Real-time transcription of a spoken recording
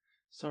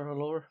Start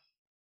all over.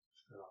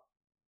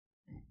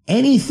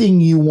 Anything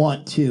you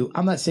want to,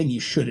 I'm not saying you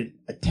shouldn't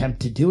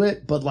attempt to do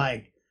it, but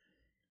like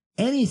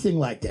anything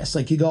like this,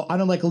 like you go, I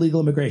don't like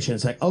illegal immigration.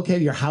 It's like, okay,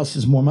 your house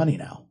is more money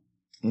now.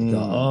 You go,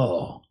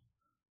 oh.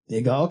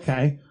 They go,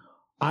 okay.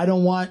 I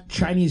don't want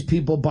Chinese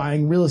people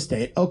buying real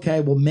estate.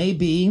 Okay, well,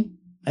 maybe,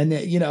 and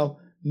then,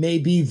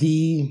 maybe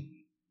the,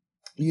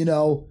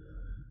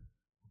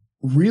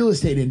 real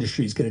estate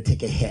industry is going to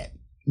take a hit.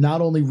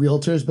 Not only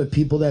realtors, but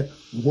people that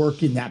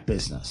work in that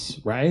business,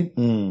 right?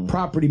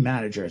 Property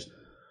managers,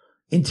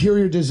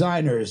 interior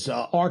designers,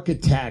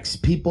 architects,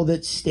 people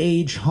that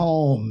stage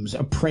homes,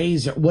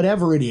 appraiser,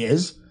 whatever it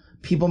is,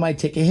 people might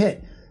take a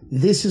hit.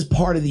 This is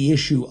part of the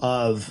issue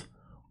of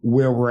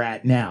where we're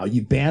at now.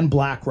 You ban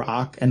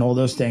BlackRock and all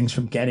those things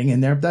from getting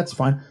in there. That's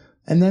fine.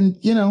 And then,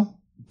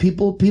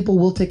 people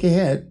will take a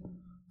hit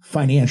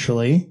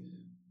financially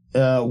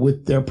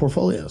with their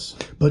portfolios.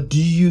 But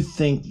do you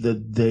think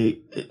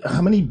that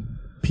how many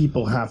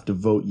people have to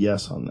vote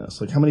yes on this?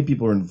 Like, how many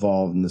people are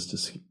involved in this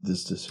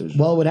decision?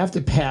 Well, it would have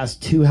to pass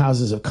 2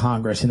 houses of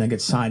Congress and then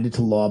get signed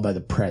into law by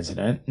the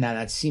president. Now,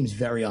 that seems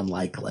very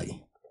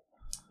unlikely.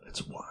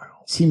 It's wild.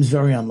 Seems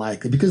very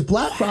unlikely because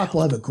BlackRock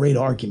will have a great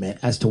argument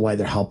as to why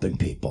they're helping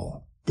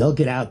people. They'll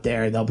get out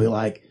there and they'll be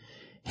like,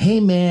 hey,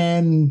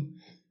 man,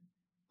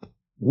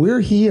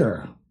 we're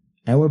here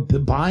and we're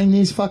buying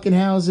these fucking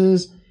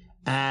houses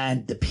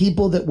and the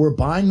people that we're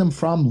buying them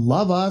from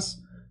love us.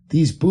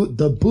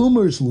 The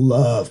boomers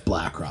love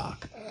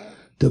BlackRock.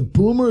 The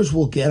boomers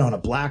will get on a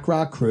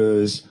BlackRock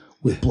cruise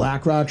with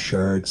BlackRock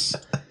shirts.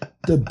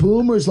 The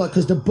boomers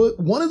because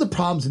one of the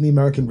problems in the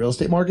American real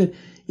estate market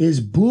is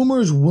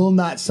boomers will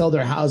not sell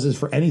their houses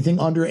for anything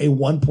under a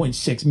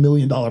 $1.6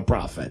 million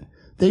profit.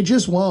 They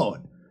just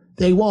won't.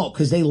 They won't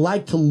because they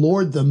like to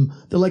lord them.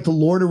 They like to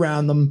lord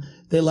around them.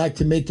 They like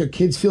to make their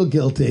kids feel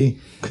guilty.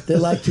 They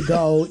like to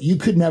go, you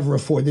could never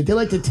afford it. They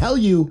like to tell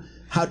you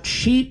how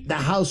cheap the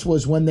house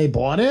was when they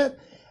bought it.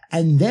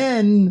 And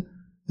then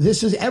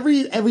this is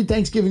every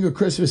Thanksgiving or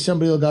Christmas,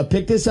 somebody will go,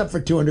 pick this up for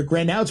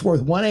 $200,000. Now it's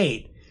worth $1.8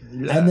 million.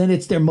 Yeah. And then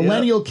it's their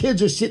millennial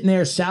kids are sitting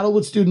there saddled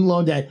with student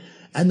loan debt.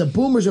 And the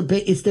boomers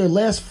it's their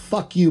last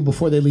fuck you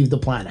before they leave the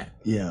planet.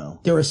 Yeah.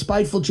 They're a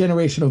spiteful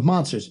generation of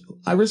monsters.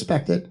 I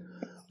respect it.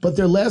 But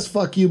their last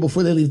fuck you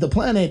before they leave the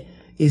planet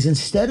is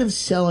instead of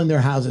selling their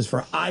houses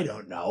for, I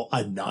don't know,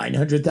 a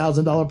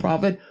 $900,000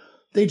 profit,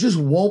 they just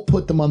won't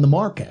put them on the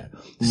market.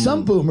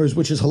 Some boomers,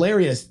 which is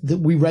hilarious, that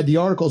we read the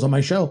articles on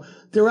my show,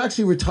 they're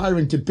actually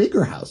retiring to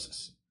bigger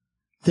houses.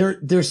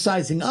 They're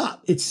sizing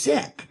up. It's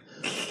sick.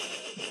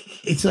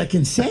 It's like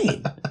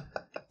insane.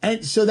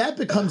 And so that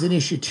becomes an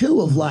issue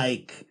too of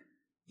like,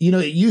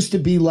 it used to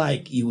be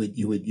like you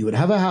would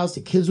have a house,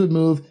 the kids would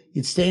move,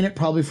 you'd stay in it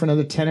probably for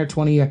another 10 or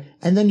 20 years,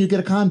 and then you'd get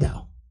a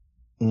condo.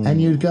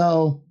 And you'd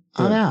go,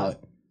 I'm out.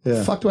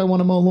 Yeah. Fuck do I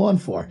want to mow lawn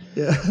for?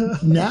 Yeah.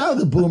 Now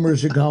the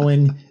boomers are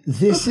going,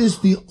 this is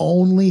the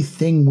only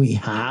thing we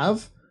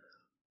have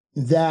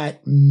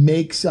that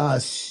makes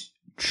us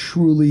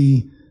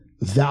truly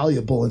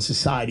valuable in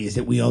society is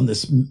that we own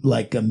this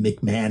like a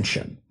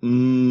McMansion.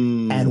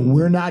 And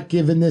we're not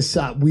giving this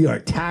up. We are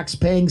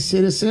tax-paying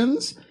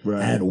citizens,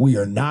 and we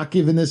are not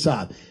giving this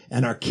up.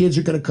 And our kids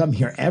are going to come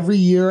here every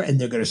year, and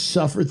they're going to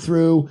suffer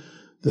through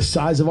the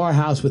size of our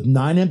house with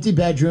 9 empty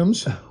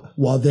bedrooms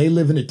while they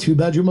live in a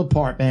 2-bedroom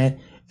apartment,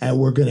 and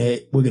we're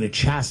gonna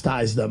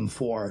chastise them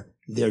for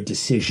their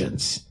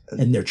decisions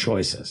and their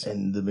choices.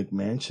 And the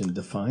McMansion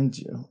defines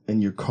you,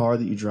 and your car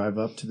that you drive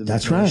up to the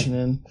That's McMansion right.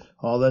 in,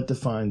 all that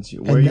defines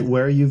you.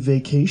 Where are you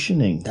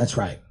vacationing? That's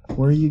right.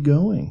 Where are you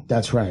going?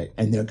 That's right.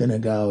 And they're gonna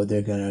go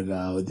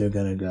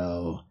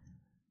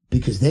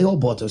because they all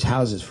bought those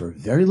houses for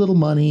very little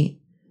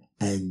money,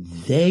 and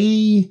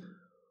they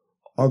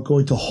are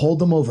going to hold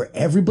them over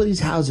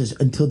everybody's houses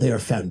until they are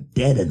found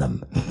dead in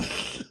them.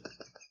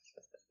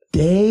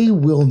 They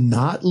will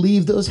not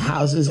leave those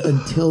houses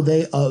until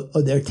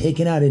they're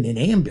taken out in an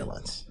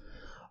ambulance.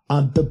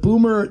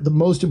 The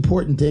most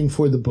important thing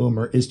for the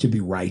boomer is to be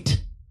right.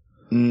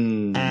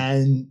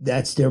 And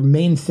that's their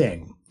main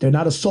thing. They're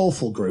not a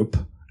soulful group.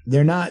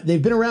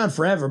 They've been around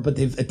forever, but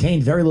they've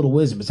attained very little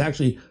wisdom. It's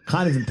actually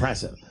kind of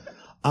impressive.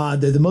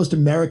 They're the most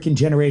American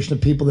generation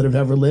of people that have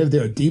ever lived.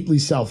 They're deeply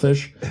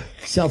selfish,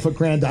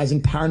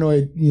 self-aggrandizing,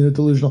 paranoid,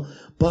 delusional.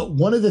 But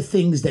one of the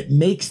things that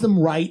makes them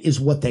right is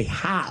what they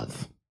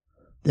have.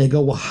 They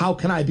go, well, how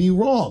can I be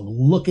wrong?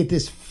 Look at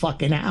this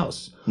fucking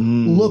house.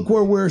 Look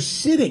where we're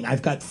sitting.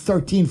 I've got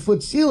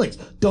 13-foot ceilings.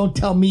 Don't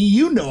tell me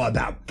you know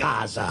about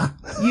Gaza.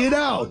 You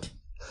don't.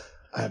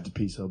 I have to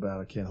pee so bad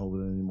I can't hold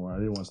it anymore. I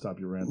didn't want to stop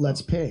your rant.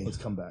 Let's pee. Let's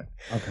come back.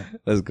 Okay.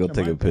 Let's go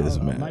take a piss,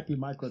 man. It might be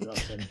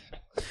microdosing.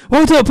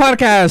 Welcome to a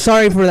podcast.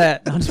 Sorry for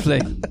that. I'm just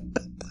playing.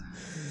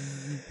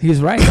 He's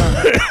right,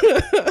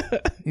 huh?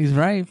 He's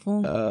right,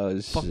 fool. Oh,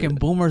 shit. Fucking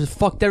boomers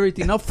fucked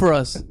everything up for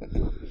us.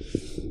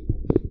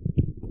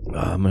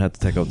 I'm gonna have to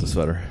take out the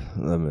sweater.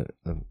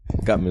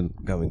 Got me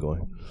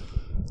going.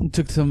 You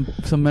took some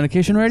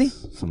medication already?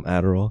 Some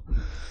Adderall.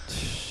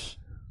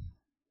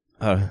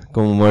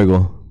 ¿Cómo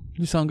muego?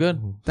 You sound good.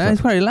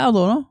 That's quite loud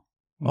though, no?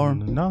 Or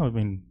No, I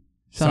mean,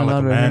 Sound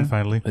like a right man, here.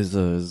 finally.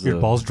 Is Your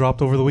balls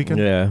dropped over the weekend?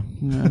 Yeah,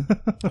 Yeah.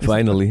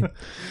 finally.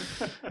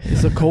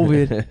 It's a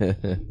COVID.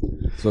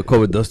 That's what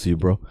COVID does to you,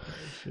 bro.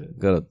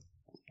 Got a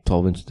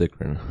 12-inch dick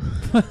right now.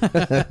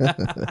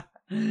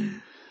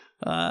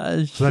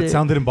 So that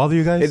sound didn't bother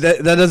you guys?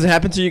 Hey, that doesn't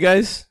happen to you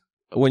guys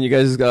when you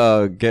guys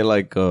get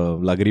like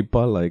la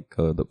gripa, like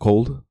the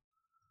cold.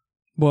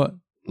 What?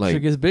 Like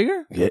Shit gets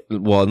bigger? yeah,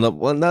 well,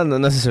 not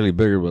necessarily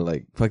bigger, but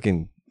like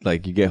fucking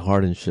like you get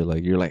hard and shit.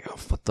 Like you're like, oh,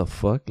 what the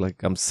fuck?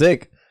 Like I'm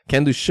sick.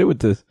 Can't do shit with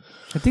this.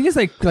 I think it's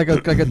like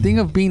a thing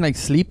of being like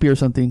sleepy or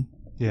something.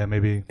 Yeah,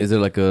 maybe. Is there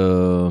like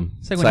a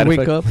It's like when side you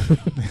wake effect?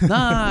 up.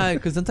 Nah,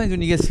 because sometimes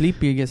when you get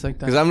sleepy, it gets like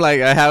that. Because I'm like,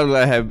 I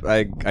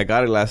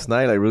got it last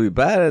night, like really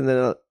bad, and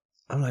then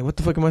I'm like, what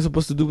the fuck am I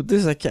supposed to do with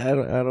this? I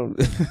don't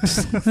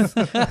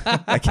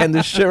I can't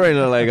do shit right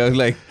now. Like I was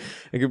like,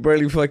 I could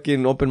barely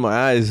fucking open my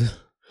eyes.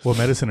 What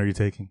medicine are you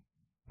taking?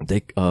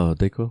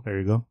 Dayquil. There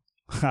you go.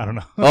 I don't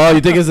know. Oh, you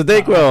think it's a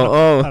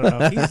Dayquil? I don't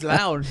know. He's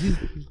loud. He's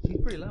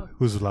pretty loud.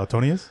 Who's loud?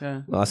 Tony is?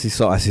 Yeah. Así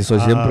soy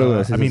siempre, güey.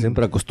 Así I soy mean-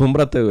 siempre.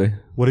 Acostúmbrate, güey.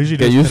 What did you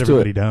Get do to used shut to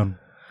it. everybody down?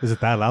 Is it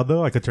that loud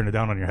though? I could turn it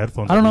down on your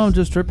headphones. I don't at know. I'm least.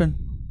 just tripping.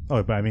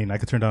 Oh, but I mean, I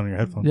could turn down on your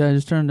headphones. Yeah, I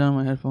just turned down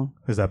my headphone.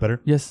 Is that better?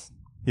 Yes.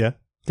 Yeah.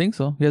 Think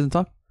so. He hasn't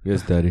talked.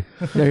 Yes, daddy.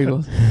 There he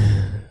goes.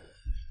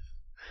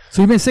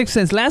 So you've been sick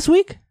since last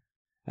week?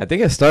 I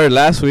think I started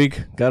last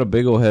week. Got a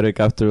big old headache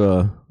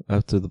after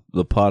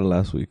the pod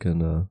last week,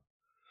 and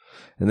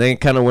then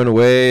it kind of went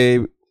away.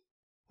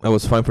 I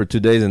was fine for 2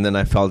 days, and then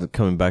I felt it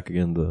coming back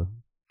again,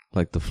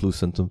 the flu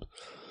symptoms.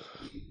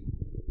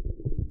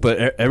 But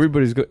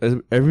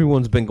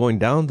everyone's been going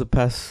down the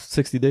past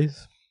 60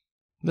 days.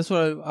 That's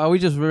what we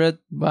just read.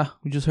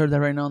 We just heard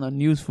that right now on the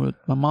news for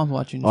my mom's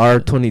watching.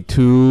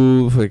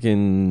 R22,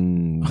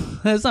 fucking.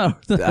 That's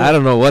not. I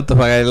don't know what the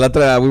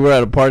fuck. We were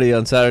at a party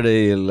on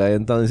Saturday. And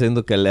estaban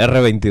diciendo que el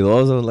R22.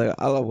 I was like,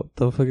 "Allah, what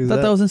the fuck is I thought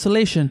that?" that was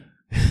insulation.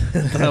 I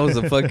thought that was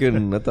a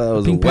fucking. I thought that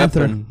was Pink a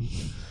weapon.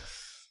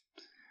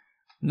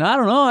 No, I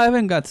don't know. I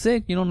haven't got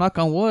sick. Knock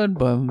on wood.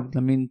 But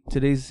I mean,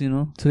 today's a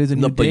new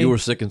No, day. but you were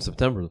sick in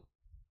September.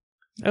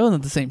 It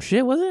wasn't the same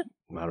shit, was it?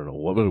 I don't know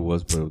what it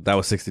was, but that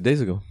was 60 days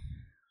ago.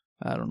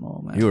 I don't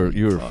know, man.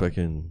 You were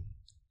fucking.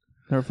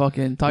 They're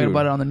fucking talking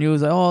about it on the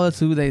news. Like, oh, that's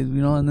who they,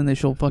 and then they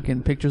show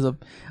fucking pictures of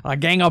a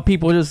gang of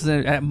people just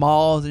at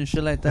malls and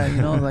shit like that.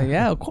 Like,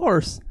 yeah, of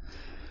course.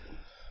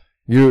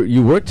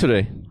 You worked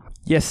today.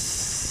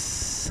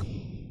 Yes.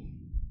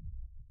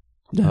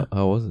 Yeah.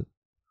 How was it?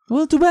 It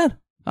wasn't too bad.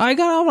 I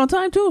got out on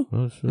time too.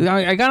 Oh, shit.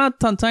 I got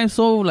out on time,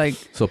 so like.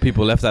 So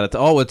people left at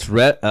it's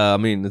red.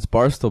 It's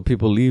Barstow.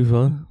 People leave,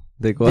 huh?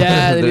 They go.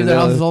 Yeah, they leave their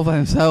they're- houses all by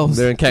themselves.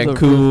 They're in For the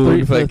Cancun,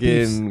 thieves.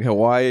 fucking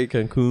Hawaii,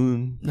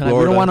 Cancun, They're like, we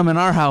Florida. don't want them in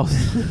our house.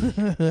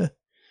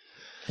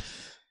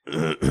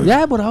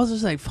 Yeah, but I was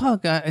just like,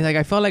 fuck.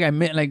 I felt like I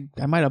might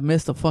have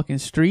missed a fucking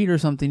street or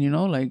something,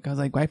 Like I was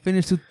like, I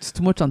finished too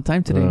much on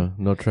time today.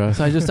 No trash.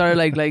 So I just started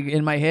like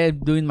in my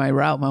head doing my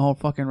whole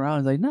fucking route. I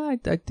was like, nah, I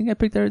think I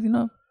picked everything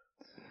up.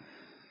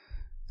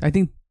 I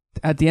think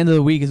at the end of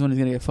the week is when it's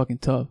gonna get fucking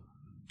tough,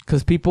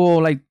 because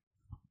people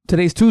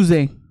today's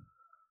Tuesday,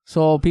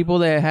 so people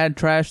that had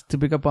trash to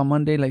pick up on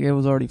Monday, like it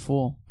was already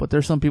full. But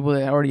there's some people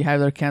that already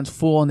have their cans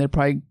full, and they're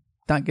probably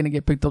not gonna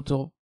get picked up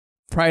till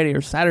Friday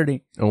or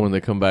Saturday. And when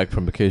they come back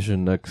from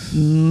vacation next.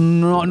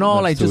 No, Next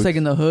like 2 just weeks? like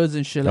in the hoods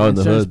and shit, Oh, like in in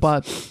the certain hoods.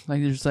 spots.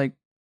 Like there's like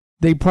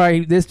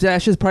that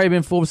shit's probably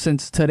been full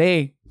since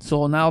today.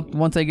 So now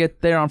once I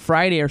get there on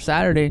Friday or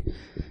Saturday,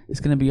 it's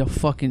gonna be a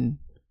fucking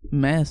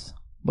mess.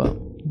 But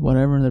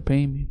whatever, they're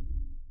paying me.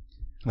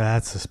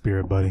 That's the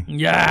spirit, buddy.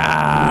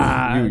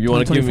 Yeah. You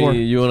want to give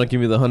me? You want to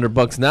give me the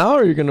 $100 now,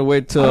 or you're gonna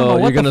wait I don't know till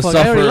what you're the gonna fuck.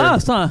 I already suffer?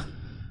 lost, huh?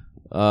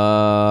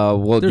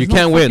 Well, There's you no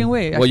can't fucking win.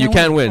 way. I Well, you can't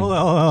can't win. Hold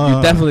on.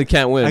 You definitely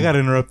can't win. I gotta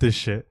interrupt this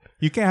shit.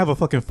 You can't have a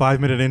fucking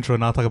 5-minute intro and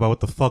not talk about what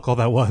the fuck all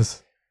that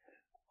was.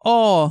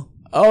 Oh,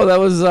 Oh, that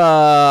was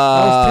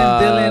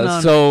Tim Dillon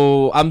on-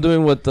 So I'm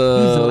doing what he's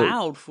the.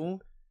 loud, fool.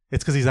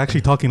 It's because he's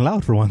actually talking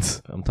loud for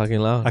once. I'm talking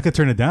loud. I could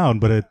turn it down,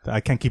 but I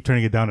can't keep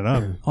turning it down and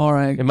up. All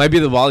right. It might be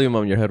the volume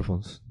on your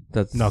headphones.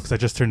 That's No, because I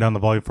just turned down the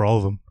volume for all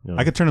of them. Yeah.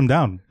 I could turn them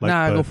down.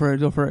 Nah, but go for it.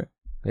 Go for it.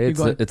 it's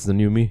going. it's the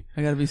new me.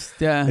 I gotta be.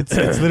 Yeah. It's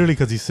literally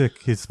because he's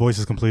sick. His voice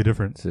is completely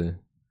different. It's,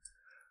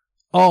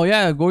 Oh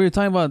yeah. What were you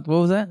talking about? What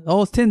was that?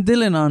 Oh, it's Tim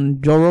Dillon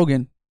on Joe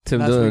Rogan. Tim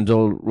Last Dillon week. and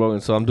Joe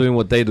Rogan. So I'm doing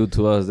what they do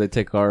to us. They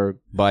take our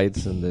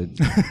bites and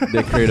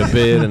they create a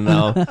bid, and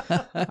now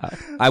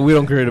we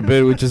don't create a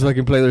bid. We just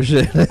fucking play their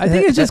shit. I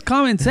think it's just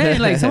common sense.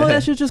 Like some of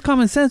that shit's just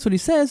common sense. What he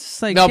says.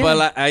 It's like No,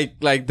 yeah.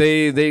 but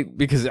they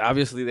because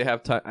obviously they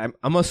have time.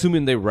 I'm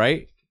assuming they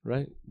write,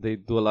 right? They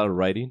do a lot of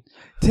writing.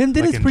 Tim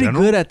Dillon's in pretty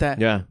general? good at that.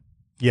 Yeah,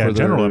 Yeah, in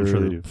general, I'm sure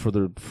they do.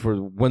 for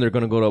when they're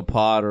gonna go to a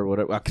pod or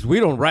whatever. Because we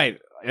don't write.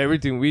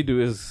 Everything we do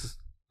is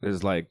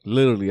like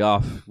literally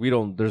off. We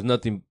don't. There's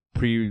nothing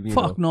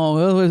Fuck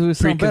no. It would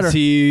sound better.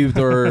 preconceived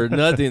or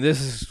nothing.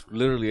 This is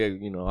literally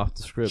off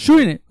the script.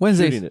 Shooting it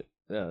Wednesdays. Shooting it.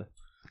 Yeah.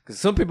 Because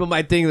some people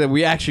might think that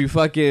we actually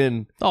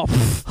fucking Oh,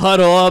 pff.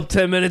 huddle up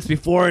 10 minutes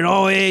before and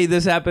hey,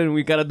 this happened.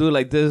 We gotta do it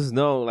like this.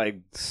 No, like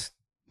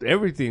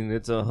everything.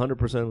 It's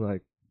 100%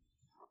 like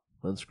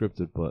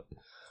unscripted, but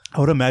I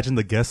would imagine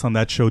the guests on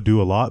that show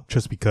do a lot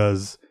just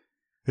because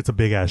it's a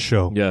big ass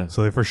show. Yeah.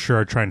 So they for sure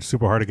are trying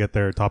super hard to get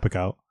their topic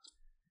out.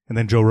 And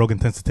then Joe Rogan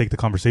tends to take the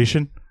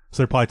conversation. So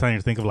they're probably telling you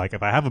to think of like,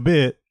 if I have a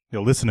bit,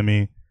 you'll listen to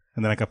me,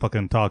 and then I can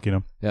fucking talk, you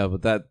know? yeah,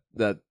 but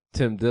that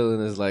Tim Dillon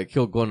is like,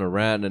 he'll go on a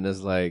rant and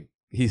is like,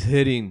 he's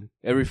hitting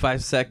every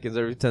 5 seconds,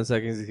 every 10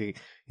 seconds,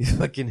 he's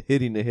fucking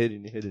hitting and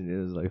hitting and hitting.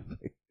 It was like,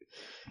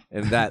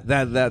 and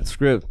that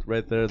script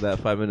right there, that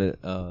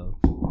 5-minute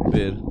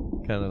bid,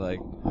 kind of like,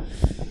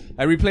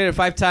 I replayed it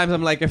 5 times.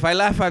 I'm like, if I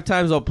laugh 5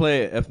 times, I'll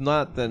play it. If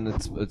not, then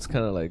it's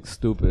kind of like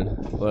stupid.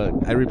 But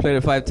I replayed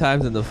it 5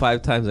 times, and the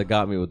 5 times it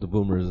got me with the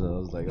boomers. And I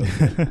was like,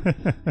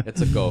 okay,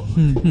 it's a go.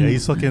 Yeah,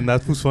 he's fucking,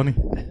 that was funny.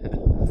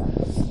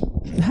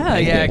 Hell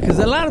yeah, because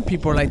a lot of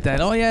people are like that.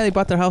 Oh yeah, they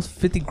bought their house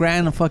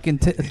 $50,000 fucking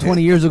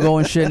 20 years ago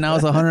and shit. Now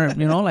it's 100.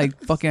 You know, like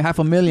fucking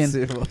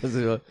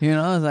 $500,000. You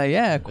know, I was like,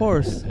 yeah, of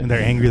course. And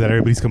they're angry that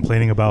everybody's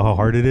complaining about how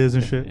hard it is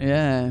and shit.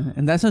 Yeah,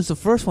 and that's just the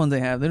first ones they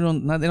have. They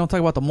don't talk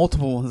about the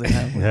multiple ones they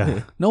have.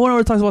 Yeah. No one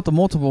ever talks about the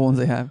multiple ones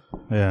they have.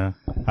 Yeah.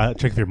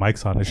 Check if your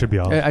mic's on. It should be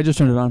off. I just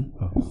turned it on.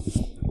 Oh.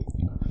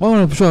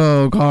 Welcome to the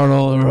show,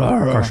 Carlo.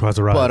 Carshua has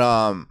arrived.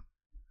 But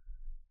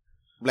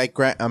like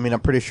Grant, I mean, I'm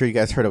pretty sure you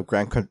guys heard of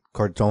Grant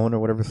Cardone or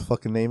whatever his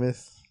fucking name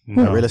is.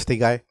 No. The real estate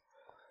guy.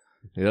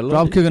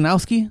 Rob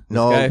Kiganowski?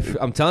 No, Guy,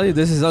 I'm telling you,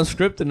 this is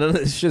unscripted. None of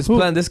this shit's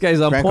planned. This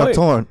guy's on Grant point.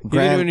 Cardone. You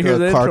didn't even hear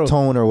the Grant intro.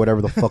 Cardone or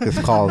whatever the fuck it's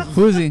called.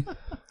 Who is he?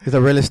 He's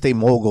a real estate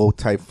mogul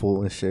type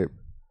fool and shit.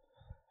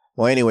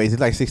 Well, anyways, he's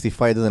like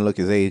 65, doesn't look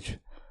his age.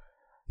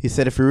 He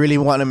said if you really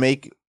want to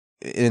make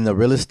in the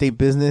real estate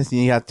business,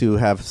 you have to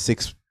have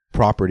 6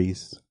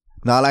 properties.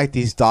 Not like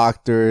these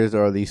doctors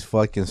or these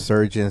fucking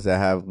surgeons that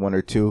have 1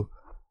 or 2.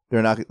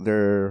 They're not.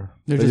 They're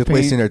just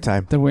wasting their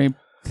time. They're way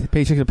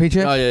paycheck to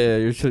paycheck. Oh yeah.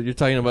 You're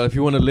talking about if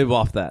you want to live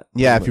off that.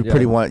 Yeah, if you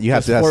pretty want, you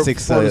have to have 4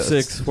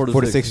 6, 4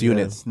 to 6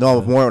 units. Yeah.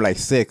 No, more like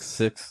 6.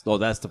 6. Oh,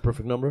 that's the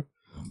perfect number.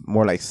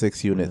 More like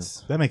 6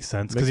 units. That makes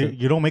sense because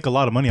you don't make a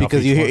lot of money Because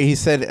off you each hear, one. he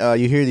said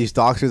you hear these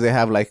doctors, they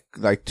have like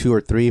 2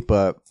 or 3,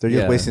 but they're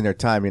just Yeah. wasting their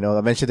time. You know,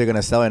 eventually they're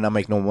gonna sell it and not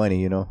make no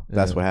money. You know,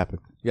 that's what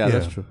happened. Yeah, Yeah.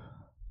 that's true.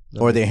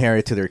 Or they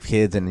inherit it to their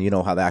kids, and you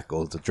know how that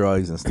goes, the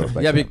drugs and stuff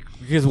like Yeah, that.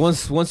 because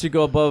once you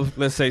go above,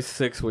 let's say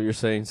 6, what you're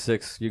saying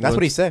 6. That's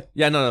what he said.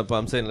 Yeah, no, but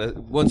I'm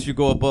saying once you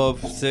go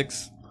above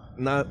 6,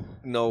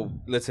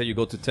 let's say you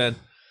go to 10,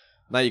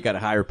 now you gotta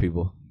hire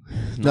people.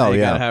 Now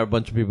you gotta hire a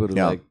bunch of people to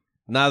like.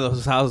 Now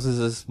those houses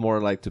is more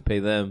like to pay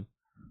them,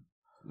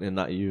 and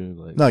not you.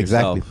 Like No,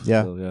 yourself. exactly.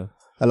 Yeah. So, yeah.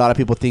 A lot of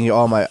people think,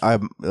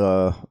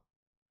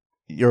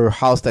 your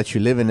house that you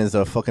live in is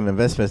a fucking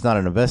investment. It's not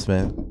an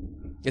investment.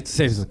 It's a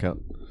savings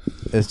account.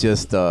 It's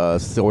just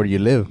where you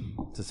live.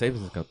 It's a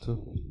savings account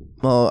too.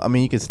 Well, I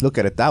mean, you can look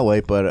at it that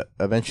way, but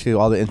eventually,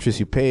 all the interest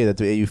you pay, that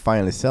you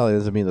finally sell, it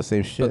doesn't mean the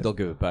same But shit. they'll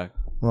give it back.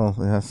 Well,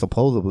 yeah,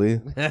 supposedly,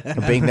 the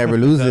bank never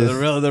loses.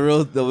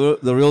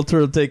 The realtor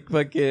will take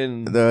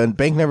fucking The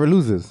bank never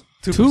loses.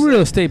 2 real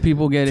estate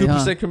people get it, 2%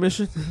 huh?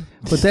 commission.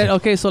 But then,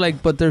 okay, so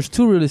like, but there's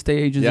 2 real estate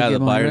agents. Yeah, that the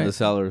get buyer money, and the right?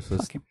 seller. So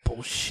it's Fucking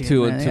bullshit.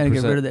 2 man. and I gotta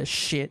get 2%. rid of that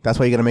shit. That's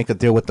why you gotta make a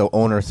deal with the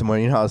owner somewhere.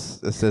 You know how it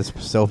says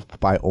self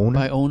by owner?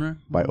 By owner.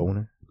 By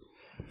owner.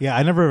 Yeah,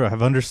 I never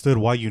have understood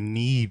why you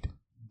need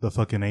the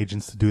fucking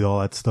agents to do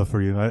all that stuff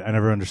for you. I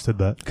never understood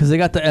that. Because they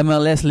got the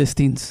MLS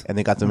listings. And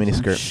they got the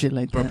miniskirt. Shit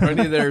like But that.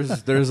 apparently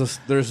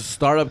there's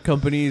startup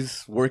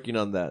companies working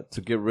on that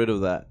to get rid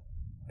of that,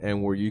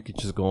 and where you could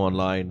just go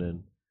online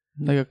and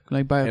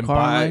Like buy a and car.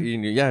 buy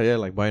online?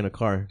 like buying a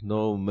car.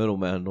 No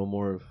middleman, no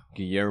more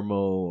Guillermo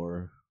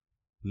or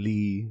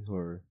Lee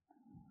or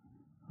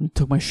You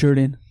took my shirt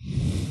in.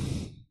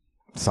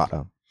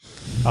 Sodom.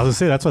 I was gonna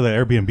say that's why the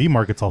Airbnb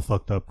market's all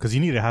fucked up because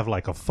you need to have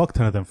like a fuck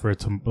ton of them for it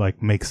to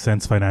like make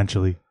sense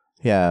financially.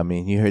 Yeah, I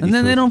mean, you heard And these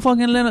then they fools- don't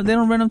fucking they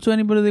don't rent them to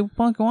anybody they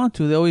fucking want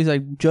to. They always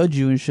like judge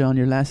you and shit on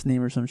your last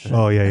name or some shit.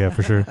 Oh yeah,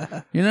 for sure.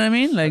 You know what I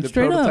mean? Like They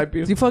straight up. prototype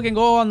you? You fucking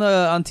go on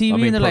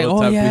TV and they're like, oh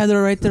prototype yeah, you.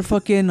 they're right there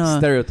fucking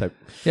stereotype.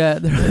 yeah.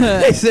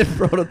 They said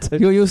prototype.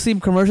 You'll see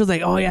commercials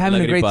like, oh yeah,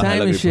 having a great Lagripa,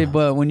 time and lagripa. shit.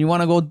 But when you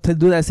want to go to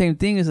do that same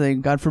thing, it's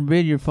like, God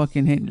forbid your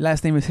fucking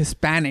last name is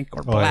Hispanic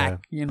or Oh, black.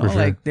 yeah, You know, for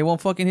sure. like they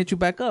won't fucking hit you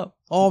back up.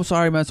 Oh, I'm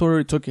sorry, man. So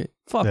already took it.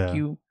 Fuck Yeah.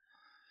 you.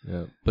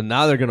 Yeah, but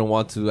now they're gonna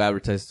want to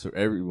advertise to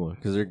everyone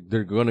because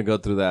they're gonna go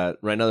through that.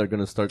 Right now, they're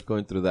gonna start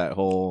going through that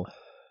whole.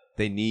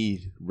 They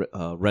need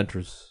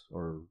renters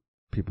or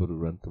people to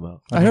rent them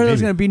out. I heard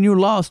there's maybe. gonna be new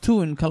laws too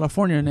in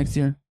California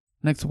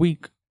next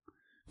week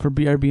for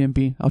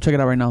Airbnb. I'll check it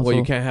out right now. Well, so.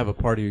 you can't have a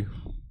party.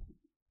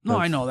 No,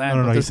 I know that.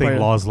 No, but he's there's saying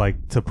probably- laws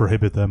like to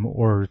prohibit them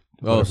or.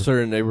 Oh, whatever.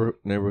 certain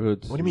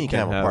neighborhoods. What do you mean you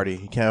can't have a party?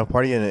 You can't have a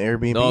party in an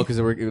Airbnb? No, because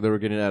they were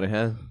getting out of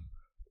hand.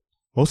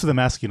 Most of them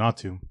ask you not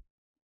to.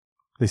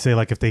 They say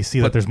like if they see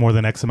that But- there's more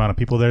than X amount of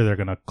people there, they're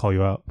gonna call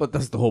you out. But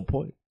that's the whole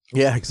point.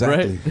 Yeah,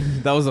 exactly.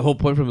 Right? That was the whole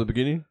point from the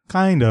beginning.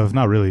 Kind of,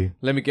 not really.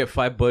 Let me get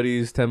 5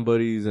 buddies, 10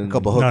 buddies, and A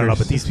couple hookers. No,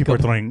 but these people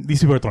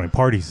are throwing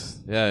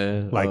parties.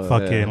 Yeah. Like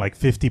fucking like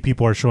 50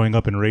 people are showing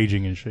up and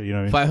raging and shit. You know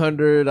what I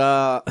mean? 500.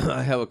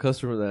 I have a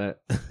customer that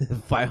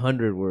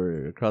 500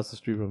 were across the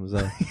street from his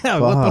house. Yeah,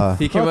 what the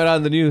He came out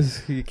on the news.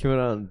 He came out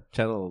on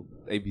channel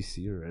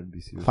ABC or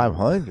NBC. Or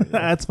 500.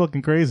 That's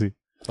fucking crazy.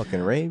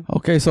 Fucking rave.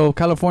 Okay, so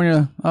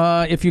California,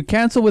 if you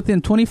cancel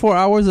within 24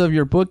 hours of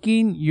your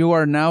booking, you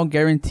are now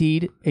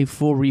guaranteed a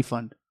full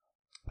refund.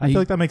 I feel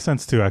like that makes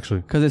sense too, actually.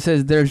 Because it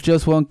says there's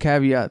just one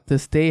caveat. The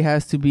stay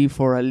has to be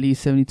for at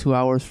least 72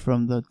 hours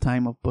from the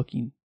time of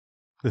booking.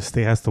 The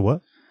stay has to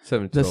what?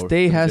 72 The hours,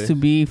 stay 7 has days. to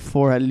be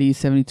for at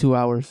least 72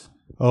 hours.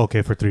 Oh,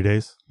 okay, for 3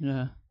 days.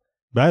 Yeah.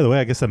 By the way,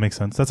 I guess that makes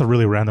sense. That's a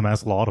really random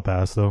ass law to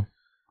pass, though.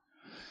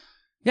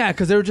 Yeah,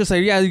 because they were just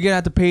like, yeah, you're going to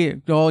have to pay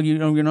it. Oh, you're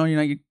not.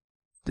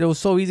 It was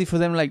so easy for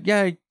them. Like,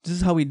 yeah, this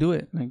is how we do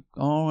it. Like,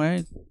 all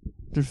right.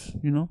 There's,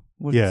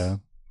 Yeah.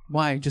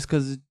 Why? Just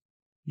because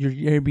you're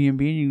Airbnb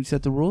and you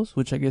set the rules,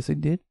 which I guess they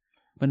did.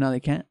 But now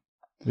they can't.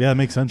 Yeah, it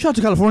makes sense. Shout out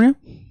to California.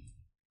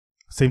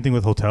 Same thing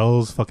with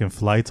hotels, fucking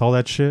flights, all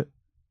that shit.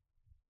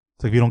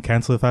 It's like if you don't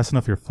cancel it fast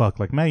enough, you're fucked.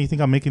 Like, man, you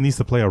think I'm making these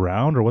to play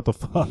around or what the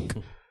fuck?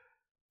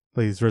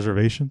 Play these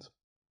reservations?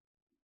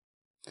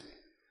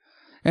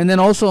 And then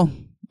also,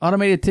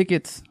 automated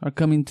tickets are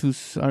coming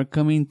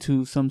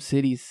to some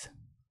cities.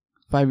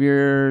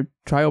 5-year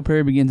trial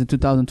period begins in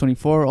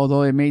 2024,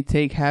 although it may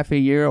take half a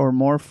year or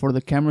more for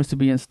the cameras to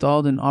be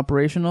installed and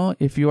operational.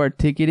 If you are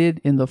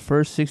ticketed in the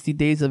first 60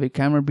 days of a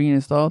camera being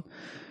installed,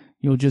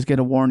 you'll just get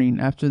a warning.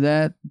 After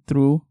that,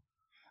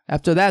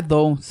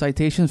 though,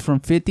 citations from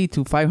 $50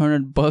 to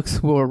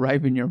 $500 will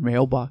arrive in your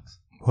mailbox.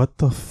 What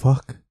the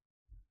fuck?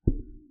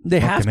 They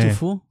have Fucking to, A.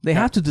 fool. They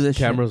have to do this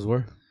shit. Cameras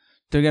were.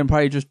 They're gonna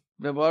probably just.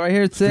 Well, right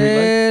here it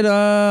said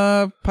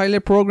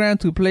pilot program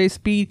to place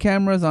speed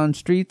cameras on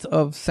streets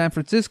of San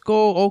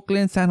Francisco,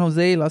 Oakland, San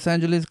Jose, Los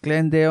Angeles,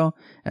 Glendale,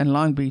 and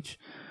Long Beach,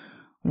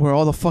 where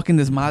all the fucking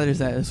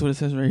desmadres at. That's what it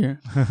says right here.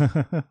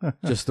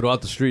 Just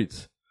throughout the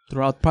streets.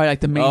 Throughout probably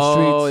like the main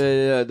Oh, streets.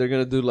 yeah. They're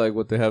going to do like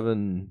what they have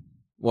in...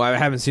 Well, I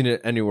haven't seen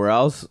it anywhere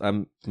else.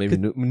 Maybe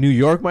New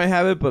York might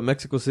have it, but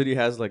Mexico City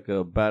has like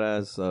a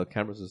badass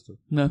camera system.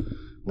 No,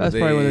 that's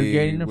probably where they're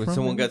getting it when from.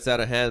 someone gets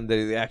out of hand,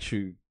 they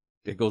actually...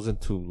 It goes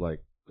into like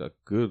a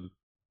good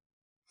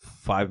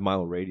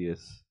 5-mile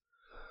radius.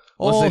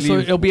 Once Oh, they so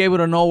leave- it'll be able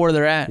to know where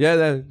they're at.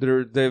 Yeah,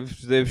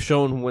 they've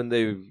shown when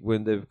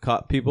they've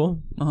caught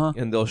people,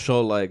 and they'll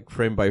show like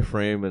frame by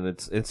frame, and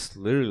it's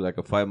literally like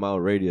a 5-mile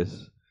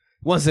radius.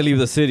 Once they leave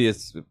the city,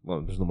 there's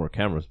no more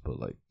cameras, but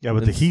like Yeah,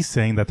 but he's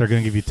saying that they're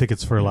going to give you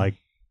tickets for like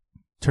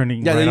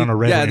turning right they, on a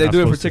red. yeah, when they you're do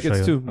not it for supposed to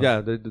tickets show you. too.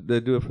 Yeah, they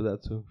do it for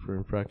that too, for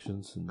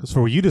infractions and Because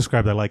for what you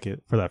described, I like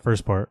it for that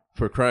first part.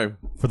 for crime.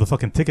 For the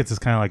fucking tickets, it's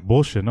kind of like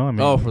bullshit, no? I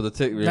mean, For the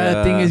ticket.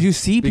 The thing is, you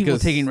see people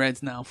because- taking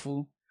reds now,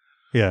 fool.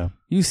 yeah,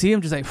 You see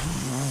them just like,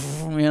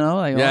 like Yeah, all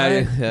right,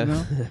 yeah. You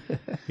know?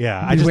 yeah.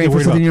 I I just waiting get for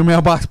worried something in about. your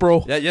mailbox,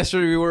 bro. Yeah,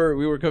 yesterday we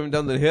were coming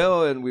down the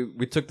hill and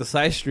we took the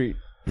side street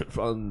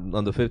on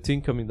the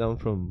 15 coming down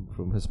from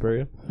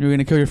Hesperia, You're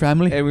gonna kill your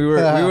family. and we were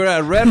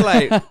at red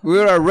light. We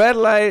were at red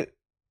light,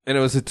 and it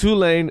was a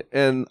 2-lane,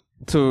 and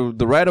to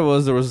the right of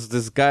us there was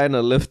this guy in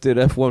a lifted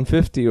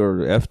F-150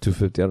 or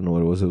F-250. I don't know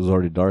what it was. It was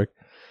already dark.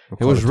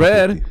 It was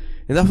red,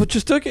 and that fool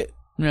just took it.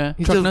 Yeah,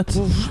 he Truck took nuts.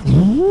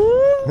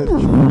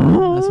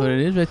 That's what it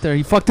is right there.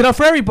 He fucked it up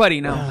for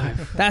everybody now.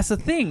 That's the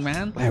thing,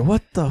 man. Like,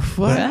 what the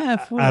fuck? Yeah,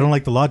 fool. I don't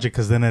like the logic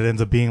because then it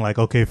ends up being like,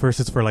 okay, first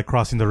it's for like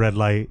crossing the red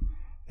light,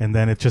 and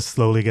then it just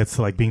slowly gets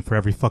to like being for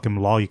every fucking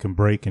law you can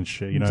break and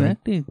shit. You know?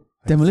 Exactly.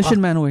 Demolition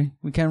Man away.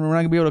 We're not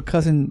gonna be able to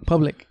cuss in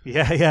public. What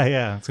I mean?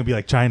 Yeah. It's gonna be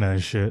like China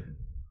and shit.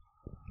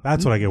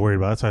 That's what I get worried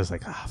about. That's why I was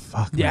like,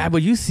 fuck. Yeah, man.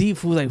 but you see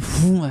fools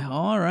like,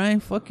 all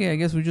right, fuck it. I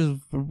guess we're just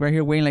right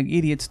here waiting like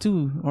idiots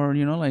too, or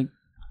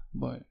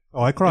but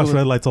Oh, I cross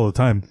red lights all the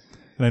time,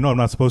 and I know I'm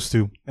not supposed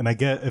to. And I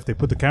get if they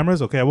put the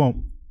cameras, okay, I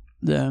won't.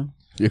 yeah.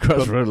 You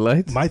cross red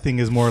lights? My thing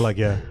is more like,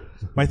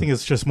 my thing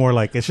is just more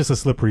like it's just a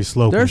slippery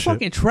slope. There's and shit.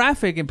 fucking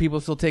traffic and people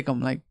still take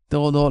them. Like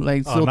they'll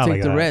like still not take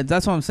like the that. reds.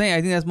 That's what I'm saying.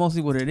 I think that's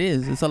mostly what it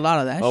is. It's a lot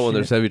of that. Oh, when shit.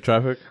 there's heavy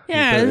traffic?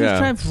 Yeah, there's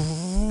traffic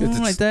It's-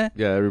 like that.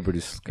 Yeah,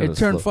 everybody's kind It of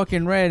turned slow.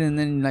 fucking red, and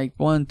then like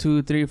 1,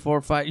 2, 3,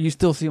 4, 5. You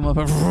still see them up.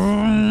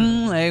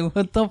 Like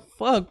what the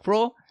fuck,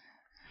 bro?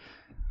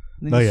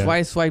 Then Oh, you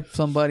yeah. swipe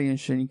somebody and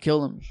shit, and you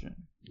kill them and shit.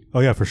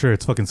 Oh yeah, for sure,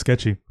 it's fucking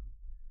sketchy.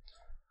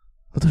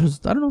 But there's,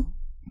 I don't know.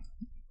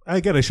 I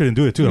get I shouldn't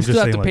do it too. You I'm still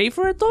just have saying to like pay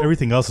for it though.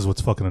 everything else is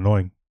what's fucking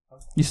annoying.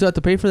 You still have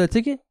to pay for that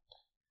ticket.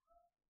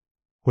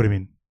 What do you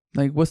mean?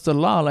 Like, what's the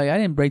law? Like, I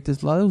didn't break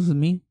this law. It was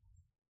me.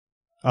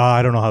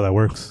 I don't know how that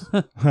works.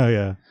 Oh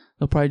yeah,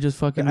 They'll probably just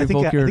fucking I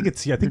revoke your.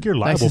 think you're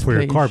liable license for your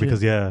plate and car shit.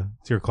 because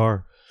it's your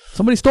car.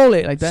 Somebody stole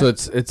it like that. So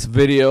it's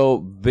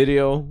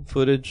video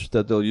footage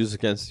that they'll use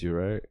against you,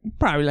 right?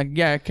 Probably like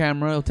a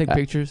camera. It'll take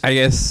pictures. I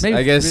guess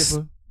Maybe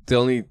the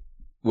only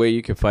way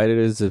you can fight it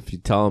is if you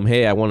tell them,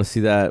 "Hey, I want to see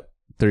that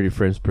 30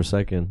 frames per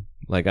second.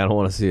 Like I don't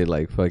want to see it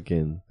like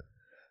fucking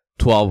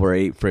 12 or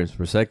 8 frames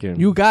per second.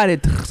 You got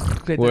it.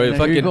 Where it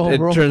fucking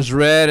it turns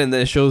red and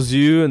then it shows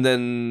you, and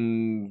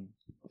then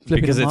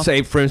Flipping because them it's off.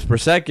 8 frames per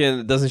second,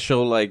 it doesn't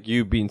show like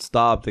you being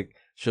stopped. It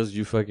shows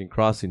you fucking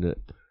crossing it.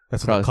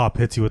 That's when the cop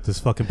hits you with this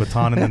fucking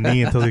baton in the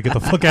knee and tells you to get the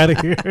fuck out of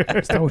here.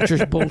 That was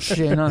just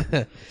bullshit, huh?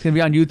 It's gonna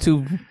be on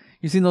YouTube.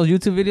 You seen those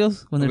YouTube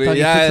videos when they're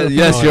talking?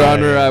 Yes, Your Oh,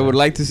 Honor. yeah. I would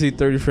like to see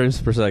 30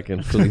 frames per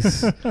second,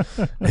 please.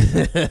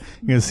 You're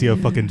gonna see a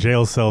fucking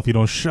jail cell if you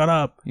don't shut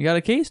up. You got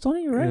a case,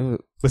 Tony? You're right.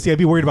 But see, I'd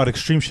be worried about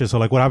extreme shit. So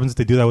like, what happens if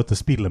they do that with the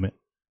speed limit?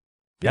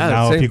 Yeah.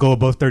 Now, same. if you go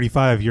above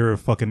 35, you're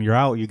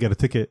out. You get a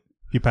ticket.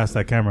 If you pass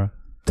that camera.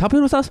 Tell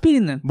people to stop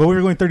speeding then. But we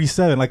were going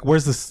 37. Like,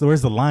 where's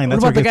the line? What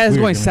about the guy that's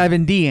going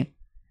 7D?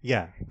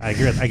 Yeah, I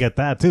get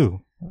that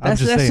too.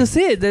 That's just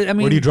it. I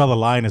mean, where do you draw the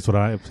line? Is what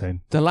I'm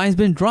saying. the line's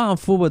been drawn,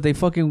 fool, but they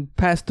fucking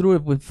passed through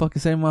it with fucking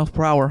 7 miles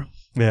per hour.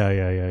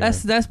 Yeah.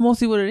 That's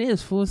mostly what it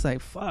is, fool. It's like,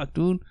 fuck,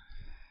 dude.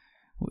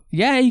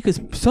 Yeah, you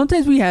could.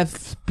 Sometimes we have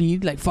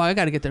speed, like, fuck, I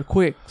gotta get there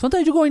quick.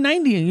 Sometimes you're going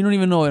 90 and you don't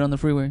even know it on the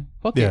freeway.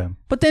 Fuck Yeah. it.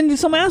 But then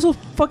some asshole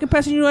fucking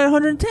passing you at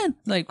 110.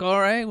 Like, all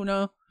right, you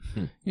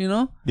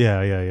know.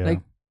 Yeah.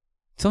 Like,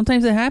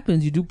 sometimes it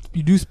happens. You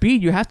do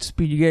speed. You have to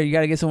speed. You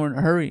gotta get somewhere in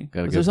a hurry.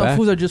 Gotta get There's some back.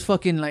 fools that are just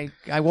fucking like,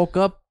 I woke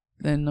up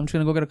and I'm just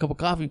gonna go get a cup of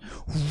coffee.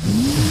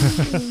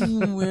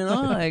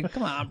 Like,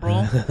 come on,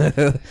 bro.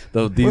 The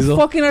We're diesel.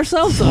 fucking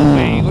ourselves up,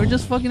 man. We're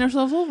just fucking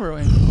ourselves over,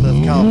 man.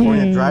 That's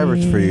California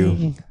drivers for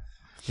you.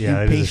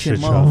 Yeah, it is a shit Impatient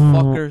show.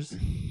 motherfuckers.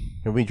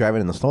 You'll be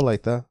driving in the snow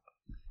like that.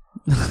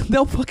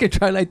 They'll fucking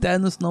try like that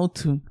in the snow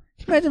too. Can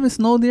you imagine if it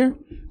snowed there?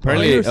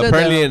 Apparently, never said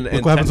apparently, that. in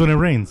Look what happens when it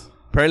rains.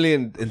 apparently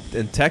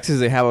in Texas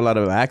they have a lot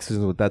of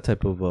accidents with that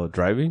type of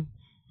driving,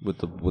 with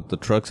the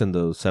trucks and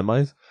the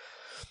semis.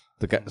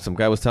 Some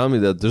guy was telling me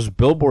that there's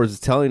billboards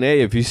telling,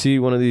 hey, if you see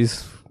one of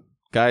these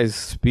guys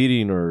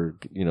speeding or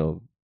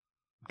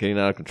getting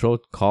out of control,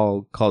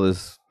 call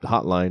this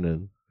hotline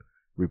and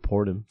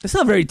report him. It's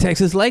not very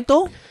Texas-like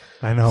though.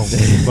 I know. What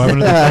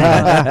happened to the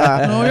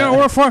train? No, yeah,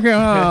 we're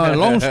fucking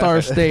Lone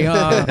Star State,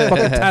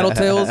 fucking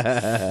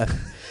tattletales.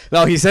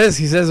 No, he says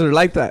they're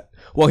like that.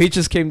 Well, he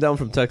just came down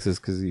from Texas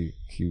because he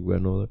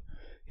went over there.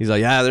 He's like,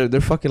 yeah, they're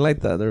fucking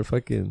like that. They're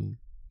fucking.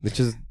 It's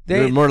just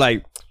they're more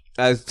like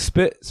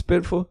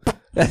spitful.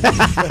 They're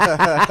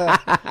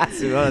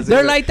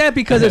like that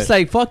because it's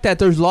like, fuck that.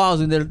 There's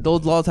laws and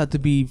those laws have to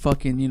be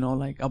fucking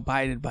like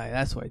abided by.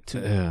 That's why too.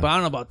 Yeah. But I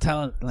don't know about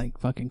talent, like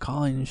fucking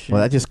calling and shit.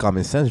 Well, that's just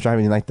common sense.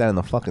 Driving like that in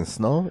the fucking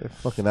snow, you're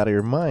fucking out of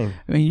your mind.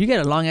 I mean, you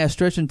get a long ass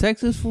stretch in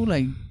Texas, fool.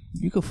 Like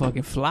you could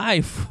fucking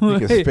fly.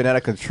 Fool. You can spin out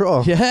of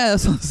control. Yeah,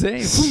 that's what I'm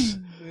saying.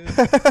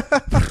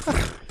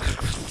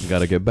 You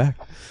gotta get back.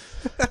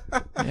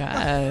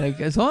 Yeah, like,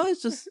 it's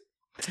just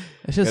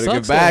Gotta sucks.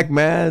 get back, though.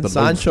 man. The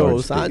Sancho.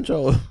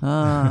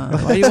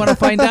 Why you want to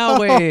find out,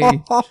 way?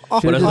 Por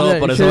eso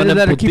van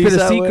en Keep it a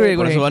putiza, secret, güey.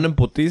 Por eso güey. van en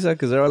putiza,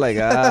 because they're like,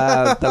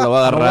 te lo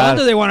voy a No agarrar.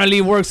 wonder they want to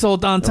leave work so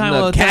on time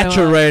all I'm the the time.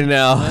 catcher huh? right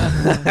now.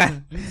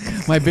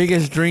 My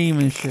biggest dream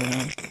and shit.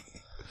 Huh?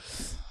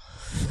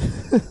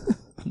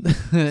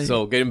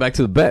 So, getting back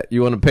to the bet,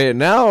 you want to pay it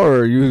now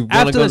or you wanna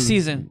After go the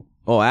season.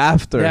 Oh,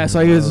 after. Yeah, so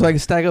I can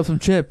stack up some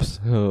chips.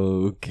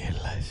 Okay.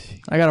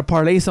 I gotta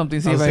parlay something.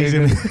 See if I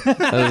can I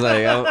was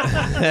like,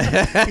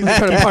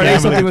 try to parlay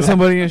something with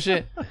somebody and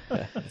shit.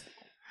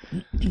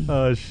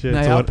 Oh shit!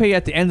 Nah, So I'll what- pay you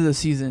at the end of the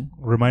season.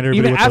 remind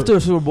everybody Even what after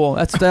the Super Bowl.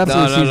 That's after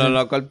the season.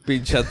 no. ¿Cuál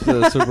pinche after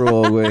the Super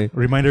Bowl, güey?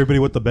 remind everybody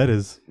what the bet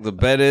is. The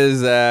bet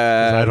is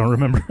I don't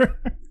remember.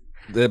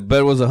 the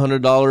bet was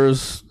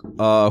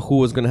 $100. Who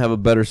was gonna have a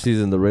better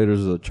season, the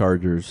Raiders or the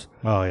Chargers?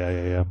 Oh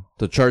yeah.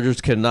 The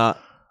Chargers cannot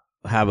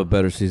have a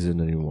better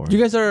season anymore. You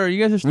guys are.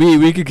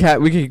 We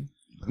could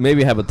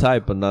maybe have a tie,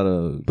 but not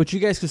a. But you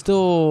guys can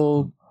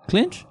still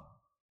clinch.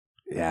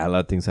 Yeah, a lot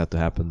of things have to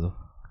happen though.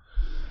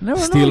 Never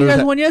know. Steelers You guys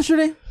ha- won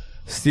yesterday.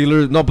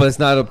 Steelers, no, but it's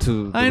not up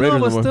to the I Raiders know,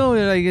 but anymore. still,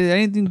 like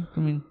anything. I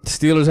mean,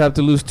 Steelers have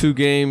to lose 2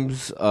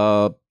 games.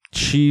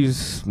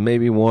 Chiefs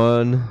maybe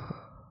 1.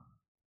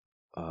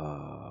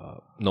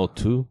 No,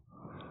 2.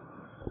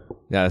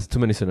 Yeah, it's too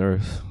many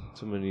scenarios.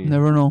 Too many.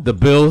 never know. The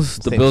Bills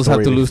Same have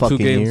story to every lose 2 fucking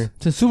games. year.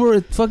 It's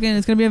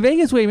gonna be in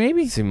Vegas, way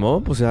maybe.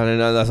 Simón, pues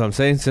that's what I'm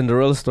saying.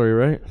 Cinderella story,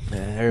 right?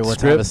 Everyone's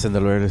Script. have a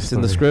Cinderella It's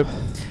in the story. script.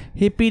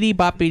 Hippity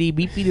boppity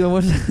beepity.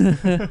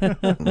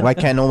 Why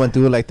can't no one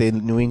do it like the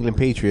New England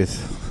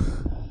Patriots?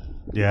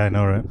 Yeah, I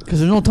know, right? Because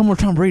there's no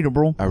Tom Brady,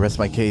 bro. I rest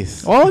my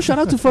case. Oh, shout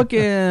out to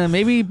fucking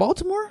maybe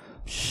Baltimore.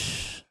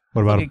 Shh.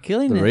 What about Fucking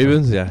killing The it.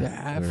 Ravens, yeah.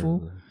 Yeah, They're-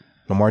 fool.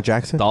 Lamar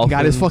Jackson? Dolphins,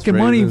 Got his fucking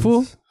money,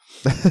 fool.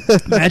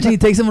 Imagine he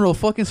takes them to a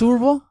fucking Super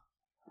Bowl.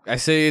 I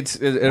say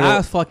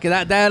Fuck it.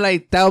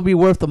 That would be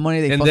worth the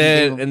money they and fucking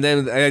gave then him. and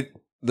then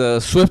the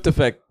Swift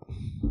effect.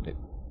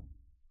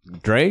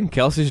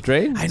 Kelsey's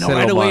drain. I know, Se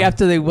right lo away ma-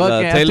 after they la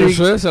walk Taylor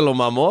Swift se lo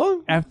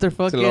mamó. after Se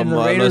fucking lo, the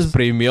lo Raiders.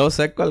 exprimió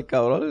seco al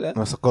cabrón. ya.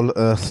 No, sacó,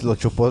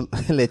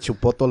 le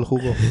chupó todo el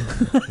jugo.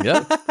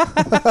 Yeah. I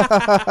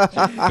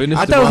thought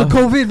it was a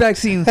COVID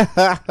vaccine.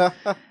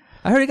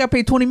 I heard he got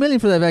paid $20 million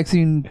for that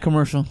vaccine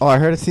commercial. Oh, I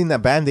heard seen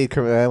that Band-Aid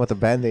with the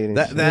Band-Aid. And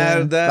shit.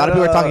 That, A lot of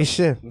people are talking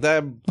shit.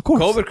 That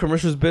course. COVID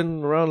commercial's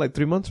been around like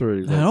 3 months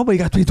already. I know, but he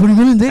got paid $20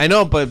 million. Dick. I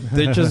know, but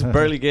they're just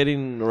barely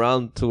getting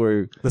around to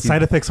where The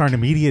side effects aren't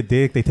immediate,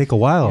 Dick. They take a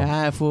while.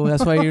 Yeah, fool.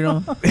 That's why you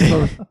know.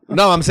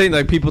 No, I'm saying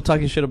like people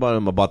talking shit about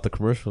him about the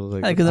commercials.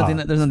 Like, Because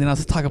there's nothing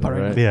else to talk about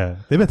right, Right. Yeah,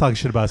 they've been talking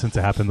shit about it since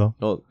it happened, though.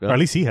 oh, yeah. Or at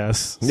least he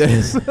has.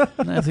 Yes. now.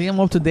 Nah, see, I'm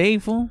up to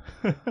date, fool.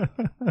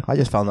 I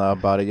just found out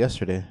about it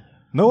yesterday.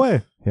 No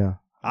way. Yeah.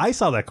 I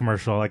saw that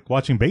commercial like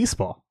watching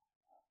baseball.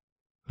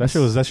 That's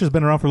just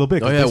been around for a little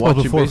bit. 'cause Oh, yeah, baseball's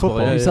watching before baseball,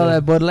 football. yeah, You saw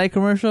that Bud Light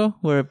commercial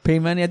where pay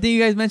money? I think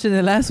you guys mentioned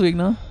it last week,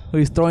 no? Where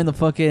he's throwing the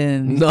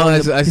fucking... No, I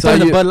he's saw throwing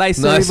you. the Bud Light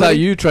to No, I saw everybody.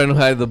 you trying to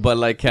hide the Bud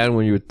Light can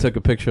when you took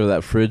a picture of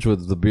that fridge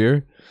with the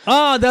beer.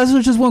 Oh, that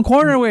was just one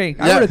corner away.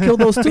 I Yeah. would have killed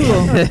those two,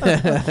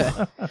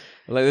 though.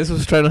 Like this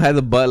was trying to hide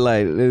the Bud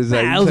Light. It was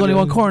like, Nah, it was only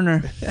one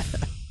corner.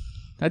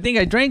 I think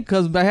I drank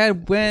because I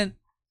went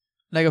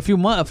like a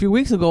few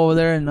weeks ago over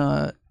there,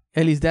 and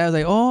Ellie's dad was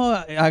like,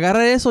 "Oh,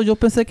 agarra eso. Yo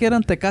pensé que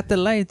eran Tecate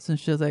Lights," and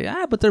she was like,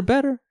 "Ah, but they're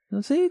better."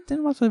 See,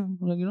 then like,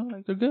 you know,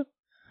 like they're good.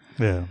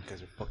 Yeah. You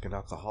guys are fucking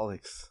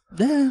alcoholics.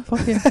 Yeah, fuck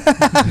it.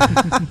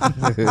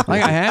 I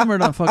got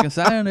hammered on fucking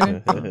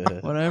Saturday.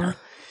 Whatever.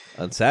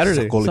 on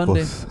Saturday,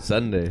 Sunday.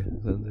 Sunday.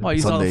 Oh,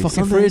 you saw the Sunday. fucking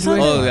Sunday. fridge? Right?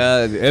 Oh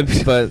god,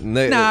 empty, but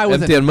Nah, it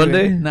wasn't empty on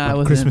Monday. Nah, it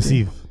wasn't Christmas empty.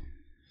 Eve.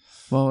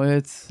 Well,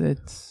 it's.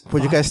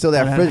 Would you guys steal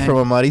that I fridge had- from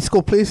a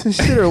Marisco place and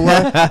shit or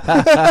what?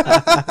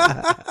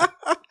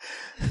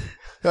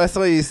 That's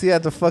why you see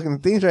at the fucking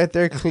things right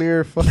there,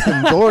 clear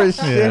fucking door and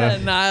shit. Yeah.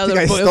 Nah, You it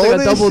guys was stole like a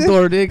this double shit?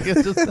 door, dick.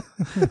 It's just.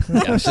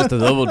 Yeah, it's just a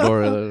double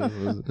door.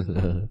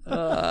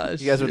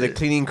 You guys were the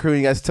cleaning crew.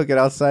 You guys took it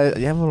outside.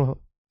 Yeah, well,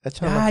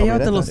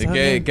 llévatelos.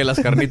 ¿Que las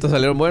carnitas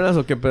salieron buenas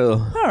o qué pedo?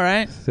 All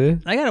right.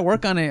 Sí. I gotta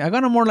work on it. I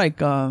gotta more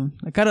like I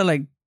gotta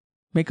like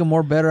make them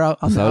more better out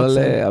on Pues the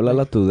outside.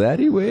 háblale a tu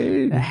daddy,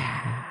 güey.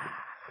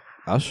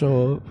 I'll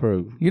show up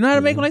for You know how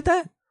to make them like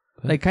that?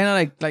 Like kind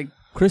of like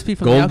crispy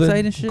from the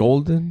outside and shit.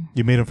 golden.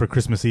 You made them for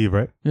Christmas Eve,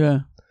 right?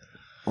 Yeah.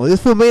 Well,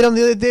 this fool made them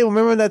the other day.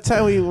 Remember that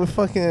time we were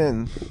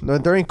fucking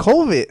during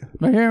COVID?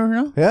 Right here,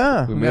 no?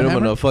 Yeah. We made them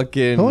in a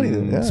fucking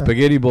Yeah.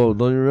 spaghetti bowl.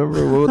 Don't you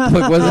remember? What the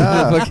fuck was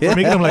Yeah. it? We're Fucking,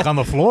 making them like on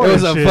the floor. it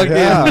was a and shit. fucking.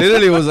 Yeah.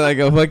 Literally, it was like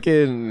a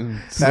fucking.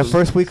 That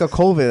first week of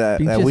COVID, that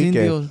Pinches weekend.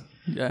 indios.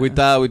 Yeah. We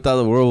thought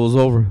the world was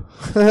over.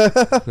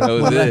 That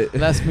was it.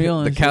 Last meal.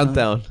 and The shit,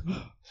 countdown.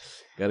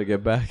 Gotta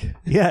get back.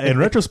 Yeah, in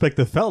retrospect,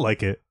 it felt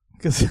like it.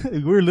 Because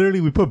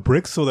we put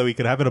bricks so that we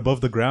could have it above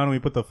the ground,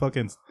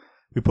 and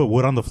we put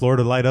wood on the floor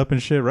to light up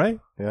and shit, right?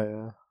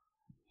 Yeah.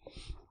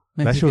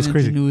 That shit was Mexican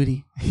crazy.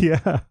 ingenuity.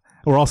 Yeah.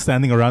 We're all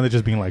standing around it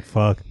just being like,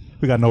 fuck,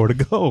 we got nowhere to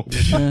go.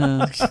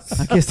 Yeah.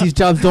 I guess these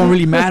jobs don't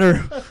really matter.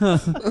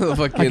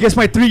 Fucking I guess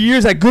my 3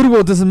 years at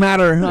Goodwill doesn't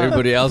matter.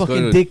 everybody else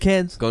Fucking going to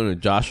dickheads.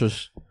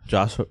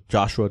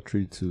 Joshua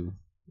Tree to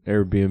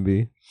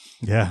Airbnb.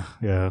 Yeah.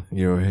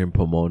 You're here in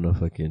Pomona,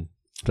 fucking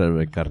trying to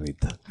make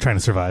carnita. Trying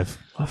to survive.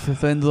 If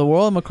the end of the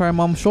world, I'm gonna cry on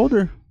mom's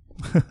shoulder.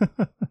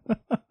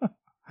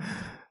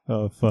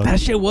 Oh, fuck. That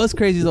shit was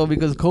crazy though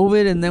because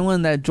COVID, and then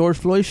when that George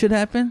Floyd shit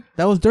happened,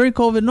 that was during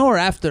COVID, no, or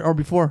after or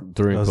before.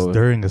 During That was COVID.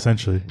 during,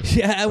 essentially.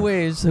 Yeah,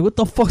 wait, it's like what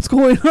the fuck's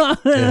going on?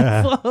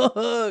 Yeah.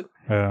 Fuck.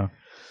 Yeah.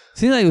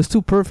 Seemed like it was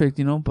too perfect,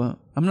 you know. But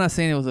I'm not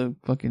saying it was a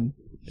fucking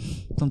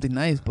something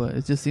nice, but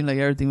it just seemed like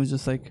everything was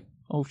just like,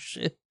 oh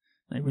shit,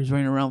 like everybody's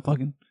running around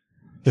fucking.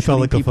 It felt shooting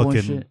like a people and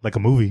fucking, shit. like a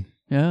movie.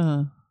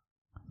 Yeah.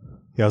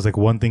 Yeah, it was like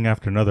one thing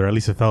after another. At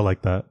least it felt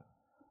like that.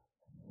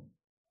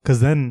 Because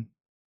then,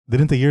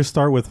 didn't the year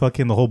start with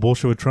fucking the whole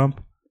bullshit with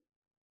Trump?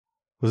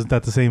 Wasn't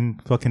that the same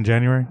fucking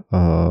January?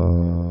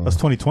 That's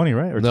 2020,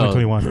 right? Or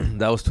 2021?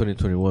 That was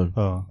 2021.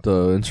 Oh,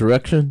 The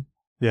insurrection,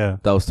 yeah.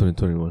 that was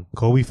 2021.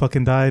 Kobe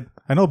fucking died.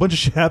 I know a bunch of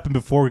shit happened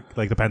before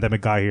like the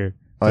pandemic got here.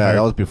 Oh, yeah,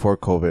 that was before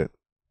COVID.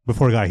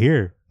 Before it got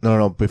here.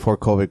 No, before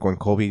COVID. When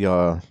Kobe,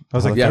 I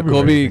was like, Yeah,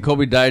 February.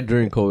 Kobe died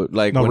during COVID.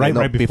 Like No, when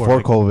right before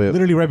like, COVID.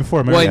 Literally right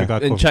before America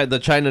got in COVID. the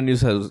China news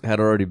had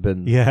already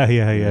been. Yeah.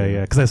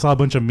 Because I saw a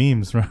bunch of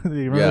memes. Right? You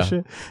remember Yeah. that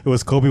shit? It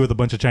was Kobe with a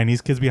bunch of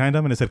Chinese kids behind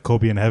him, and it said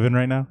Kobe in heaven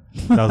right now.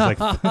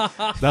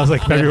 That was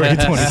like February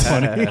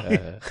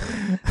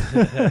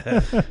 2020.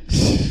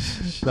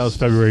 That was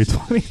February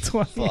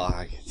 2020.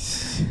 Fuck.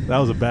 That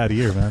was a bad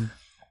year, man.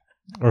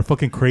 Or a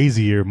fucking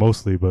crazy year,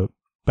 mostly, but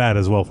bad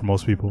as well for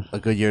most people. A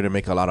good year to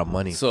make a lot of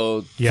money.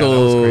 So Yeah, that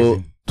was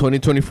crazy.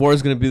 2024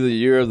 is gonna be the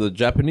year of the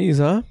Japanese,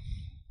 huh?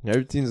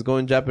 Everything's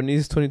going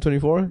Japanese.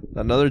 2024,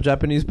 another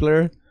Japanese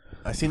player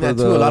I seen for that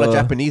too. A lot of the-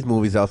 Japanese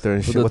movies out there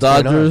and for shit. the What's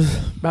going on? Dodgers.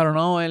 I don't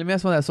know. Hey, let me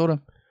ask about that soda.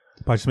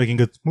 Probably just making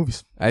good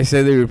movies. I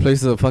say they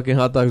replaced the fucking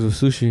hot dogs with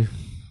sushi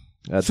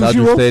at Sushi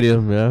Dodger roll?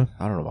 Stadium. Yeah,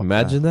 I don't know about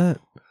imagine that.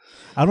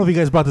 I don't know if you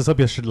guys brought this up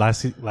yesterday,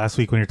 last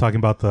week when you were talking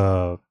about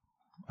the.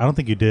 I don't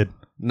think you did.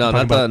 No,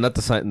 Talking not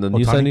the new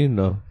Ohtani? signing.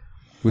 No,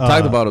 we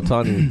talked about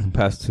Otani in the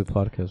past two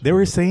podcasts. They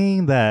were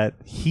saying that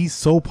he's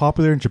so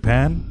popular in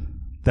Japan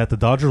that the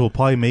Dodgers will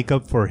probably make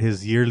up for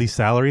his yearly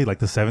salary, like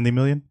the $70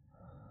 million,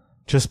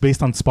 just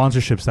based on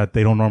sponsorships that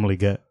they don't normally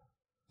get,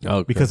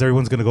 okay. because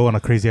everyone's gonna go on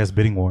a crazy ass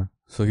bidding war.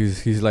 So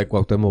he's like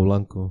Cuauhtémoc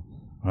Blanco.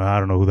 I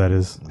don't know who that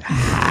is.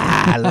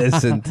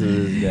 Listen to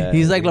this guy.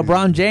 He's like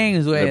LeBron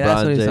James. Wait,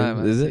 that's LeBron what he's James. talking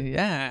about. Is it?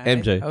 Yeah.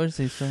 MJ. I would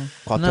say so.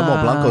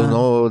 Cuauhtémoc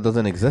Blanco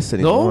doesn't exist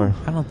anymore.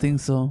 I don't think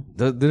so.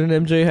 Didn't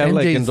MJ have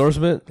like MJ's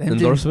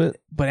endorsement?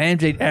 But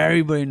MJ,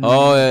 everybody knows.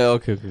 Oh yeah,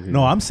 okay.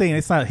 No, I'm saying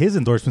it's not his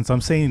endorsements.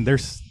 I'm saying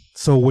there's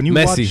so when you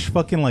Messi. watch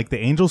fucking like the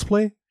Angels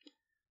play,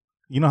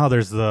 you know how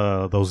there's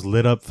those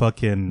lit up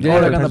fucking Yeah,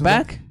 like on the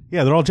back?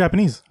 Yeah, they're all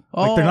Japanese.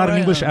 Like they're not in right.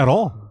 English at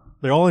all.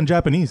 They're all in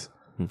Japanese.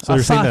 So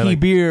they're saying that, Asahi like,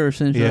 beer or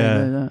something yeah,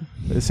 like that.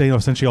 they're saying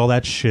essentially all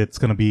that shit's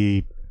gonna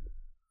be.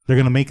 They're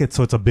gonna make it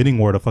so it's a bidding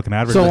war to fucking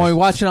advertise. So when we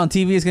watch it on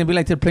TV, it's gonna be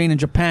like they're playing in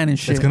Japan and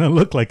shit. It's gonna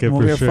look like it and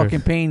for we're sure.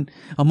 fucking paying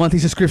a monthly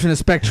subscription to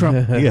Spectrum.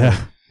 Yeah,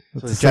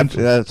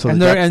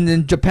 And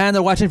in Japan,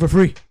 they're watching it for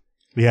free.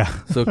 yeah.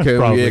 So can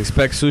Probably. we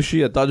expect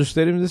sushi at Dodger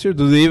Stadium this year?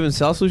 Do they even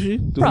sell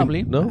sushi?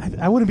 Probably. No.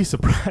 I wouldn't be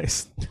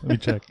surprised. Let me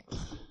check.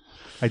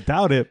 I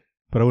doubt it,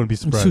 but I wouldn't be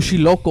surprised.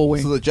 Sushi local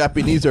way. So the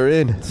Japanese are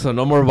in. So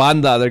no more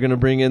banda. They're gonna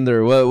bring in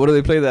their what do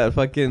they play that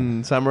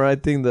fucking samurai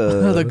thing?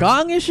 The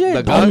gong and shit.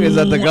 The gong, is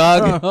that the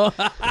gong?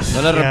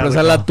 Van a Yeah, reemplazar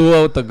the la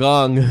tuba with the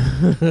gong.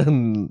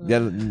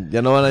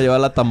 ya no van a llevar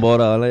la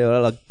tambora, van a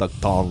llevar la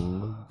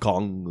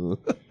gong.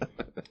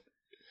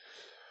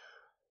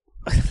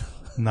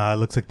 Nah, it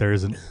looks like there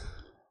isn't.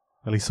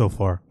 At least so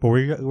far. But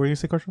where you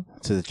say, Carson?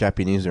 So the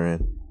Japanese are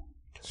in.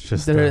 It's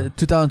just They're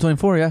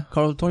 2024, yeah.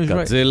 Carl Tony's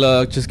right.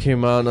 Godzilla just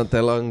came out not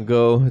that long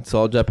ago. It's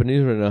all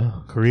Japanese right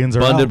now. Koreans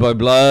are Bonded out. by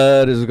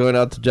Blood is going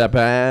out to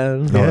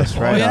Japan. Yeah. That's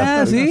right. Oh,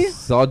 yeah, see?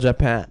 It's all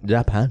Japanese.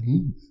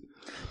 Japanese.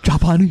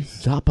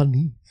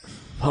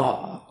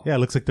 Yeah, it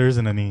looks like there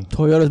isn't any.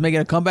 Toyota's making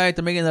a comeback.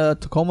 They're making the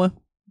Tacoma.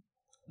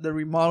 They're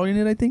remodeling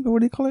it, I think. Or what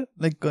do you call it?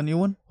 Like a new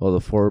one? Oh,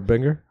 the four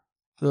banger?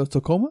 The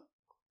Tacoma?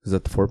 Is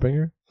that the four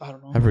banger? I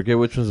don't know. I forget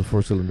which one's the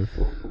four cylinder.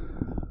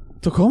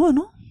 Tacoma,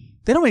 no?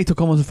 They don't make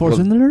Tacomas with four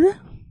cylinder.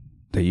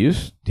 They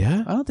used?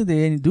 Yeah. I don't think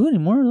they do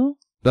anymore, though.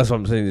 That's what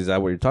I'm saying. Is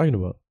that what you're talking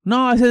about? No,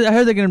 I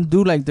heard they're gonna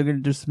do like they're gonna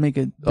just make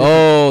it.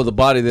 Oh, the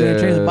body. They're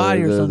gonna change the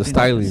body or the something.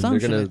 styling. Some They're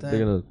shit gonna like that.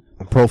 they're gonna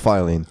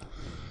Profiling.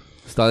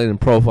 styling and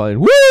profiling.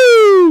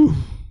 Woo!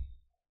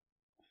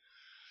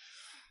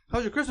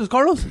 How's your Christmas,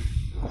 Carlos?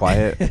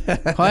 Quiet.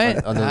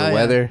 Quiet. Under the yeah.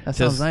 weather. That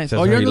sounds Just- nice. just Oh,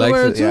 how you're he under the likes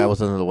weather it. too. Yeah, I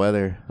was under the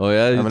weather. Oh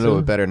yeah, I'm you a little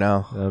too? bit better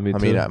now. Me I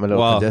too. mean, I'm a little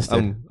Wow,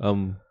 congested.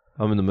 I'm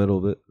in the middle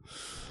of it.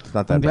 It's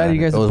not that I'm glad bad.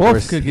 you guys it was both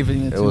worse. could give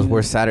it. It was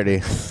worse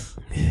Saturday.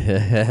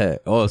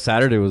 Oh,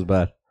 Saturday was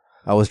bad.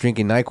 I was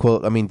drinking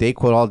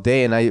Dayquil all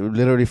day, and I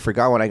literally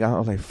forgot when I got home. I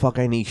was like, fuck,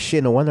 I need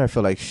shit. No wonder I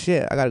feel like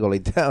shit. I gotta go lay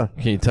down.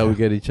 Can you tell we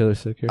get each other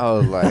sick here? I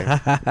was like,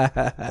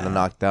 kind of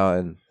knocked out,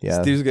 and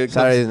yeah. Steve's gonna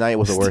Saturday night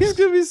was the Steve's worst.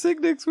 gonna be sick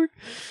next week.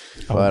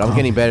 But I'm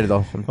getting better,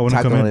 though. I'm wanna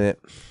come tackling in. it.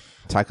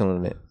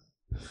 Tackling it.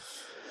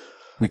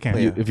 We can't.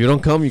 If you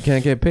don't come, you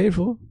can't get paid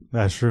for.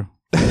 That's true.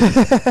 We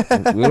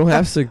don't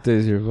have sick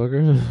days here,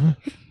 fucker.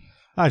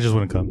 I just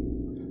wouldn't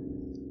come.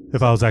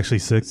 If I was actually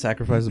sick.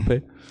 Sacrifice the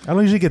pay. I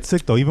don't usually get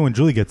sick, though. Even when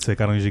Julie gets sick,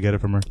 I don't usually get it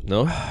from her.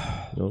 No,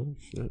 no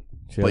shit.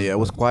 But yeah, it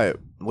was quiet.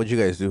 What'd you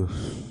guys do?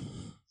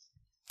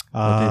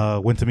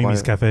 Went to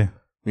Mimi's Quiet. Cafe.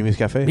 Mimi's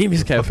Cafe?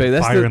 Mimi's Cafe.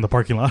 That's Fire still, in the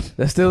parking lot.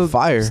 that's still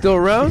Fire. Still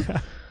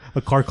around?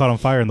 A car caught on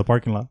fire in the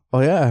parking lot. Oh,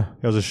 yeah.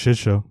 It was a shit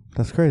show.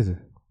 That's crazy.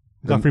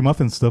 Got free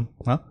muffins still.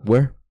 Huh?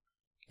 Where?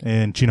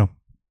 And Chino.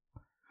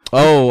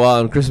 Oh,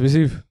 on Christmas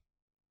Eve,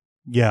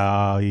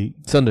 Yeah.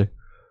 Sunday.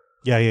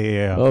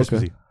 Yeah. Oh, Christmas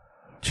okay. Eve.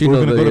 Chino,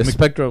 gonna go the to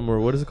Spectrum, or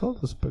what is it called?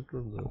 The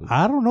Spectrum.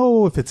 I don't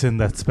know if it's in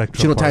that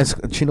Spectrum.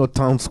 part. Chino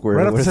Town Square.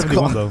 Right what after is it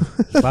 71, called?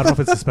 though. But I don't know if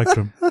it's the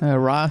Spectrum.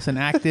 Ross and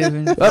Active.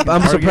 And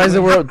I'm surprised they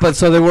were. But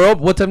so they were up.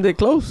 What time did they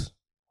close?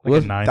 Like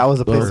What? at 9. That was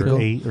the place to or go.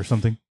 8 or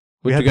something.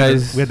 What you had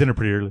guys? dinner, we had dinner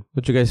pretty early.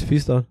 What you guys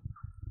feast on?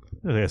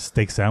 Like a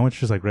steak sandwich,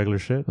 just like regular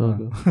shit.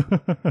 Okay.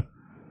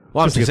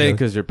 Well, I'm Just to just get saying the-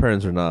 because your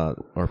parents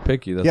are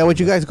picky. That's Yeah, where'd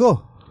you guys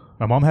go?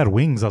 My mom had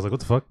wings. I was like, what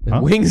the fuck?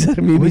 Huh? Wings at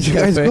Mimi's Where'd you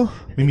guys Cafe. go?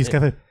 Mimi's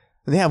Cafe.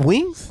 They have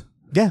wings?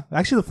 Yeah,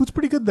 actually, the food's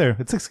pretty good there.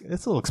 It's a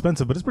little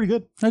expensive, but it's pretty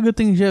good. a good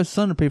thing is you have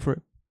son to pay for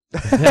it.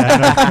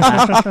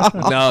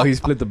 No, he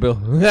split the bill.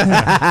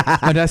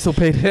 My dad still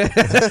paid.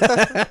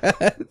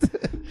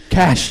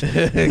 Cash.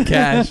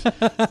 Cash.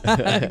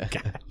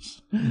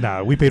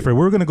 Nah, we paid for it. We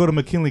were gonna go to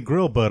McKinley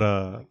Grill,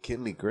 but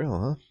Kinley Grill,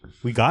 huh?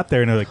 we got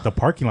there and like the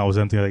parking lot was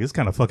empty. Like it's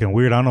kind of fucking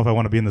weird. I don't know if I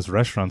want to be in this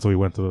restaurant, so we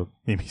went to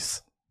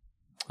Mimi's.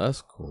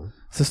 That's cool.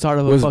 It's the start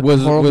of a Was fucking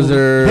was horrible was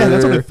there? Yeah,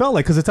 that's what it felt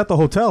like because it's at the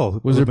hotel.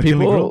 Was there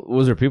McKinley people? Grill.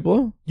 Was there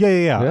people? Yeah.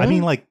 Yeah? I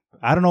mean, like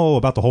I don't know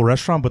about the whole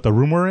restaurant, but the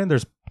room we're in,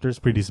 there's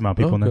pretty decent amount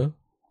of people in there.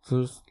 So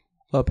there's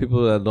a lot of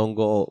people that don't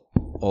go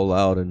all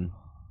out and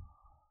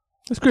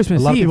It's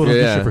Christmas A lot of Eve. people don't do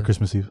Yeah. shit for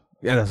Christmas Eve.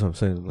 yeah, that's what I'm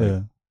saying. Like, Yeah,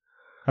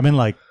 I mean,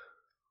 like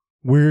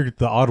we're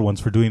the odd ones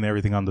for doing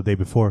everything on the day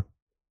before.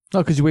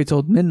 No, because you wait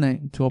till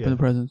midnight to open Yeah. the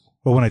presents.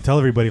 But when I tell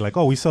everybody like,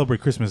 oh, we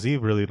celebrate Christmas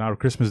Eve, really not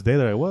Christmas Day,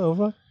 they're like, what the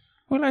fuck?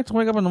 We like to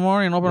wake up in the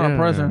morning and open our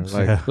presents.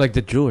 Like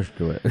the Jewish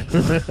do it.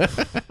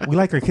 We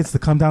like our kids to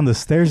come down the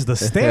stairs. The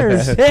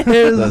stairs.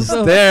 The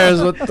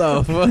stairs. What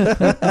the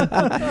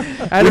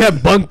fuck? We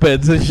have bunk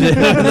beds and shit.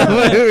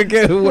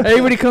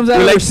 Everybody comes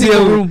out of like their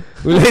single room.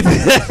 We like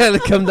to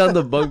come down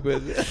the bunk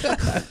bed.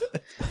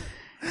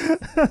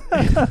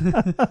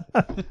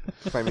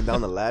 Climbing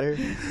down the ladder.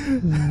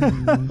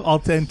 All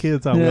 10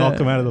 kids. We all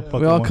come out of the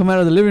fucking We all one. come out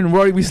of the living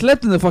room. We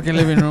slept in the fucking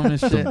living room and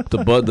shit.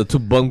 The 2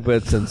 bunk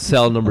beds and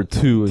cell number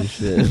 2 and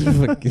shit.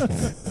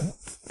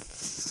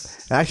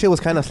 Actually, it was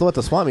kind of slow at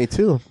the swap meet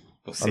too.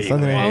 On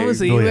Sunday. What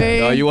was it, No, yeah.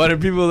 güey? Oh, you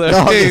wanted people there No,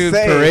 I'm just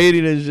saying.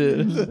 parading and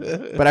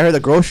shit. But I heard the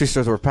grocery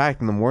stores were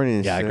packed in the morning.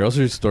 And Yeah, shit.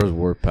 grocery stores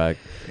were packed.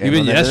 Yeah,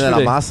 Even donde venden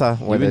yesterday. La masa,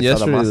 where Even they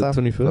sell yesterday, the the masa,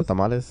 25th. los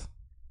tamales.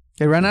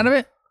 They ran out of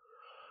it?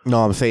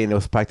 No, I'm saying it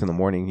was packed in the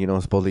morning. You know,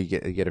 supposedly you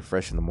get it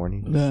fresh in the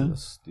morning. Yeah.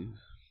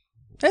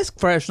 It's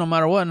fresh no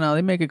matter what now.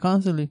 They make it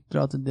constantly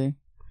throughout the day.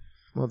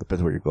 Well, it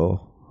depends where you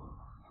go.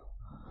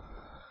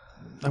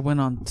 I went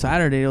on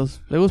Saturday. It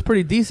was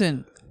pretty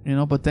decent, you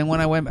know. But then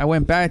when I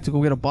went back to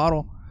go get a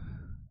bottle,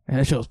 and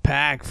that shit was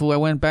packed. Fool, I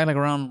went back like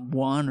around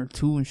 1 or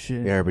 2 and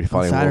shit. Yeah, everybody on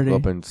finally Saturday.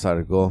 woke up and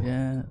decided to go.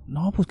 Yeah.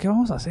 No, pues qué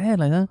vamos a hacer,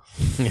 like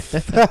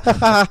that.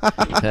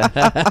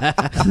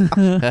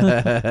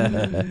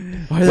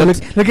 Why are they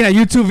looking at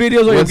YouTube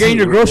videos while you're getting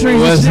your groceries?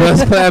 What's, and shit?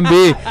 what's plan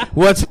B?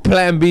 What's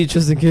plan B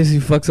just in case he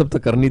fucks up the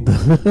carnita?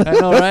 I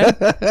know, right?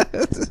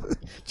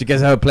 Did you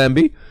guys have a plan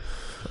B?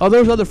 Oh, there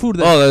was other food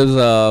there. Oh,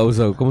 there was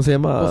a ¿cómo se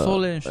llama?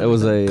 Pozole and shit It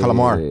was like a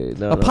Calamar.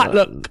 No, A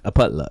potluck. A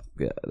potluck.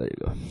 Yeah, there you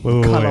go.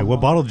 Wait. Calamar.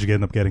 What bottle did you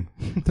end up getting?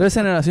 Tres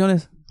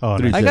generaciones. Oh,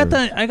 Three. nice.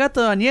 I got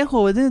the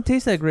añejo. It didn't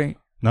taste that great.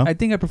 No? I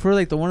think I prefer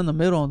like the one in the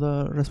middle,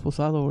 the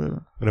reposado or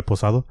whatever.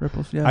 Reposado?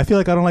 Yeah. I feel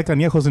like I don't like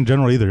añejos in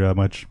general either that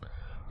much.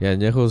 Yeah,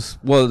 añejos.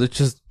 Well, it's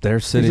just they're You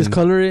sitting. just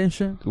color it and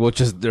shit. Well,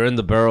 just they're in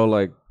the barrel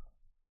like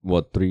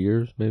what 3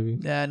 years maybe.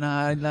 Yeah,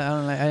 nah, I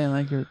didn't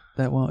like it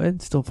that well.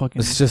 It's still fucking.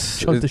 It's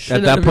just Chug the shit at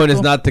out that of it, point, it's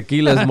bro. not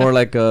tequila. It's more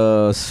like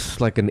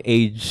like an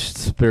aged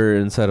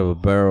spirit inside of a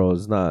barrel.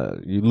 It's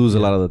not. You lose a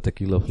lot of the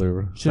tequila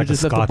flavor. Should Like have a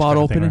just left the scotch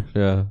bottle kind of open.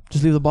 thing, Yeah,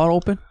 Just leave the bottle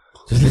open.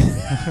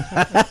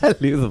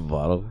 just leave the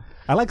bottle.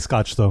 I like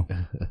scotch though.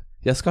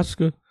 Yeah, scotch is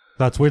good.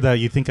 That's weird that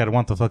you think I'd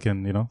want the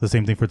fucking, the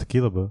same thing for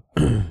tequila, but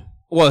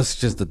Well, it's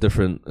just a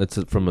different. It's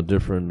from a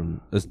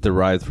different. It's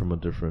derived from a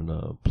different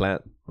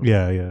plant.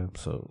 yeah.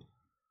 So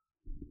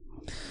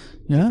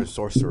Yeah. For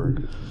sorcerer.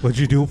 What'd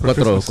you do for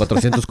Christmas?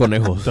 400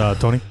 conejos.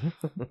 Tony?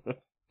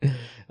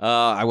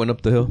 I went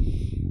up the hill.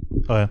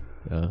 Oh, yeah.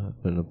 Yeah,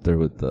 went up there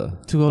with the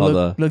To go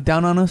all look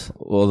down on us.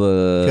 all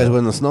You guys the went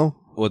in the snow?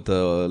 with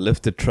the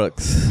lifted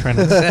trucks. Trying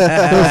to,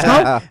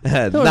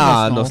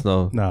 Nah, no no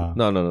snow. snow.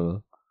 no.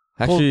 No.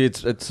 Actually,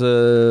 it's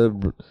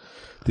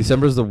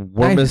December's the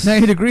warmest.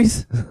 90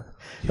 degrees.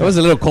 It was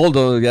a little cold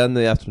though. Yeah, in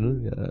the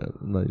afternoon. Yeah,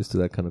 I'm not used to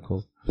that kind of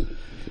cold.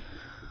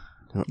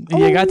 Y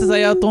llegaste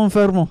allá todo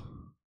enfermo.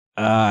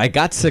 I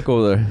got sick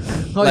over there.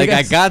 Oh, like you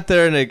got I got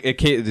there and it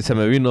came, se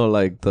me vino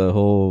like the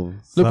whole.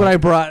 Look what I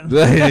brought.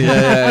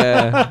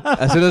 yeah.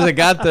 As soon as I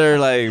got there,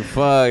 like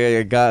fuck,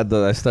 I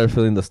started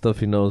feeling the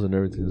stuffy nose and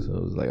everything. So I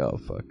was like, oh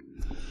fuck.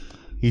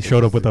 He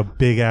showed up with a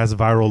big ass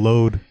viral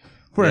load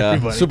for Yeah,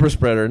 everybody. super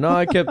spreader. No,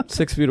 I kept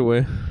 6 feet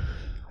away.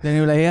 Then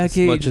you were like, yeah,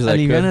 que much as I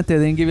could. aliviánate.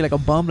 Then give you like a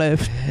bump. Like,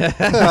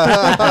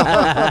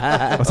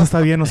 O sea,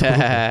 está bien, no se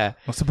preocupe.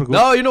 No se preocupe.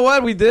 No, you know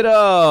what? We did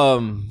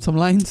some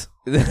lines.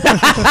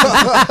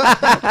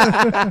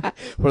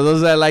 for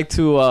those that like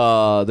to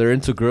they're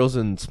into grills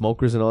and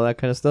smokers and all that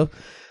kind of stuff.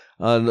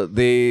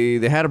 They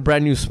had a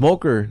brand new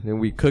smoker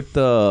and we cooked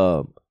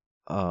the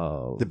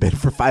bid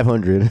for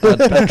 500.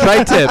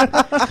 tri-tip.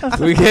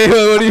 We gave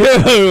what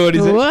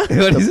is it? What?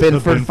 What is it?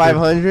 Bid for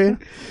 500?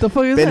 The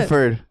fuck is that?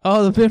 Binford.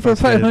 Oh, the pin for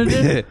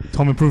 500.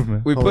 Home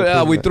improvement. We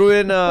put we threw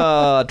in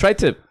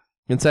tri-tip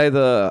inside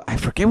the, I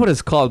forget what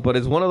it's called, but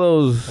it's one of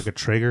those Like a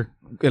Traeger.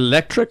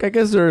 electric. I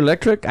guess they're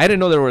electric. I didn't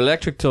know they were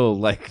electric till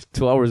like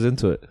 2 hours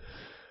into it.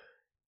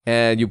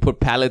 And you put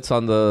pallets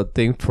on the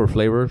thing for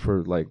flavor,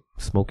 for like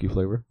smoky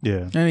flavor,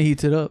 Yeah. And it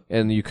heats it up.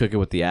 and you cook it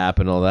with the app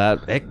and all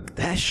that.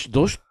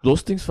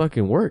 Those things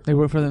fucking work. They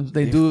work for them.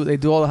 They do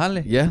all the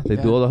handling. Yeah, they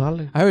do all the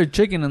handling. I heard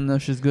chicken and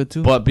that shit's good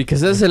too. But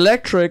because it's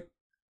electric,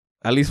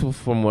 at least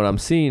from what I'm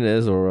seeing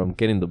is, or I'm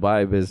getting the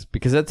vibe is,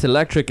 because that's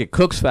electric, it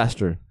cooks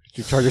faster. Did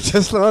you charge your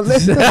Tesla on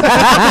this? Se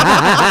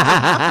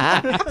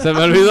me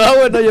olvidó,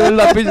 güey, no llevé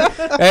la pinche.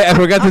 I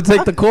forgot to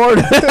take the cord.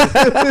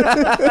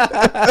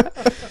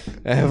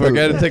 I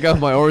forgot to take off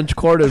my orange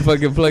cord and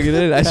fucking plug it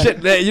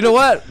in. You know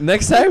what?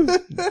 Next time,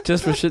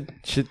 just for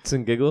shits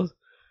and giggles,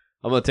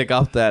 I'm gonna take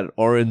off that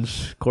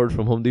orange cord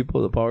from Home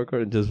Depot, the power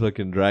cord, and just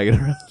fucking drag it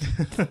around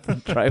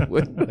the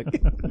driveway.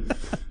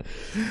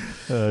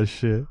 Oh,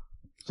 shit.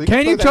 So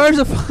Can you charge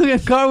the fucking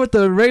car with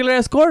the regular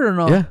ass cord or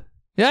no? Yeah,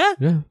 Yeah?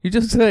 yeah, You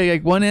just say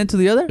like one end to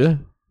the other? yeah.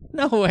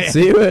 No way.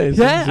 See, güey.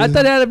 Yeah, I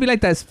thought it had to be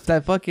like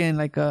that fucking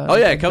like. Oh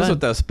yeah, it comes with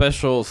that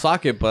special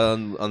socket, but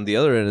on the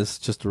other end, it's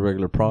just a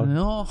regular prod.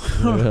 No,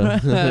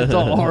 it's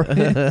all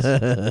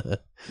orange.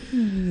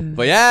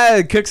 But yeah,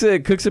 it cooks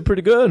it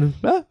pretty good.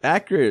 Yeah,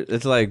 accurate.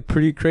 It's like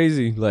pretty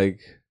crazy. Like,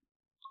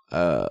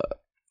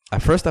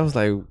 at first I was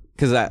like,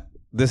 because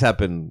this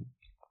happened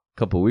a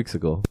couple of weeks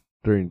ago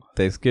during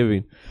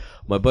Thanksgiving.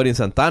 My buddy in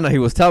Santana, I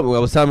was telling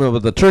him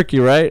about the turkey,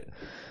 right?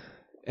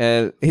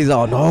 And he's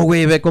all, no,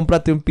 güey, ve,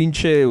 cómprate un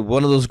pinche,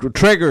 one of those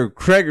Traeger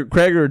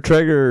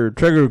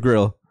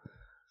grill.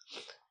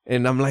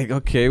 And I'm like,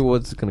 okay,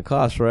 what's it gonna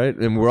cost, right?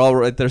 And we're all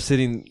right there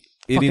sitting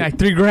eating. Like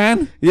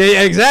 $3,000?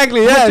 Yeah,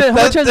 exactly. Yeah, how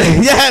much is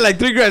it? Yeah, like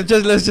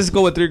 $3,000. Let's just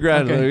go with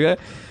 $3,000. Okay?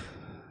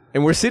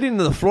 And we're sitting in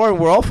the floor.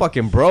 We're all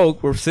fucking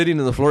broke. We're sitting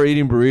in the floor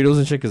eating burritos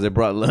and shit because they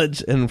brought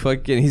lunch. And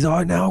fucking, he's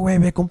all, no, güey,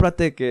 ve,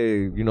 cómprate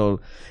que, you know.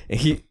 And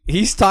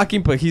he's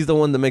talking, but he's the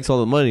one that makes all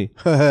the money.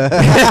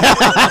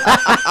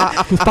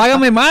 Pues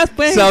págame más,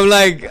 pues. So I'm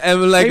like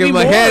Maybe in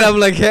my more. head,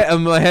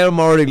 I'm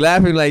already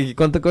laughing. Like,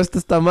 ¿cuánto cuesta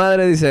esta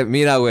madre? Dice,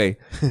 mira, güey,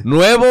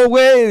 nuevo,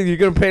 güey, you're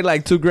gonna pay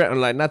like $2,000,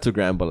 like not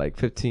 $2,000, but like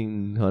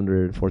 $1,500,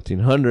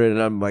 $1,400.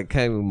 And I'm like,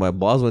 kind of, my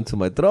balls went to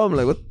my throat. I'm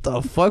like, what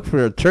the fuck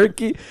for a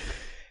turkey?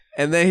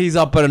 And then he's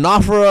up at an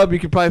offer up. You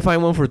could probably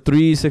find one for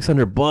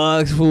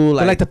 $600, fool.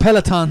 Like the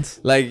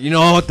Pelotons. Like, you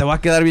know, te va a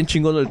quedar bien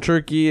chingón el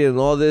turkey and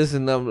all this.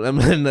 And and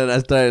then I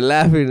started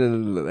laughing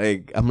and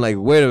like, I'm like,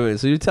 wait a minute.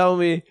 So you tell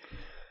me,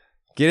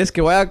 ¿quieres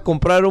que vaya a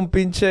comprar un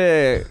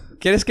pinche...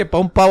 ¿Quieres que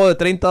para un pavo de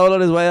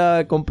 $30 vaya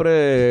a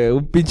compre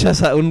un pinche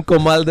un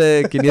comal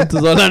de $500,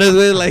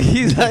 güey? Like,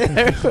 he's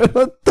like,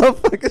 what the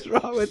fuck is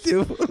wrong with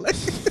you? Like,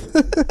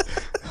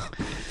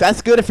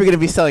 That's good if you're going to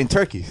be selling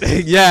turkeys.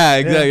 yeah,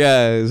 exactly.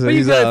 Yeah. So But you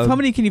he's, got, how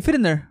many can you fit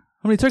in there?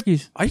 How many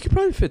turkeys? you could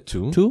probably fit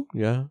two. Two?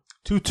 Yeah.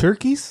 2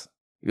 turkeys?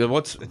 Yeah,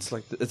 it's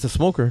like it's a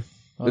smoker.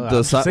 With I'm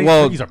the just saying,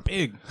 well, turkeys are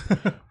big.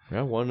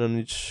 yeah, one on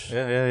each.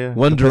 Yeah.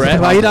 One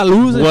direct. Va a ir a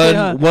luz,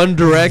 One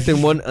direct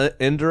and one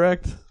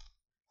indirect.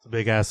 It's a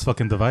big ass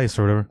fucking device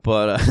or whatever.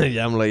 But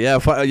yeah, I'm like, yeah,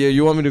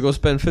 you want me to go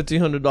spend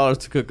 $1,500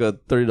 to cook a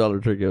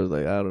 $30 turkey? I was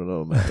like, I don't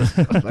know,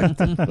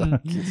 man.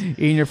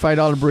 Eating your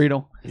 $5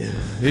 burrito.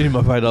 Eating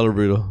my $5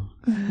 burrito,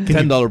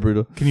 $10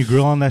 burrito. Can you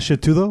grill on that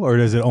shit too, though? Or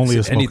is it only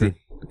a smoker?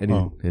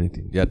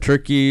 Anything. Yeah,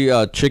 turkey,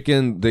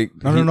 chicken.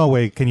 No,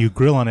 wait. Can you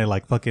grill on it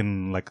like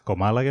fucking like a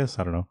comal, I guess?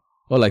 I don't know.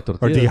 Oh, like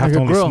tortilla. Or do you have Like to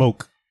a only grill.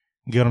 smoke?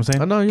 You get what I'm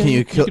saying? no,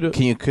 yeah,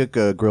 Can you cook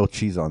grilled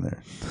cheese on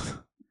there?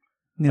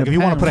 Like if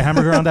you want to put a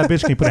hamburger on that bitch,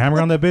 can you put a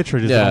hamburger on that bitch or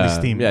just only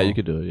steam? Yeah, you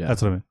could do it. Yeah,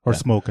 That's what I mean. Or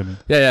smoke, I mean.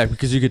 yeah,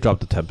 because you could drop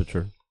the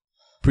temperature,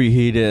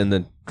 preheat it, and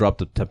then drop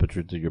the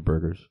temperature to your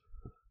burgers.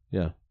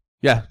 Yeah,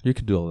 you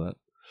could do all that.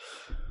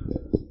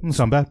 It's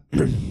not bad.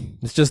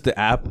 It's just the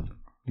app.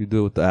 You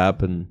do it with the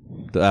app, and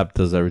the app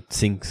does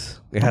everything.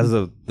 It has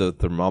the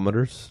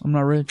thermometers. I'm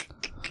not rich.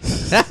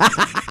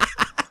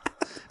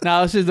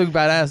 No, this shit look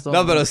badass though.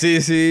 No, but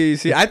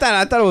see. I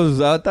thought it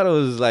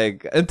was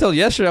like until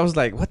yesterday. I was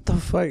like, what the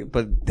fuck?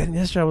 But then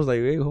yesterday I was like,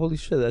 hey, holy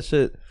shit, that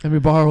shit. Let me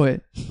borrow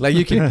it. Like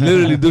you can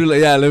literally do it.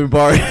 Like, yeah, let me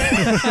borrow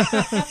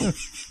it.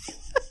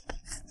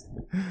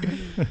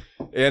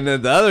 And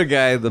then the other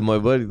guy, my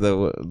buddy, the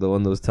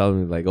one that was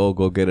telling me like, oh,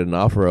 go get an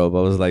offer up. I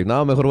was like,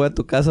 no, mejor voy a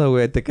tu casa,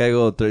 güey. Te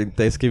caigo during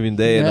Thanksgiving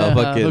Day, and I'll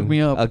fucking hook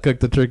me up. I'll cook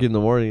the turkey in the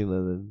morning, and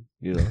then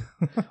you know,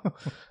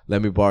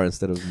 let me borrow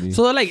instead of me.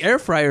 So they're like air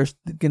fryers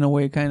in a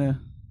way, kind of.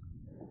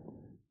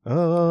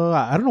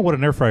 I don't know what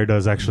an air fryer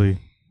does actually.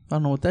 I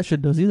don't know what that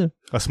shit does either.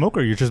 A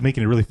smoker, you're just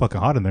making it really fucking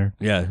hot in there.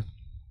 Yeah,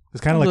 It's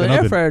kind of like What an air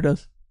oven. fryer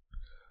does.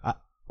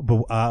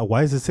 But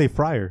why does it say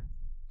fryer?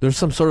 there's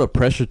some sort of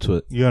pressure to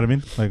it. You know what I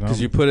mean? Like Because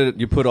you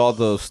put all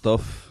the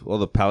stuff, all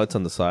the pallets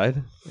on the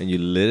side, and you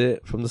lit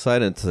it from the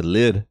side, and it's a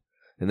lid,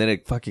 and then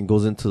it fucking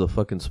goes into the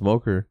fucking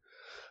smoker.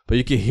 But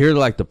you can hear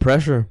like the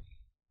pressure.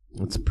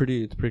 It's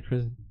pretty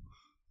crazy.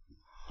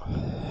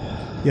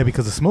 yeah,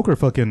 because the smoker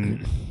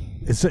fucking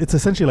it's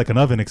essentially like an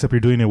oven, except you're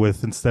doing it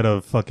with instead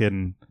of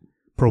fucking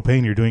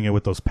propane, you're doing it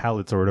with those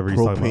pallets or whatever you're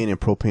talking Propane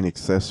about. and propane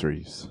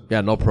accessories.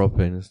 Yeah, no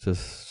propane. It's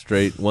just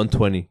straight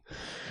 120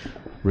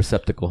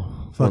 receptacle.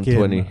 Fucking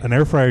 120. an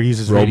air fryer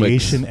uses Romix.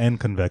 radiation and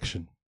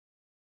convection.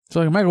 It's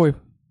like a microwave.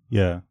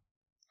 Yeah.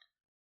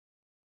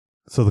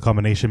 So the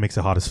combination makes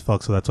it hot as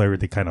fuck. So that's why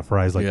everything kind of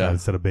fries like Yeah. that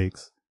instead of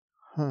bakes.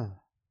 Huh.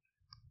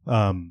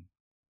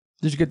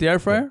 Did you get the air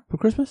fryer for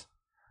Christmas?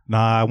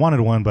 Nah, I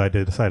wanted one, but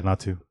I decided not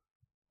to.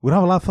 We don't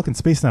have a lot of fucking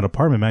space in that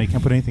apartment, man. You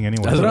can't put anything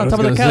anywhere. That's What on I was top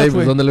of the gonna say, couch,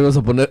 pues, güey. ¿dónde le vas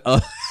a poner? Oh,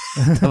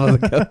 top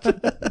of the couch.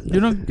 You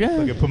know,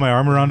 yeah. I can put my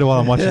arm around it while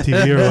I'm watching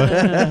TV or what?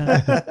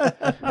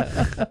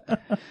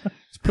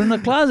 Just put it in the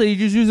closet. You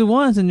just use it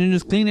once and you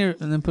just clean it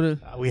and then put it.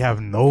 We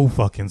have no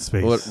fucking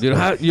space. What, you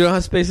don't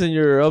have space in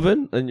your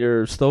oven, in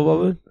your stove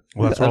oven?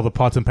 Well, that's where all the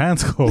pots and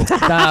pans go.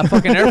 Nah,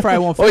 fucking air fryer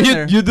won't fit Oh, in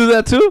there. you do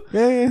that too?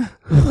 Yeah.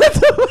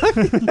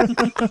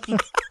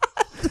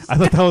 I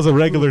thought that was a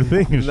regular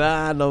thing.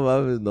 Nah, no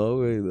mames, no,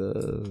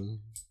 güey.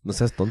 No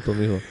seas tonto,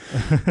 mijo.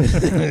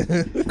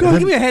 Go,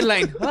 give me a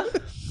headline. Huh?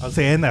 I was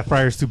saying that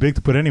fryer's too big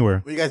to put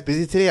anywhere. Were you guys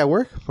busy today at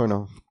work or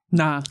no?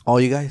 Nah, All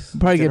you guys?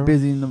 probably get General?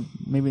 busy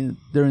maybe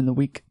during the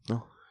week.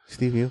 No.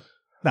 Steve, you?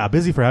 Nah,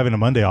 busy for having a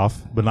Monday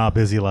off, but not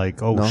busy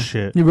like, oh No.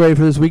 shit. You ready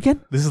for this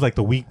weekend? This is like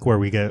the week where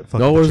we get fucking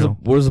No, chill.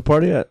 where's the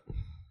party at?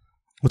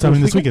 What's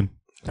happening this weekend?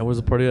 And where's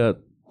the party at?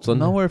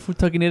 Sunday? Nowhere for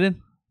tucking it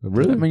in.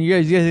 Really? I mean, you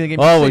guys are gonna get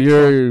me Oh, well, sick,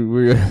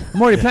 we're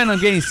I'm already planning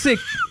on getting sick.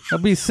 I'll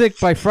be sick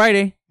by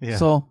Friday. Yeah.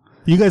 So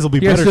You guys will be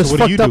you guys better. just So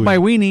what are you fucked up doing? my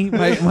weenie,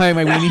 my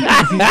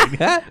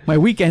weenie, my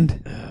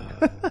weekend.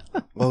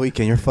 Well,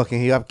 weekend. You're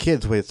fucking. You have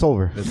kids. Wait, it's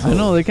over. I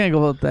know they can't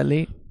go out that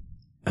late.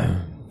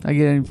 I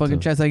get any fucking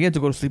chance I get to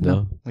go to sleep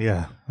no. now.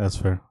 Yeah, that's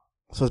fair.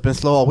 So it's been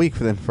slow all week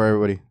for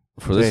everybody.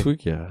 For this Today.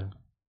 week, yeah.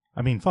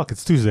 I mean, fuck,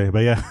 it's Tuesday, but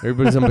yeah.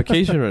 Everybody's on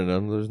vacation right now.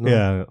 There's no.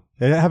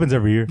 Yeah, it happens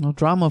every year. No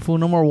drama, fool.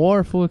 No more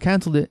war, fool.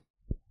 Canceled it.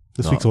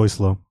 This No. week's always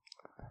slow.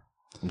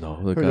 No,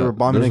 Heard they were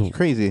bombing like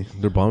crazy,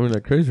 They're bombing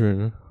like crazy right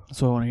now.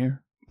 That's what I want to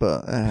hear.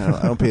 but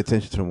I don't pay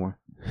attention to them more.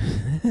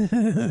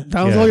 That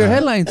was Yeah, all your nah.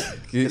 headlines.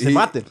 He's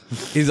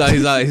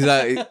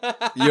like.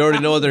 You already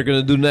know what they're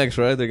gonna do next,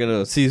 right? They're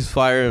gonna cease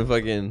fire and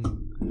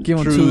fucking Give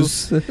them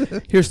truce.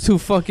 Here's 2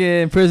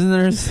 fucking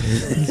prisoners.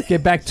 Let's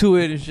get back to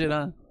it and shit,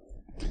 huh?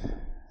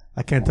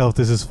 I can't tell if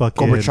this is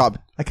fucking. Cobra Chop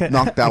I can't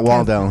knocked that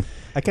wall down.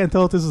 I can't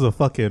tell if this is a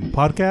fucking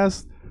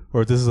podcast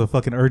or if this is a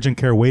fucking urgent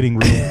care waiting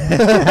room.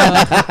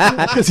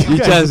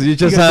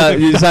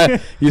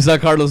 You saw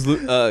Carlos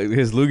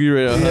his loogie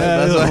right now.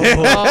 Yeah, That's why-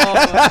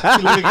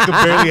 he looked like he could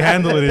barely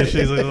handle it and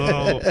shit. He's like,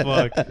 oh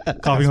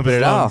fuck, coughing up his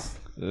Spit it out. lungs.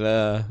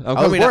 I'm I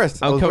was coming.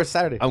 worse. I I'm was com- worse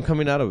Saturday. I'm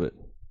coming out of it.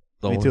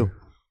 Don't Me worry. too.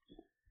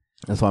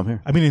 That's why I'm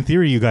here. I mean, in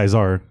theory, you guys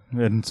are,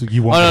 and so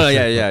you Oh won't. no, get no, sick,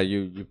 yeah, but yeah.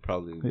 You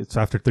probably It's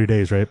after 3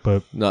 days, right?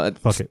 But no.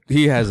 fuck it.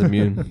 He has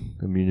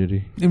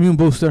immunity. Immune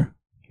booster.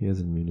 He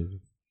has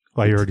immunity.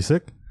 Why, you're already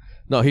sick?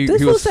 No, he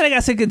This fool was. said I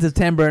got sick in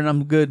September and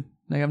I'm good.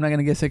 Like, I'm not going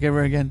to get sick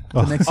ever again.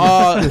 Till Oh. next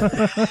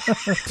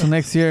year. Till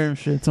next year and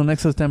shit. Till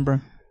next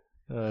September.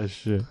 Oh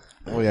shit.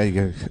 Oh yeah, you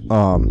guys.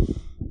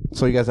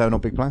 So you guys have no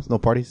big plans? No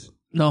parties?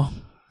 No.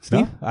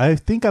 Steve? No, I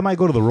think I might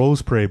go to the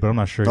Rose Parade, but I'm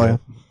not sure Oh, yet.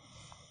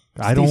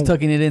 I Steve's don't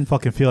tucking it in.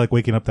 fucking feel like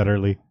waking up that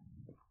early.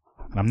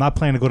 And I'm not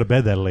planning to go to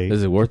bed that late.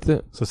 Is it worth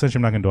it? So essentially,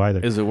 I'm not gonna do either.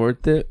 Is it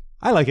worth it?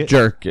 I like it.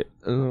 Jerk it.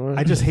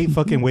 I just hate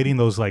fucking waiting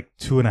those like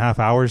 2.5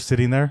 hours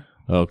sitting there.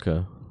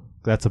 Okay.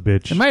 That's a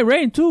bitch. It might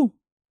rain too.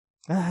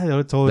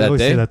 It's always, That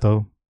always say day? that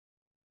though.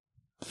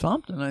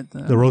 Something like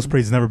that. The Rose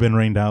Parade's never been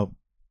rained out.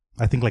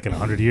 I think like in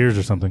 100 years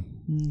or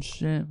something.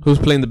 Shit. Who's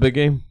playing the big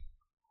game?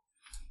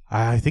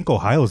 I think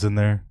Ohio's in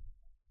there.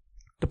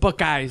 The I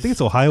Buckeyes. think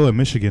it's Ohio and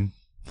Michigan.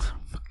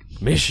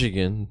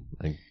 Michigan.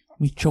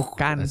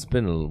 Michoacan. It's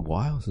been a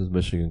while since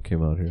Michigan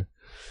came out here.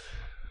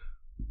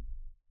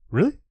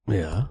 Really?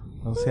 Yeah.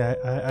 I'll say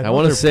I know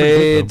want to they're say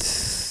pretty good,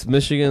 it's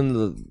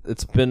Michigan.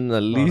 It's been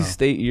at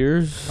least 8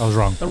 years. though. I was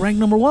wrong. The rank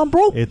number 1,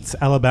 bro. It's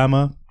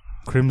Alabama,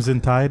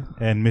 Crimson Tide,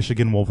 and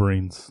Michigan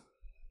Wolverines.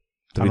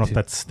 I don't know if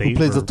that's state. Who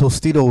plays or- the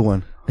Tostito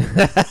one?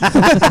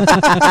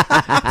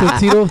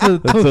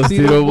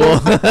 Tostito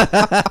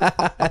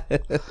Bowl.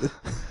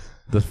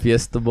 The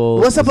Fiesta Bowl.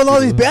 What's up with all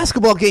these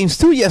basketball games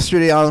too?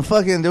 Yesterday on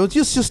fucking, there was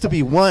just to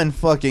be one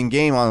fucking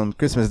game on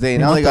Christmas Day.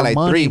 Now they got like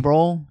money, 3.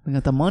 bro. They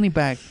got the money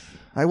back.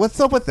 Like, what's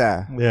up with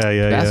that?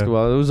 Yeah.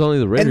 Basketball. It was only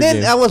the Raider And then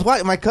game. I was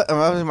watching my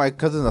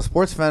cousin's a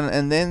sports fan,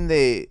 and then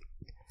they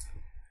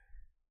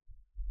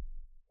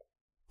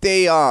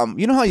you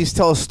know how you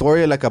tell a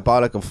story like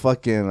about like a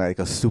fucking like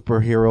a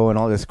superhero and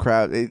all this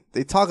crap.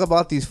 They talk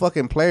about these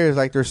fucking players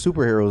like they're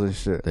superheroes and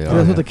shit. They That's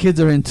are. what the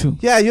kids are into.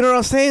 Yeah, you know what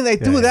I'm saying? They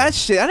do Yeah. that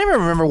shit. I never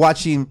remember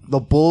watching the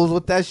Bulls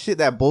with that shit,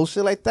 that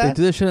bullshit like They that.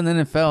 do this shit in the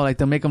NFL. Like,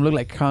 they make them look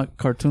like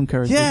cartoon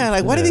characters. Yeah,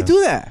 like why do Yeah. they do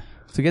that?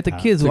 To get the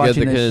kids To get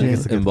watching the that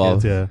kids shit.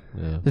 involved. Yeah.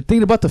 Yeah. They're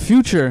thinking about the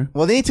future.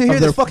 Well, they need to hear Of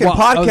their this fucking of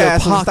their podcast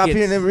and stop pockets.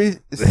 hearing them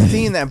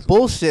seeing that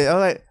bullshit. I'm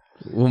like,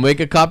 We'll make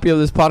a copy of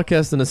this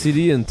podcast and a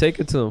CD and take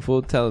it to them.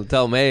 Fool. Tell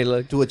them, hey,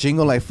 look. do a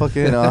jingle like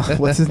fucking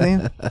what's his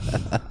name?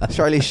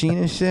 Charlie Sheen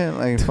and shit.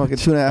 Like fucking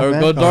 2.5 Or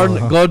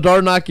Men. go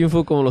door knocking,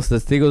 fool, como los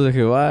testigos de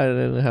Jehová.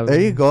 And have There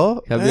you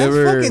go. Have Man, you that's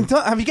ever- fucking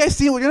have you guys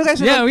seen? You guys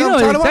Yeah, we know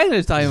what I'm exactly talking what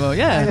he's talking about.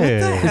 Yeah.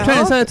 Yeah. They're trying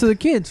to sell it to the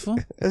kids, fool.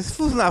 about? This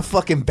fool's not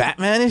fucking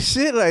Batman and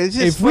shit. Like it's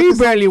just If we fucking-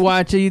 barely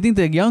watch it, you think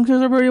the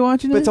youngsters are barely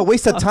watching it? but it's a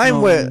waste of time. no,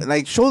 with man.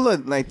 like show the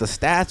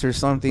stats or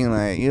something.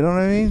 Like you know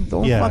what I mean?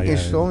 Don't Yeah, fucking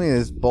yeah, show me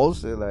this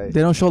bullshit. Like They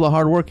don't show the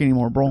hard work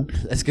anymore, bro.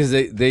 That's because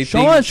they Show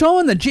think. us, show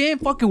in the gym,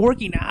 fucking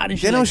working out and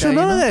shit. they don't like show that,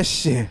 none you of know? that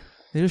shit.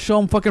 They just show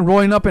them fucking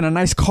rolling up in a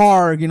nice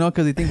car, you know,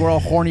 because they think we're all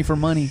horny for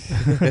money.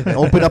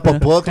 Open up a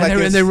book And, like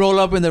and it's, they roll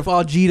up and they're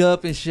all G'd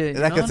up and shit.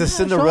 like No, it's a no,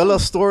 Cinderella show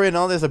story and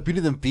all. There's a Beauty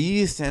and the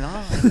Beast and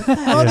all. What the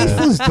hell are these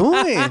fools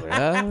doing?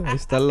 Yeah, ahí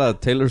está la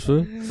Taylor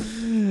Swift.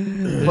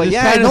 But just yeah,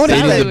 I trying to noticed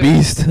sell like, it. The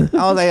Beast.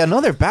 I was like,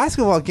 another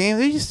basketball game.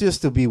 There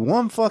used to be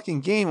one fucking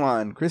game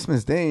on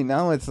Christmas Day.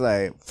 Now it's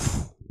like,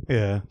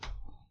 Yeah.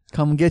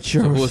 Come get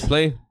So who was yours.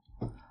 playing?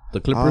 The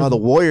Clippers. the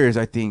Warriors,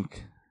 I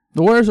think.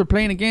 The Warriors are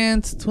playing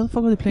against. What the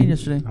fuck were they playing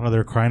yesterday? I know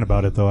they're crying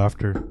about it though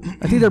after.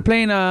 I think they're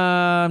playing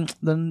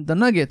the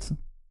Nuggets.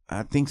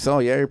 I think so.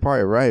 Yeah, you're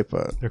probably right.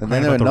 But They're and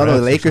crying then about the another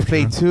refs or Lakers something,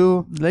 played huh?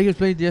 too. The Lakers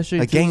played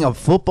yesterday. A gang of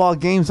football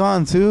games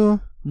on too.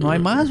 No hay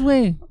más,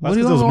 güey. That's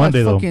 'cause it was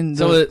Monday,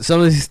 though. Some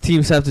of these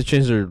teams have to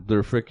change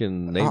their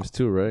freaking names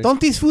too, right? Don't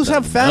these fools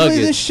have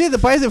families and shit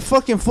that buys their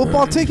fucking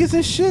football tickets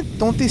and shit?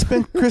 Don't they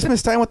spend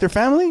Christmas time with their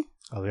family?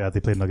 Oh yeah, they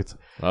play Nuggets.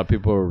 A lot of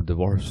people are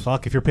divorced.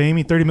 Fuck, if you're paying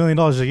me $30 million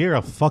a year,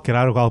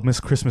 I'll miss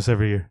Christmas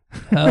every year.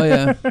 Hell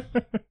yeah.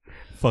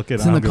 Fuck it.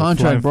 It's in the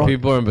contract, bro.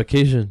 People are on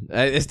vacation.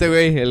 Este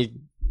güey,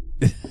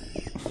 the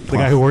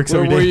guy who works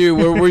every day.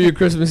 Where were you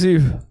Christmas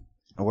Eve?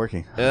 I'm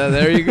working. Yeah,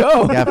 there you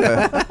go. Yeah,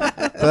 but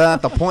that's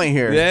not the point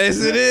here.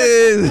 Yes, it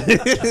is.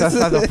 That's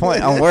not the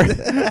point. I'm working.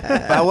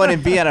 If I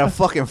wouldn't be at a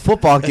fucking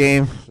football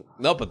game.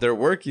 No, but they're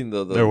working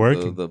though. They're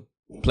working. The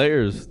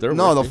players, they're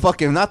No, working. the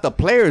fucking, not the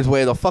players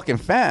way, the fucking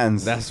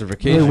fans. That's their They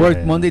vacation.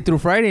 worked Monday through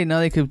Friday. Now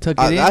they could tuck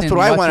it in. That's and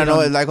what I watch want to it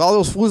know. on- Like all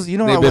those fools, you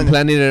know, They've been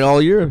planning it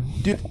all year.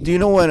 do you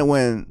know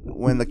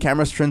when the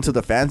cameras turn to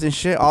the fans and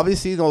shit?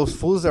 Obviously, those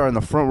fools that are in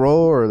the front row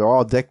or they're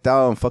all decked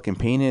out and fucking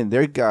painted.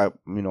 They're got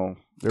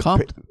they're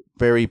Comped.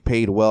 very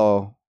paid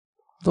well.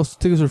 Those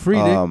tickets are free,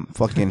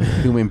 Fucking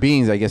human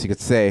beings, I guess you could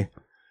say.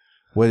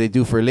 What they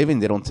do for a living,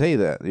 they don't tell you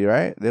that,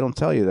 right? They don't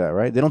tell you that,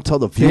 right? They don't tell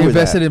the They viewer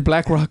invested that. in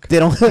BlackRock. They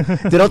don't.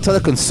 They don't tell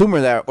the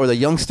consumer that, or the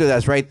youngster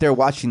that's right there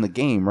watching the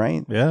game,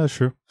 right? Yeah,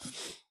 sure.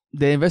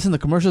 They invest in the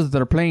commercials that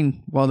are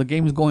playing while the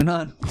game is going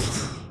on.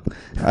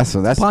 That's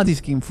Ponzi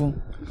scheme, fool.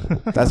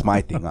 that's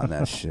my thing on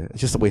that shit.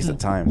 It's just a waste of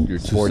time. Your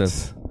 2 Sports.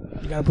 cents.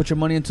 You gotta put your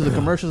money into the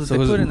commercials that So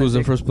they put in. who's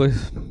in it. first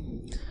place?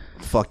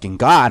 Fucking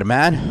God,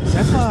 man.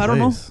 That's why I don't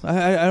know.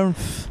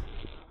 Place.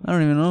 I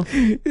don't even know.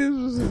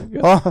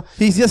 Oh,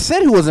 he just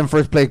said who was in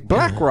first place.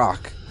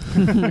 BlackRock.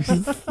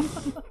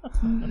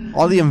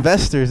 All the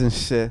investors and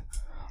shit.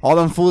 All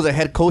them fools that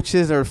head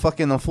coaches or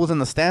fucking the fools in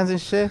the stands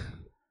and shit.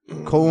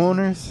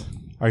 Co-owners.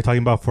 Are you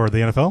talking about for the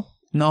NFL?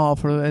 No,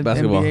 for the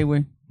Basketball. NBA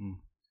way.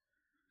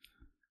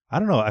 I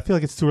don't know. I feel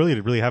like it's too early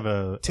to really have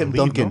a Tim lead,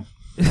 Duncan.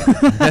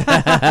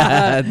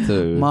 no?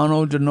 Dude.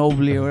 Mono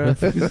Ginobili or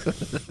whatever.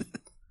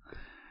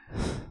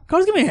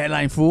 Carlos, give me a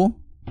headline, fool.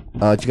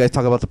 Did you guys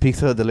talk about the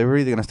pizza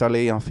delivery? They're gonna start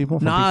laying off people.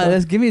 for Nah, pizza?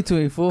 let's give me it to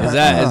me, fool. Is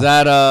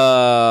that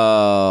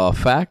a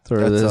fact or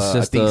That's, is I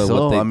just think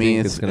so. what they I mean,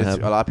 think it's is gonna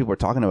happen? a lot of people are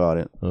talking about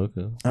it.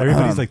 Okay.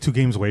 Everybody's like 2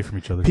 games away from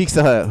each other.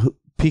 Pizza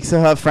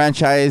Hut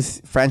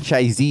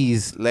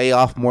franchisees lay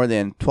off more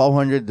than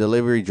 1,200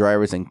 delivery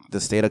drivers in the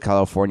state of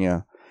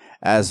California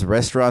as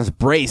restaurants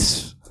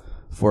brace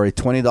for a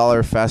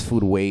 $20 fast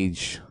food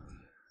wage.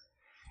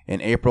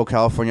 In April,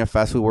 California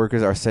fast food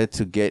workers are said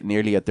to get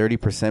nearly a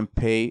 30%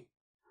 pay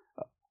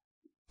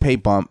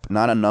bump,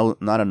 not a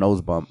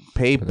nose bump,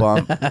 pay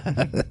bump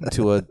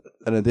to an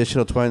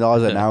additional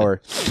 $20 an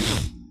hour.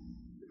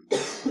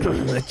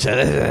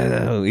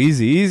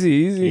 Easy.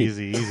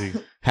 Easy.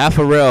 Half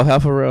a rail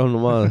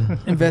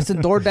nomás. Invest in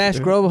DoorDash,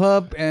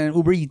 Grubhub, and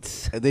Uber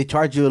Eats. They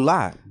charge you a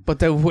lot.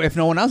 But if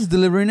no one else is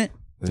delivering it,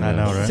 I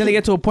know, right? until they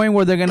get to a point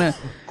where they're gonna.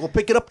 Go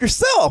pick it up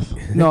yourself.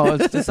 No,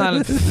 it's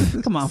not.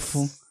 Come on,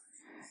 fool.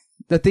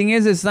 The thing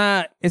is, it's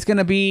not. It's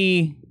gonna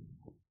be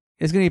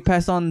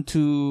passed on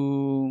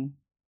to.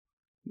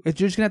 You're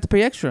just gonna have to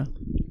pay extra.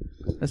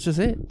 That's just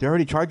it. They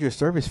already charge you a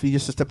service fee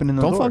just to step in the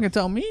Don't door. fucking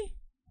tell me.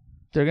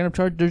 They're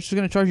just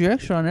gonna charge you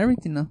extra on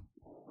everything now.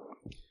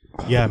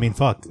 Yeah, I mean,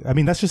 fuck. I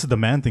mean, that's just a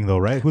demand thing, though,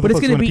 right? Who the But it's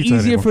fuck's gonna going be to Pizza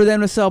Hut easier anymore? for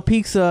them to sell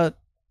pizza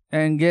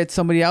and get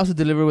somebody else to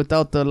deliver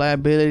without the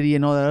liability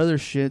and all that other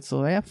shit.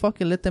 So yeah,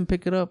 fucking let them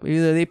pick it up.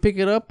 Either they pick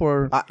it up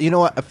or. You know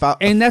what?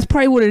 And that's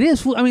probably what it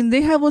is. fool. I mean,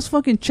 they have us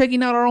fucking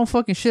checking out our own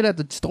fucking shit at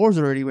the stores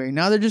already. Right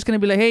now, they're just gonna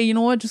be like, hey, you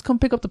know what? Just come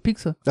pick up the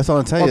pizza That's all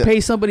I'm telling or you. pay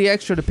somebody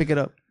extra to pick it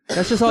up.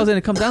 That's just all it's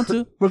gonna come down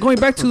to. We're going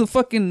back to the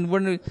fucking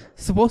when it's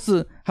supposed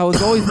to how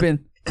it's always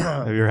been.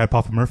 Have you ever had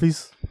Papa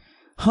Murphy's?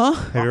 Huh?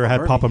 Have you ever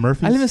had Papa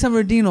Murphy's? I live in San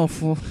Bernardino,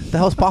 fool. The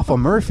hell's Papa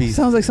Murphy's?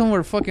 Sounds like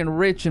somewhere fucking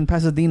rich in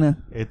Pasadena.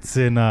 It's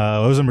in,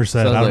 it was in Merced.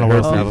 Sounds I don't like know where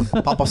it's Hershey's.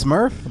 at. Papa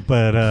Smurf?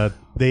 But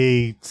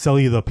they sell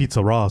you the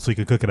pizza raw so you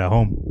can cook it at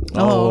home.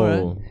 Oh,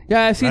 right.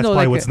 Yeah, I've seen That's those. probably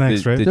Like, what's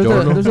next, right?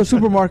 there's a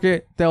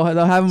supermarket. They'll have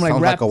them like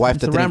Sounds wrapped. like a wife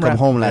it's that a didn't ram come wrap.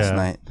 home last Yeah.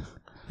 night.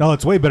 No,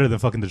 it's way better than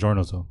fucking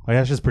DiGiorno's, though. Like,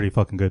 that's just pretty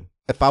fucking good.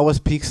 If I was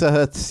Pizza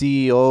Hut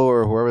CEO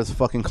or whoever's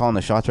fucking calling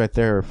the shots right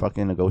there or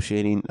fucking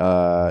negotiating,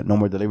 no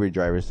more delivery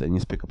drivers, then you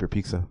just pick up your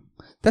pizza.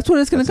 That's what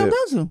it's gonna That's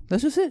come down to.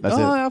 That's just it. That's it.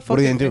 Yeah, What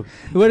are you gonna do?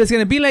 What it's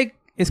gonna be like?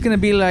 It's gonna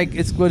be like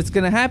what's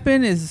gonna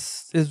happen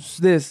is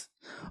this.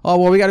 Oh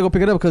well, we gotta go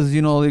pick it up because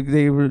you know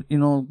they were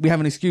we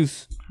have an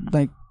excuse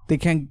like they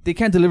can't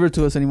deliver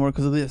to us anymore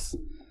because of this.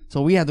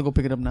 So we have to go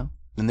pick it up now.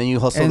 And then you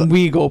hustle. And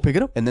we go pick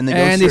it up. And then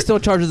they they still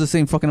charge us the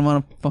same fucking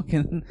amount of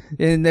fucking.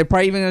 And they're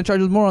probably even gonna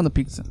charge us more on the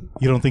pizza.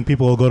 You don't think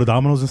people will go to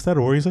Domino's instead,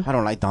 or what you say? I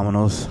don't like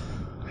Domino's.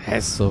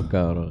 Eso,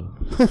 cabrón.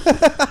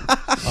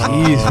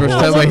 Jeez, first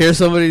time I hear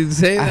somebody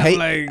say that,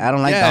 I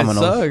don't like yeah, Domino's.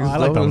 It sucks, I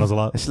like Domino's a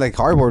lot. It's like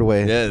cardboard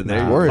way. Yeah, there you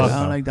Nah, go. Worse. fuck I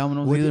don't no. like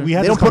Domino's We either. had They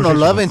this don't put no conversation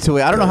love once. into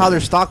it. I don't know how their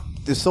stock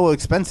is so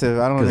expensive.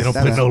 I don't They don't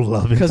understand put no that.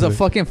 love into Because of it.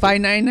 fucking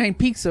 $5.99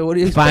 pizza. What do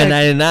you expect?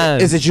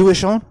 $5.99. Is it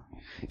Jewish owned?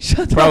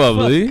 Shut the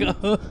Probably.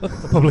 fuck up.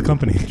 A public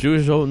company.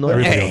 Jewish? Oh no.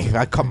 Everything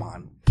Hey, come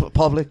on.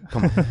 Public?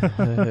 Come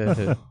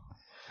on.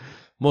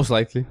 Most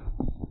likely.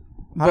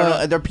 I don't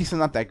know. Their pizza's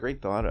not that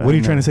great, though. What are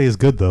you trying to say is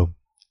good, though?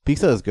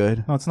 Pizza is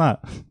good. No, it's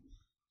not.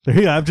 There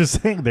you go. I'm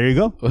just saying. There you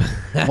go.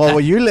 Well, where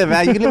you live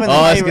at, you can live in the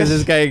Oh, it's because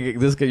neighborhood.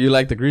 this guy, you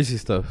like the greasy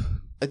stuff.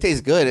 It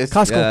tastes good. It's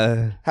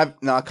Costco. Yeah.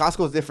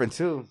 Costco's different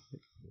too.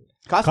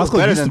 Costco's Costco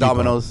better used than to be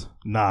Domino's.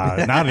 Nah,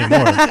 not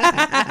anymore.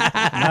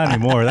 Not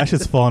anymore. That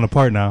shit's falling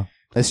apart now.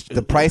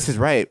 The price is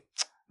right.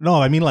 No,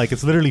 I mean like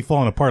it's literally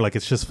falling apart. Like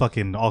it's just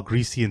fucking all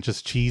greasy and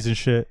just cheese and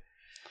shit.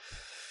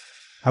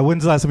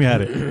 When's the last time you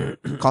had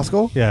it?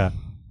 Costco? Yeah.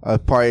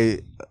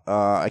 Probably.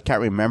 I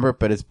can't remember,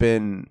 but it's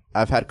been.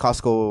 I've had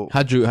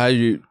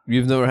Costco.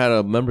 You've never had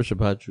a membership?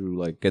 How'd you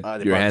like get They your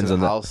brought it hands to on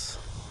the that? house.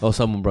 Oh,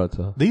 someone brought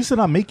to. They used to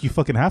not make you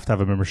fucking have to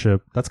have a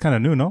membership. That's kind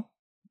of new, no?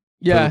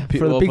 Yeah,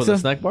 for the pizza.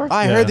 snack bar.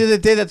 I Yeah. heard the other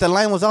day that the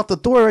line was out the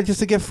door just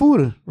to get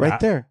food right Yeah.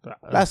 there.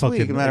 Last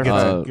week, Fucking- matter of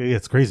it's- fact.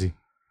 it's crazy.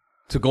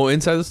 To go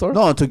inside the store?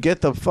 No, to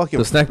get the fucking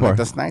The snack bar.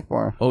 The snack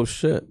bar. Oh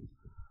shit.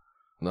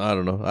 No, I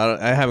don't know.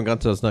 I haven't gone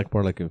to a snack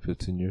bar like in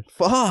 15 years.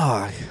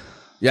 Fuck.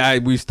 Yeah,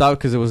 we stopped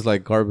because it was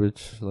like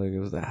garbage. Like it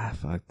was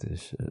fuck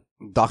this shit.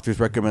 Doctors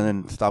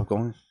recommended stop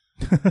going.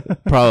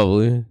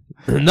 Probably.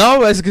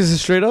 No, it's because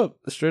it's straight up.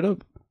 Straight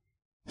up.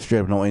 Straight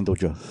up, no angel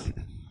job.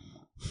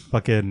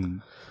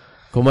 Fucking.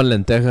 Coman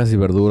lentejas y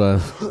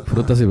verduras,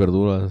 frutas y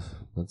verduras.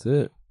 That's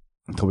it.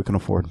 Until we can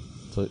afford.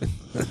 So,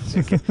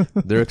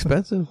 they're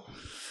expensive.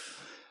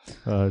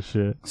 Oh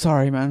shit.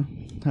 Sorry,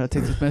 man. How to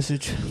take this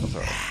message.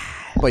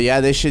 But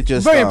yeah, they should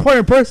just. Very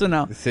important person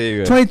now. See,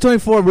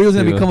 2024, Rio's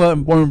gonna Yeah. become an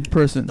important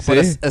person. But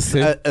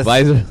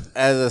Visor.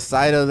 as a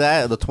side of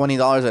that, the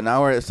 $20 an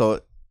hour, so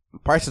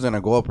price is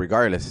gonna go up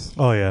regardless.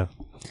 Oh yeah.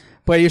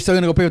 But you're still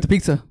gonna go pay with the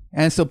pizza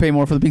and still pay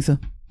more for the pizza.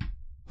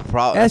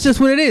 Pro- That's just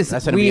what it is.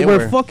 That's gonna be We're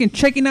everywhere. fucking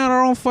checking out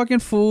our own fucking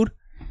food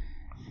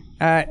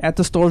at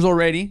the stores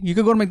already. You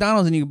could go to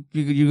McDonald's and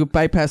you could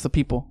bypass the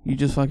people. You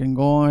just fucking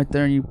go right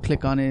there and you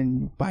click on it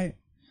and you buy it.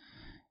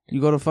 You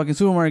go to fucking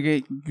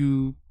supermarket,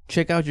 you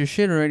check out your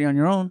shit already on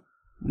your own.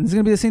 It's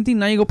gonna be the same thing.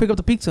 Now you go pick up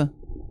the pizza.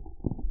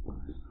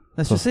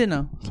 That's just it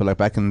now. So like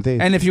back in the day.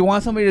 And if you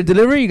want somebody to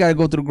deliver, you gotta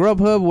go through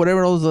Grubhub,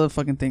 whatever those other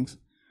fucking things.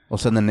 Or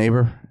send the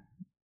neighbor.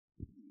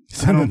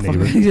 Send the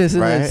neighbor. Just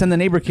Right. send the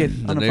neighbor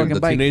kid on a fucking The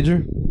bike.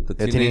 teenager. The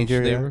The teenage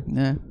teenager, neighbor.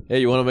 Yeah,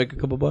 Hey, you want to make a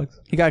couple bucks?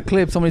 he got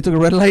clipped. Somebody took a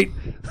red light.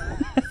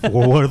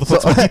 Well, what the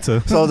fuck's my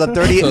pizza? So the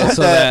 30.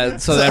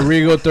 So that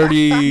Rigo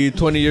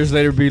 20 years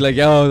later be like,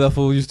 yo, that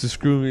fool used to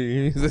screw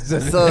me.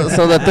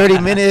 so the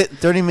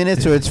 30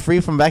 minutes or it's free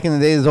from back in the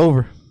day is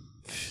over.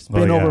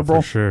 been over,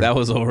 bro. For sure. That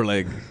was over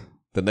like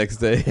the next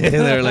day.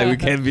 They're like, we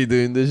can't be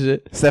doing this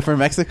shit. Except for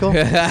Mexico.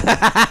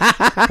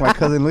 My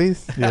cousin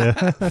Luis. Yeah.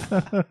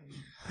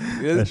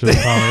 That shit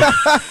was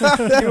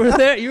comic. You were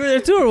there. You were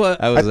there too, or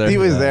what? I was there. He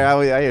was yeah. there.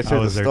 I heard the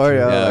was there story.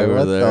 too. I was Yeah, like, we were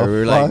what there. the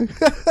We were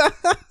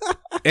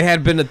fuck? It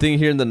had been a thing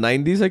here in the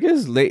 90s, I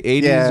guess. Late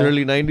 80s, Yeah.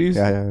 early 90s.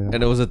 Yeah. And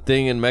it was a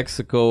thing in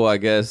Mexico, I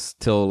guess,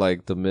 till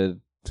like the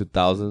mid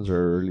 2000s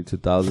or early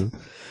 2000s.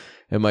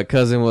 And my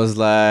cousin was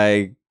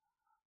like,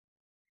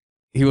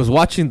 he was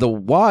watching the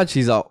watch.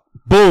 He's like,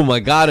 boom, I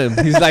got him.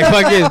 He's like,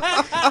 fucking,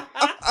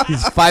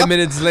 he's 5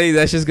 minutes late.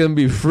 That's just gonna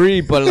be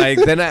free. But like,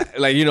 then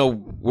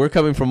we're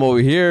coming from over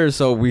here,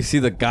 so we see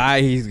the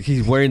guy.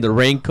 He's wearing the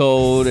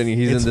raincoat and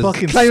he's It's in this.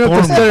 fucking Climb up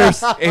the stormy.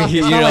 stairs. And he,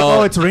 It's you not know, like,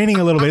 oh, it's raining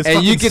a little bit. It's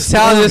and you fucking could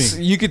tell this.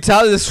 stormy. You could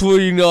tell this fool.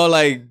 You know,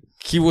 like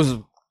he was.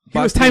 He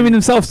was timing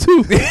himself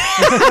too.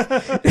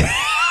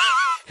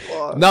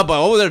 No,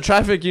 but over there,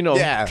 traffic. You know,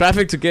 Yeah.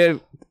 traffic to get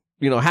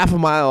half a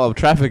mile of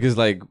traffic is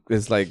like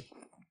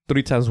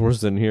 3 times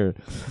worse than here.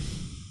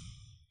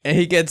 And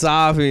he gets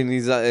off and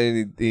he's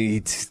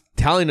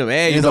telling him,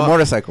 "Hey, He's a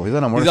motorcycle. He's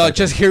on a He's motorcycle. all,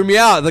 just hear me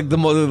out. Like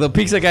the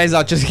pizza guy's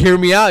out, just hear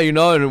me out,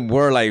 And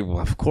we're like, well,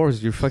 of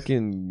course, you're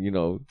fucking,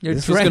 You're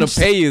this was gonna drenched.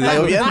 pay you. Está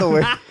lloviendo,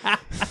 güey.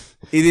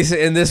 Y dice,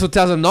 and this one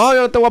tells him, no,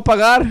 yo no te voy a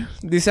pagar.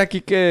 Dice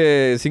aquí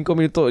que 5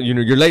 minutos,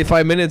 you're late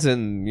 5 minutes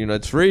and,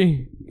 it's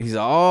free. He's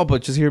like, oh,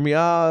 but just hear me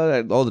out.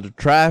 And all the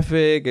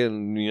traffic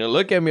and,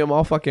 look at me, I'm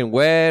all fucking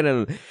wet.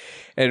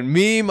 And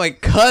me and my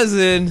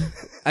cousin,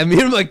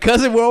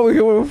 we're over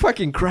here, we're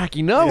fucking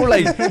cracking up. We're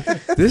like,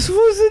 this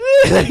wasn't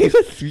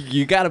it.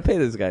 You gotta pay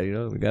this guy,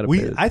 We gotta pay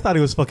this. I thought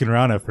he was fucking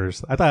around at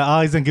first. I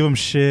thought, he's gonna give him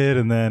shit,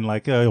 and then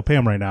like, you'll pay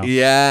him right now.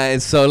 Yeah,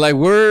 and so like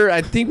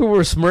I think we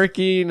were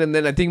smirking, and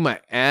then I think my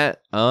aunt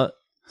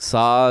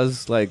saw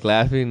us like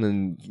laughing,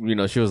 and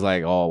she was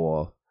like, "Oh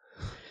well,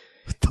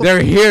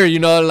 they're here,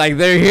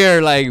 they're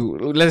here, like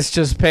let's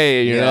just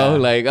pay, you know,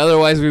 like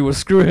otherwise we would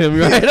screw him,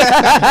 right?"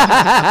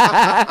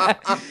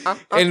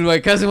 And my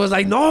cousin was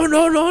like, "No,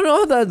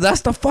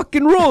 that's the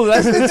fucking rule.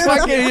 It's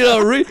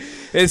fucking,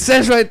 it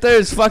says right there,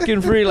 it's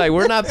fucking free. Like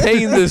we're not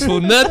paying this for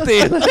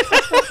nothing."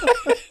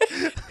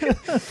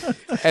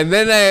 And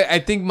then I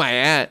think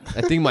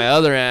my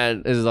other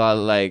aunt is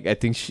like, I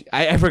think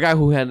I forgot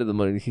who handed the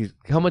money.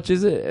 How much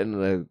is it?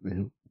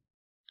 And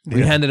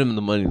We handed him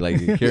the money, like,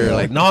 here,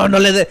 like, no le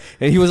de.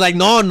 And he was like,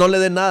 no le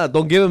de nada.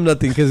 Don't give him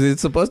nothing because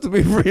it's supposed to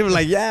be free. I'm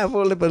like, yeah,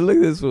 fool, but look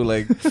at this fool,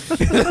 like.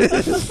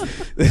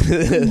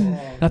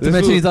 Not to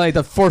mention he's on like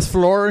the fourth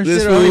floor and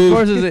This shit. How many fool,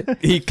 floors is it?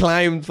 he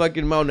climbed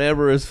fucking Mount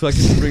Everest,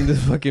 fucking to bring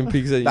this fucking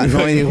pizza. Not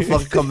knowing he'll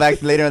fucking come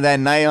back later that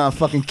night and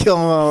fucking kill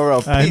him over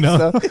a I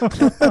know.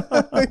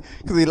 pizza.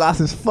 Because he lost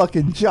his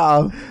fucking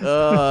job.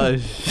 Oh,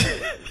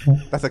 shit.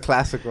 That's a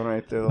classic one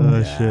right there.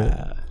 Oh shit.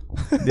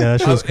 Yeah, that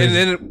shit was crazy.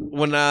 And then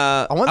when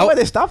I wonder why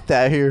they stopped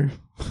that here.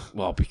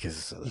 well,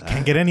 because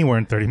Can't get anywhere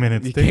in 30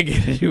 minutes. you dude. can't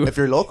get anywhere. If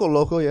you're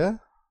local, yeah.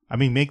 I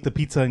mean, make the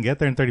pizza and get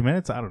there in 30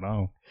 minutes? I don't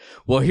know.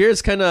 Well, here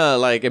it's kind of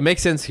like it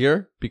makes sense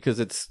here because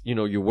it's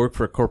you work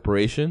for a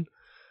corporation,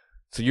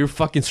 so you're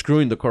fucking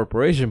screwing the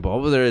corporation. But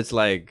over there, it's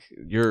like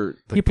you're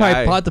the He guy.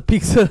 probably bought the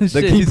pizza and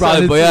shit. He He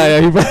probably, sounded but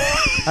sick. he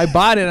probably, I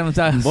bought it. I'm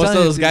telling most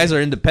of those guys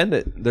are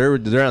independent.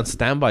 They're on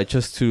standby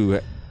just to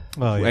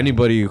Oh, yeah.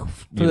 anybody for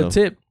the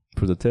tip.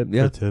 for the tip.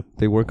 Yeah, The tip.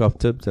 they work off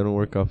tips. They don't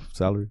work off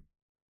salary.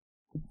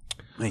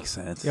 Makes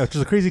sense. Yeah, which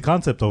is a crazy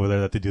concept over there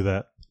that they do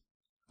that.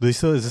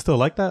 Is it still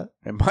like that?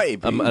 It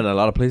might be. In a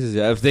lot of places,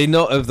 yeah. If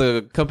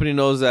the company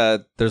knows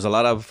that there's a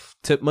lot of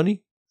tip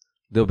money,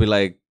 they'll be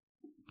like,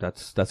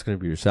 that's going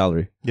to be your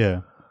salary.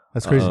 Yeah.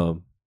 That's crazy.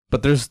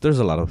 But there's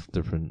a lot of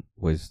different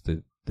ways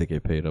that they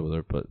get paid over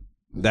there. But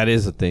that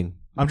is a thing.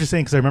 I'm just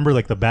saying because I remember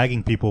like the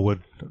bagging people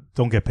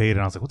don't get paid,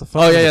 and I was like, what the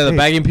fuck? Oh do yeah, they yeah. The pay?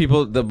 bagging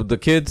people, the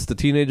kids, the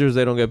teenagers,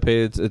 they don't get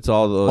paid. It's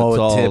all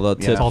the tip.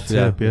 tips. Yeah. It's all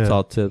tip, yeah. It's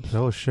all tips.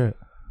 Oh shit.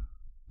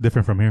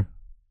 Different from here.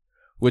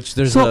 Which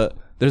there's a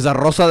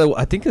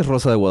I think it's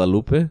Rosa de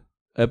Guadalupe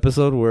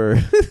episode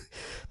where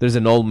there's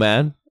an old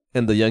man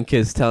and the young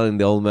kid's telling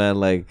the old man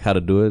like how to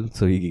do it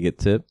so he can get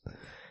tipped.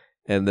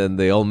 And then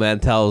the old man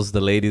tells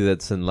the lady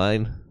that's in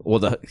line. Well,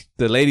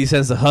 the lady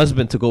sends the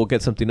husband to go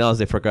get something else.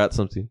 They forgot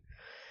something.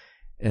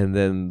 And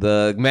then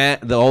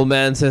the old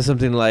man says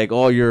something like,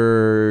 "Oh,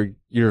 you're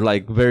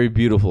like very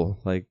beautiful,"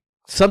 like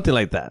something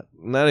like that.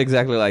 Not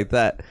exactly like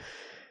that,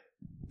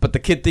 but the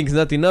kid thinks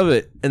nothing of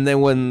it. And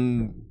then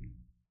when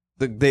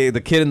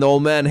the kid and the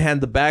old man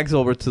hand the bags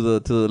over to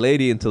the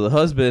lady and to the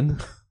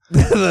husband,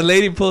 the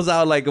lady pulls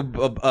out like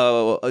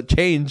a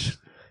change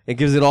and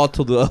gives it all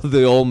to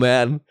the old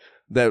man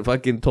that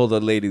fucking told the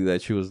lady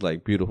that she was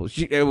like beautiful.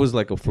 It was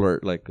like a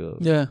flirt, like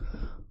a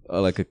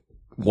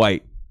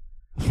white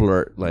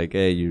flirt, like,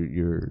 hey,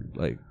 you're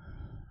like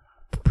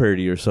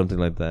pretty or something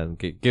like that,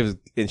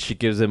 and she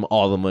gives him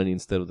all the money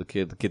instead of the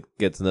kid. The kid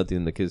gets nothing,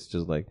 and the kid's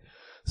just like,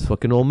 this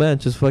fucking old man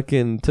just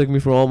fucking took me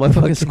for all my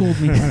fucking Schooled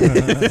me.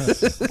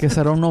 Guess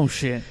I don't know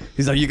shit.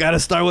 He's like, you gotta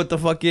start with the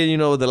fucking,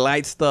 the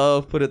light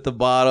stuff, put it at the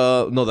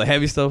bottom, no, the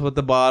heavy stuff at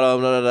the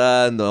bottom,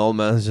 and the old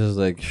man's just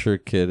like, sure,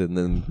 kid, and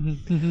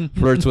then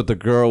flirts with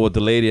the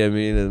lady, I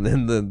mean, and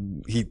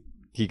then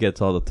he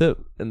gets all the tip,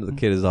 and the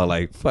kid is all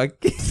like, fuck.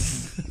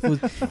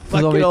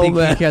 Fucking old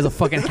man. He has a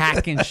fucking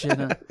hack and shit.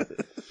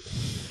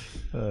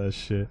 Huh?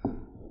 Shit.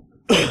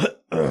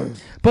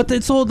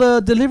 But so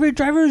the delivery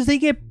drivers, they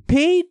get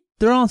paid.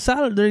 They're on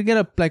salary. They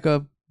get they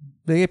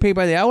get paid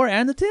by the hour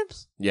and the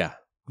tips. Yeah.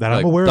 That Like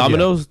I'm aware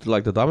Domino's,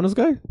 like the Domino's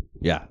guy?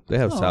 Yeah. They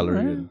have salary.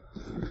 right. And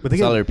But they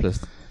get, salary plus.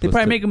 They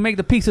probably make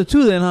the pizza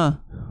too, then, huh?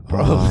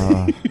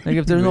 Probably. Like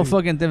if there's no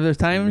fucking if there's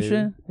time and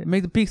shit, they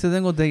make the pizza,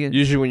 then go take it.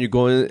 Usually when you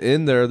go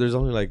in there, there's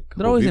only like.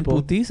 They're always people.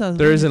 in putizas.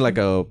 There isn't like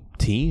a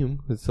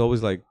team. It's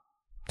always like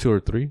 2 or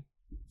 3.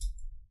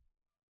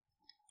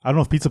 I don't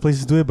know if pizza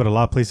places do it, but a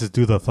lot of places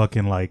do the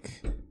fucking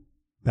like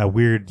that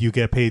weird. You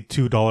get paid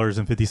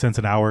 $2.50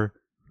 an hour.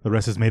 The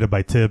rest is made up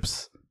by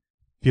tips.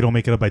 If you don't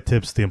make it up by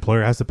tips, the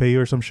employer has to pay you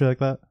or some shit like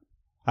that.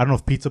 I don't know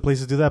if pizza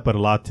places do that, but a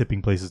lot of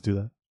tipping places do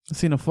that. I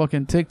seen a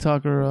fucking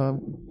TikTok or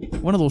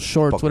one of those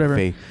shorts, Fucking whatever.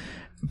 fake.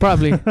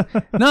 Probably.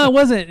 No, it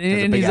wasn't. a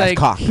And big he's ass like,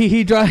 cock.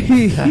 he drops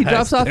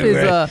off his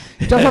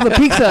drops off the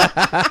pizza,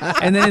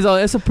 and then he's all,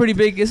 it's a pretty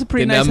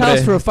nice hambre.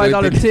 house for a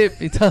 $5 tip.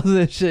 He tells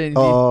this shit.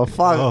 Oh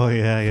fuck. Oh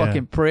yeah, yeah.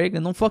 Fucking prig,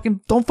 and don't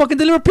fucking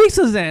deliver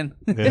pizzas then.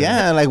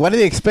 Yeah, like why do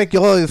they expect you?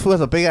 Oh, this fool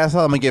has a big ass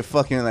house. I'm gonna get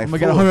fucking like. I'm gonna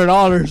get fool.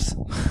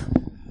 $100.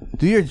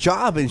 Do your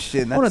job and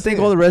shit. I want to thank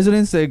all the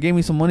residents that gave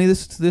me some money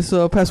this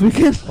past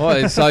weekend. Oh,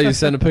 I saw you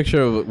send a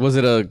picture of, was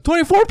it a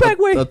 24-pack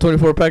way.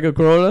 24-pack of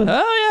Corona?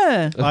 Oh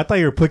yeah. Oh, I thought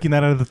you were picking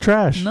that out of the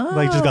trash. No,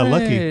 like just got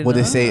lucky. What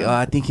they say? Oh,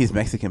 I think he's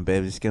Mexican,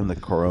 babe. Just give him the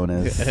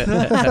Coronas.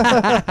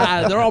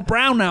 They're all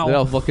brown now. They're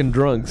all fucking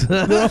drunks.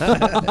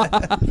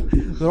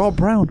 They're all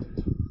brown.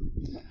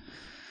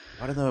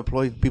 Why don't they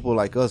employ people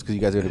like us? Because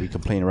you guys are gonna be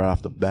complaining right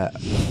off the bat.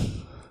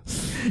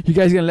 You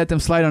guys gonna let them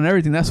slide on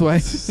everything? That's why.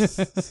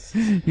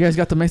 You guys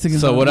got the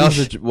Mexicans. So on what the else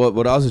leash.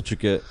 did you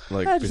get?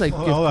 Like, Just like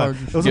gift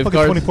cards. It was a Gift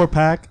fucking cards?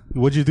 24-pack.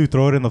 What'd you do?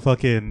 Throw it in the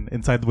fucking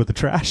inside with the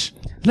trash?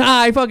 Nah,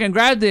 I fucking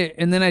grabbed it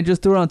and then I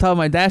just threw it on top of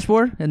my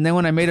dashboard. And then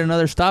when I made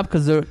another stop,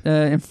 because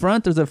in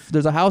front there's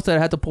a house that I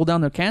had to pull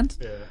down their cans,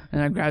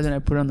 and I grabbed it and I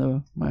put it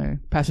on my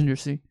passenger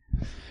seat.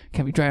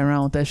 Can't be driving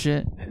around with that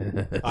shit.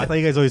 I thought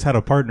you guys always had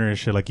a partner and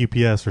shit, like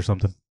UPS or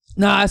something.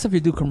 Nah, that's if you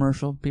do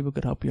commercial. People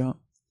could help you out.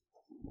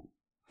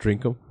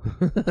 drink them.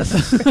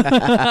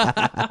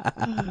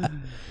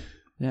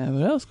 Yeah, but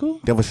that was cool.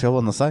 You have a shovel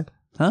on the side?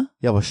 Huh?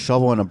 You have a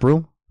shovel and a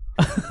broom?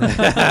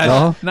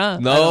 No,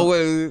 No,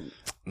 wait.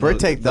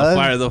 Vertec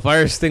does. The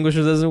fire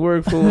extinguisher doesn't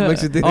work. Fool. What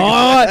makes you think? Oh,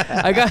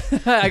 I got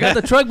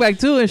the truck back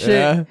too and shit,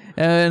 Yeah.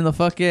 and the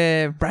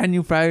fucking brand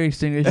new fire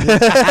extinguisher.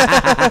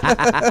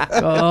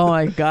 Oh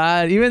my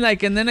god! Even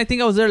like, and then I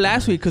think I was there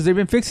last week because they've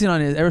been fixing on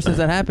it ever since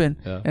that happened.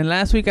 Yeah. And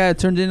last week I had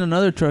turned in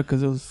another truck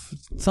because it was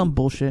some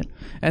bullshit.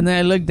 And then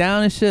I looked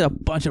down and shit, a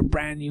bunch of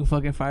brand new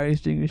fucking fire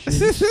extinguishers.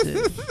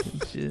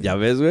 Shit. Ya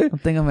ves, güey. I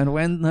think I'm at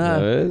when. Ya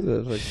ves,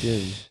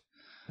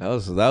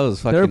 that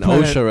was They're fucking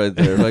playing- OSHA right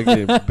there.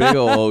 Fucking big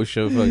old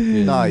OSHA.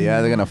 Fucking. No,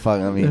 yeah, they're gonna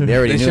fuck. I mean, they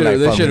already knew. They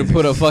Like, should have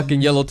put a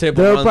fucking yellow tape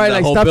They were around probably that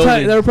like, whole stop building.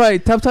 telling. They were probably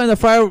telling the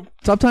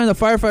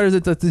firefighters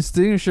that the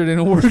extinguisher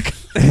didn't work.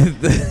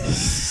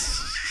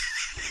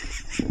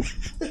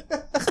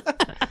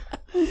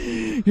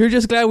 You're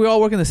just glad we all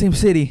work in the same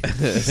city.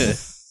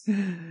 Los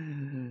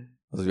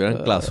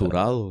hubieran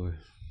clausurado, güey.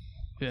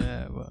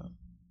 Yeah, but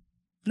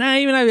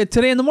even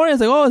today in the morning I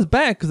was like, oh, it's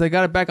back because I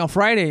got it back on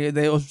Friday.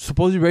 They was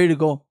supposed to be ready to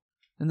go,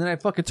 and then I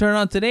fucking turned it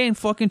on today and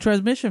fucking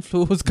transmission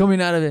fluid was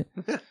coming out of it.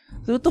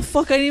 So what the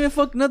fuck? I didn't even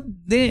fucking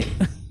they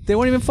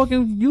weren't even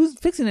fucking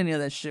fixing any of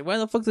that shit. Why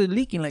the fuck is it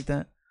leaking like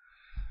that?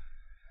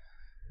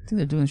 I think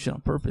they're doing shit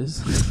on purpose.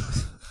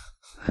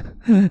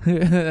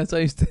 That's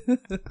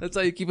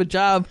how you keep a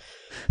job.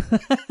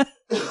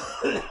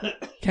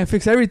 Can't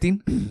fix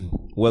everything.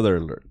 Weather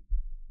alert.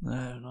 I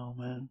don't know,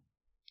 man.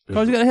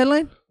 Carlos, you got a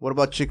headline? what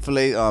about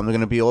Chick-fil-A? They're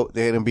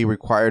gonna be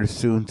required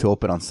soon to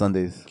open on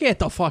Sundays Get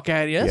the fuck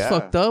out of here. That's Yeah.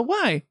 fucked up.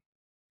 Why?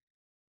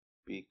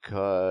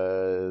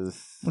 because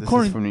this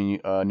According- is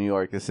from New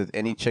York. It says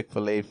any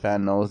Chick-fil-A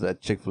fan knows that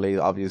Chick-fil-A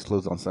obviously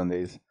closed on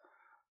Sundays.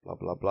 Blah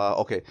blah blah.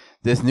 Okay,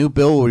 this new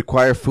bill will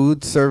require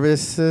food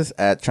services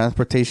at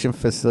transportation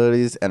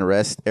facilities and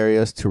rest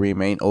areas to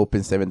remain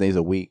open 7 days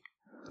a week.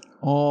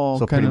 Oh,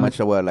 So pretty kinda much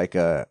like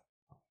a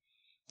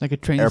like a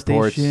train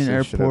airports station,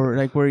 and shit airport,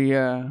 like where you,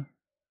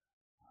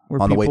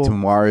 where on the way people- to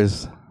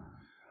Mars.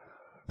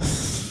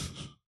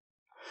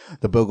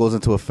 The bill goes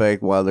into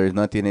effect while there's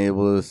nothing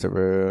able to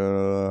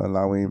serve,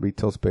 allowing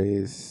retail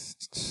space.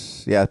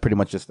 Yeah, pretty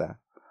much just that.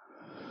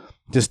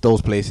 Just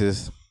those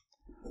places,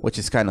 which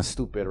is kind of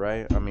stupid,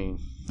 right? I mean,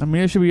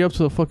 it should be up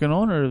to the fucking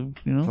owner,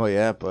 you know. oh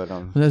yeah, but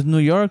That's New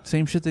York,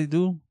 same shit they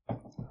do.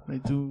 They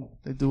do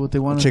what they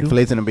want to do.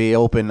 Chick-fil-A's gonna be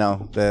open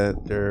now.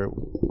 That they're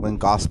went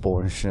gospel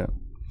and shit.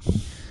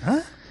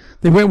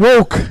 They went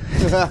woke.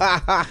 What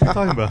are you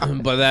talking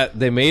about? But that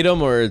they made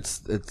them, or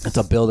it's It's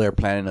a bill they're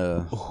planning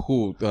to.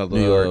 who the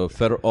New York.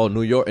 federal. Oh,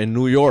 New York in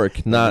New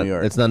York. Not New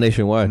York. It's not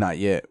nationwide. Not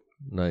yet.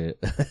 Not yet.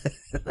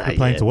 They're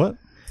planning to what?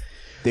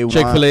 They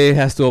Chick-fil-A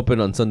has to open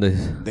on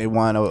Sundays. They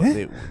want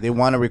to. They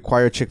want to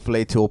require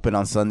Chick-fil-A to open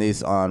on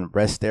Sundays on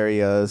rest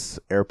areas,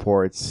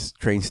 airports,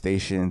 train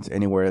stations,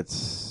 anywhere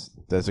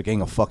there's a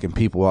gang of fucking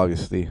people.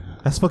 Obviously,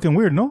 That's fucking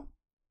weird, no?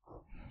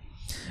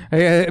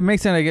 It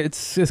makes sense. Like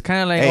it's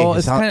kind of like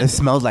it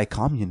smells like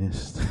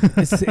communist.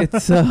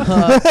 it's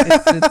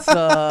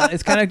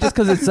kind of just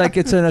because it's like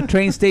it's in a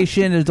train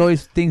station. There's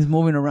always things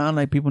moving around.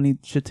 Like people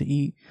need shit to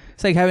eat.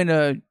 It's like having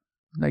a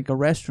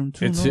restroom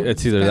too. It's no? either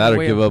kinda that or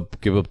way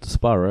give up the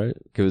spot, right?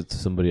 Give it to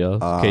somebody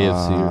else, KFC or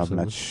I'm something.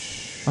 not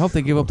sh- I hope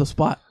they give up the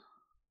spot.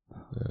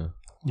 Yeah.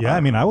 Yeah,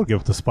 I mean, I would give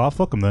it the spot.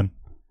 Fuck them then.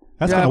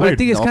 That's Yeah, kind of but I weird.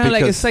 think it's No, kind of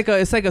like because-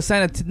 it's like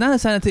a not a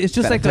sanitary. It's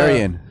just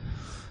sanitarian. like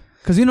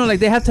because like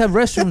they have to have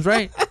restrooms,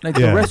 right? Like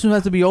Yeah. the restroom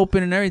has to be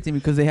open and everything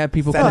because they have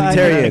people. Well, coming in.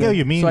 sanitarian. I get what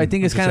you mean. So I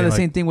think it's I'm kind of the just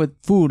same saying, thing with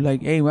food.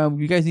 Like, hey, well,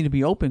 you guys need to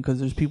be open because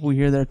there's people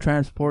here that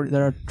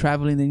are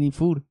traveling. They need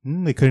food.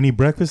 They couldn't eat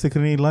breakfast. They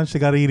couldn't eat lunch. They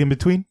got to eat in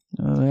between.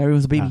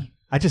 Everyone's a baby.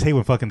 I just hate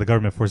when fucking the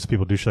government forces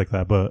people to do shit like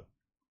that. But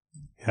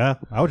yeah,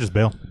 I would just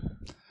bail.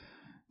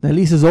 The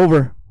lease is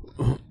over.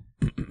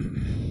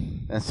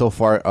 And so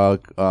far,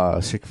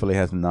 Chick-fil-A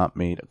has not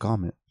made a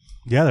comment.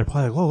 Yeah, they're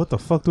probably like, whoa, what the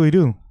fuck do we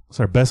do? It's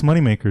our best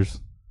money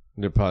makers.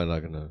 They're probably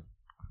not gonna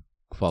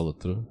follow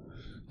through.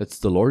 It's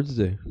the Lord's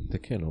Day. They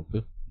can't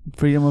open.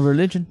 Freedom of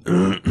religion.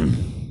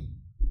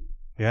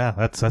 Yeah,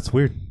 that's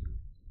weird.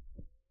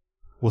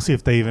 We'll see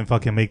if they even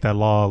fucking make that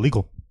law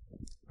legal,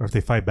 or if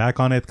they fight back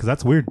on it, because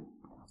that's weird.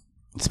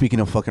 Speaking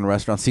of fucking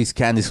restaurants, See's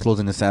Candy's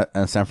closing in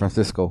San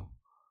Francisco.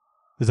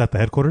 Is that the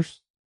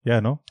headquarters? Yeah,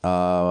 no.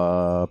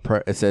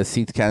 It says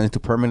Seeds Candy to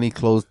permanently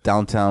close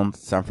downtown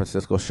San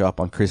Francisco shop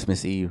on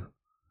Christmas Eve.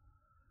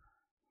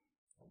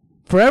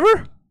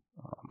 Forever?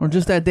 Or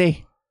just that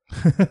day?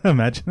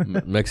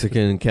 Imagine.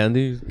 Mexican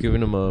candy giving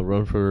them a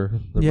run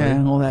for their Yeah,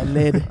 money. all that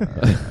lead.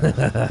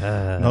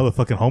 No, the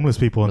fucking homeless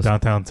people in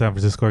downtown San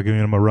Francisco are giving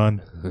them a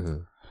run.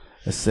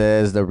 It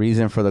says the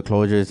reason for the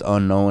closure is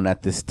unknown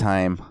at this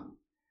time.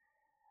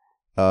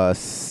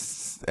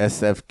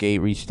 SF Gate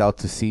reached out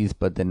to Seeds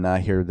but did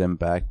not hear them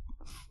back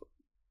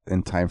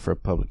in time for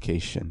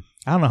publication.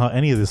 I don't know how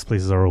any of these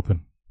places are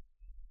open.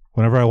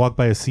 Whenever I walk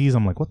by a C's,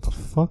 I'm like, what the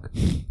fuck?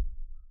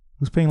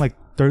 Who's paying like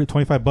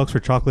 $25 for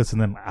chocolates,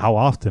 and then how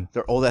often?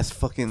 They're old as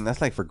fucking.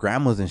 That's like for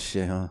grandmas and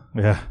shit, huh?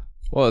 Yeah.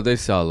 Well, they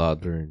sell a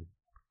lot during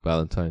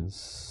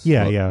Valentine's.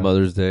 Yeah, yeah.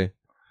 Mother's Day.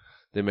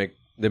 They make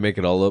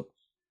it all up.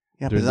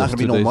 Yeah, but there's not gonna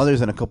be no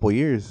mothers in a couple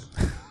years.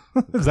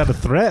 Is that a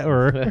threat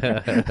or?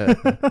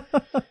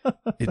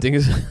 You think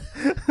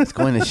It's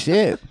going to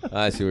shit.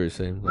 I see what you're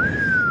saying.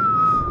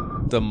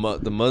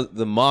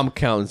 The mom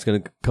count is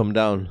gonna come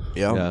down.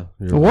 Yeah.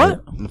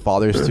 What? And the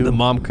fathers too. The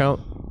mom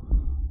count.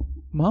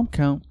 Mom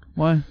count?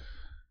 Why?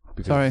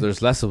 Because Sorry.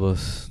 there's less of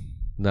us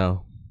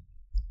now.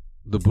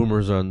 The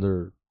boomers are on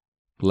their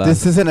last.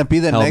 This is gonna be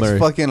the Hail next Mary.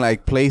 fucking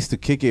like place to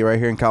kick it right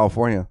here in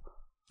California.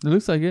 It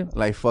looks like it.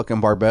 Like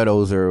fucking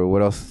Barbados or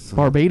what else?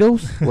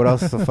 Barbados? What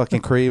else? The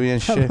fucking Caribbean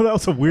shit. That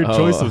was a weird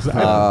choice.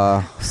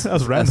 That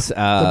was random.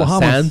 Bahamas.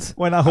 Sands.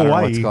 Why not I don't know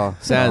what it's Hawaii? called.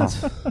 Sands.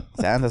 Sands.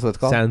 That's what it's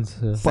called. Sands.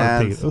 Yeah.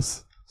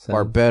 Barbados.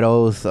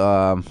 Barbados.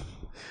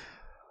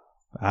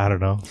 I don't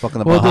know. Fucking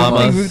the Well,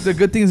 Bahamas. the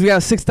good thing is we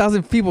have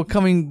 6,000 people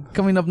coming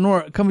up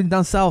north, coming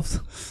down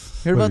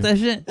south. Heard about that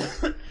shit?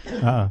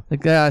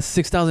 Like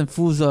 6,000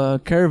 fools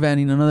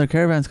caravanning. Another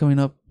caravan's coming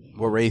up.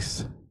 What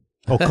race?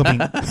 Oh, coming.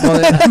 They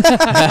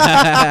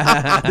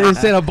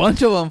said a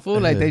bunch of them, fool.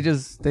 Like they're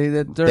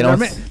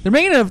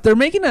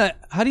making a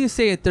how do you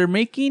say it? They're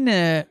making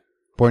a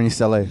Born in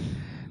East LA.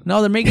 no.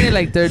 They're making it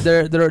like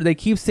they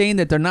keep saying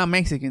that they're not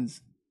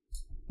Mexicans.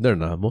 They're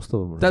not. Most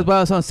of them are. That's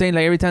what I'm saying.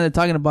 Like every time they're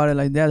talking about it,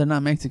 like they're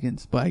not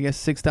Mexicans. But I guess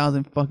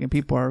 6,000 fucking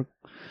people are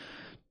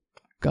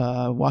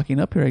walking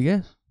up here. I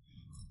guess,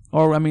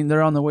 or I mean,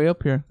 they're on the way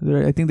up here.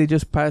 I think they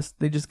just passed.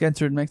 They just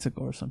entered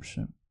Mexico or some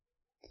shit.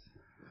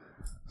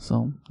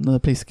 So another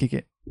place to kick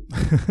it.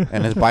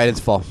 And it's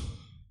Biden's fault.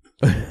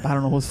 I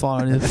don't know whose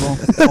fault it is. Bro.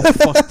 It's all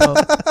fucked up.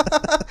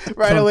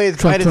 Right away, it's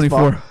Trump Biden's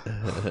 24.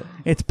 fault.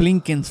 It's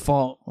Blinken's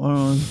fault.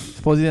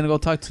 Suppose he's gonna go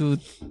talk to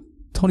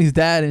Tony's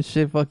dad and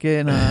shit.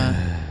 Fucking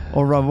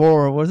or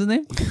Ravor. What's his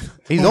name?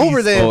 He's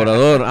over there.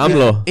 Obrador,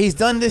 AMLO. He's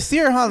done this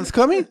year, huh? It's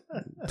coming.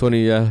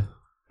 20, yeah.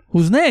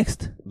 Who's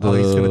next? He's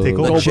gonna take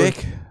over. The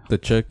chick. The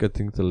chick, I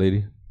think the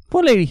lady.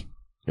 What lady?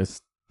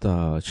 It's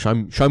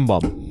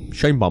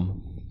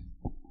Sheinbaum.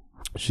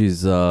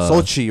 She's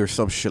Sochi or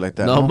some shit like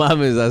that. no,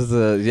 mames, that's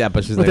the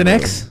but she's With not an gonna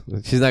X?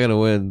 win. She's not gonna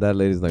win. That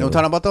lady's not. You know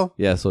gonna what I'm talking about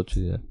though? Yeah,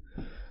 Sochi. Yeah.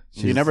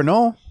 You never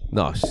know.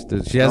 No,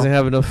 she hasn't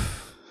have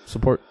enough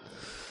support.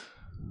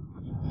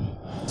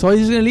 So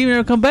he's just gonna leave and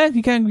never come back?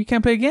 You can't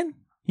play again?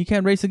 You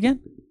can't race again?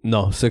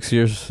 No, 6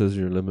 years is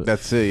your limit.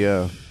 That's it.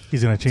 Yeah.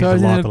 He's gonna change So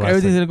the law at the last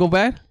everything's second. gonna go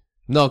bad?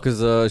 No,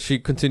 because she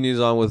continues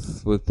on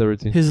with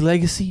everything. His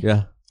legacy?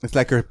 Yeah. It's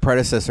like her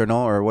predecessor,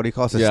 no? Or what do you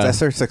call it? Yeah.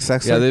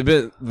 Successor? Yeah, they've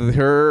been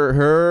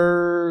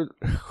her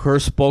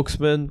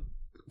spokesman,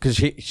 because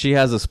she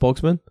has a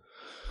spokesman,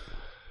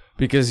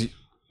 because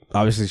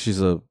obviously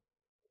she's a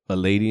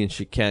lady and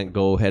she can't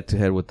go head to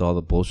head with all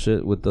the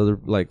bullshit with other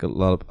like a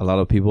lot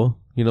of people,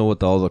 you know,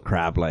 with all the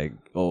crap like,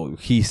 oh,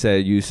 he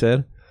said, you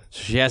said.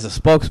 So she has a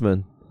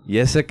spokesman.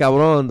 Yes,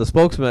 cabrón, the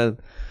spokesman.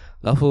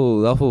 That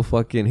fool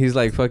fucking, he's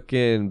like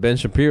fucking Ben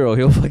Shapiro.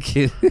 He'll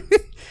fucking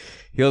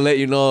he'll let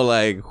you know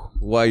like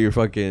why you're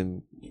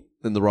fucking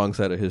in the wrong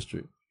side of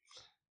history.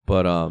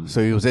 But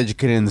So he was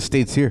educated in the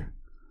States here.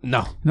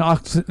 no, In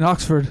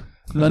Oxford,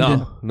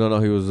 London. no,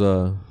 he was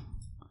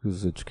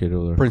educated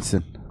over there.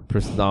 Princeton.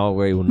 No,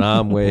 way,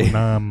 UNAM.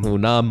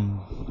 UNAM.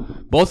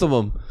 Both of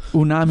them.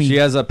 Unami. She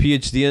has a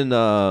PhD in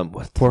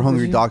what? Poor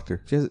hungry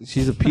doctor.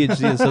 She's a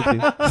PhD in something.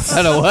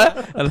 I know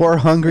what. Poor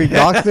hungry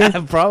doctor.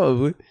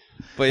 Probably.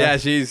 But yeah,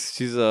 she's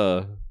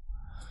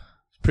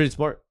pretty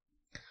smart.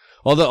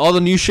 All the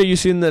new shit you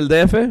see in the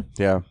DF,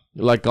 Yeah.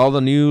 like all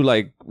the new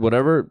like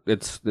whatever,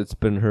 it's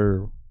been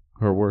her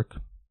work.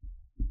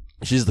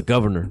 She's the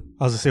governor.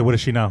 I was gonna say, what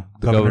is she now?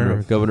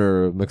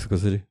 Governor of Mexico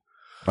City.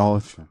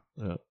 Oh,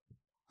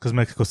 Because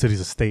Mexico City's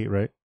a state,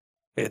 right?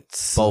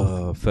 It's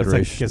Both.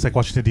 federation. It's like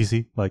Washington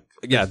D.C. Like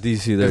Yeah,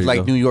 DC. There it's you like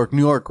go. New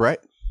York, right?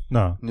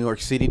 no, New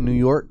York City, New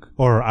York.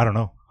 or I don't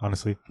know.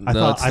 Honestly, I No,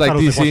 thought it's I like thought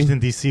it was DC. like Washington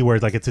D.C. where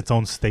it's like it's its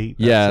own state.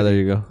 Yeah, there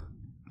you go.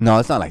 No,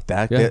 it's not like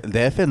that. Yeah.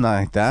 DF is not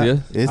like that. Yeah.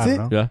 Is I it?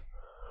 don't know. Yeah.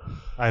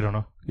 I don't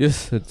know.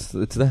 Yes, it's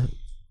that.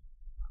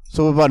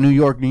 So what about New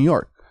York, New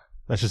York?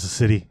 That's just a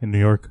city in New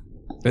York.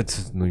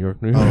 It's New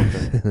York, New Oh, York.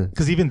 okay.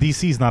 Because even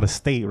D.C. is not a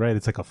state, right?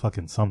 It's like a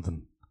fucking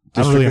something.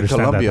 I District don't really of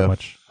understand Columbia. that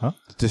much. Huh?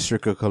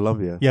 District of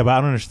Columbia. Yeah, but I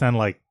don't understand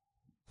like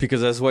Because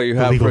that's what you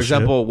have. Illegal For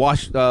example,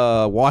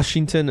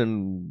 Washington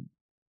and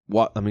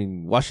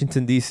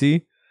Washington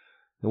D.C.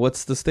 And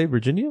what's the state?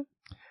 Virginia.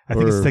 I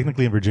think it's Or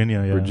technically in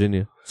Virginia. Yeah.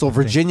 Virginia. So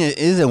Virginia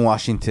is in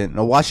Washington.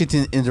 No,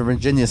 Washington is a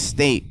Virginia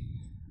state.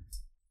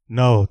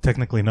 No,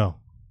 technically no.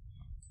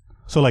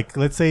 So like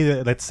let's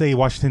say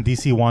Washington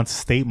D.C. wants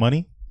state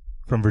money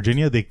from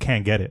Virginia, they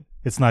can't get it.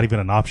 It's not even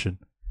an option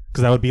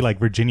because that would be like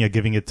Virginia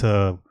giving it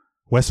to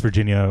West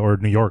Virginia or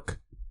New York.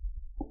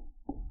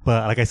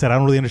 But like I said, I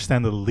don't really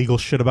understand the legal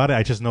shit about it.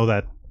 I just know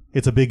that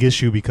it's a big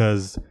issue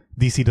because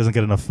DC doesn't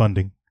get enough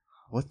funding.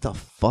 What the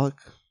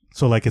fuck?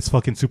 So like it's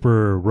fucking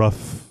super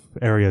rough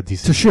area, DC.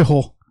 It's a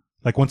shithole.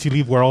 Like once you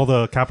leave where all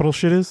the capital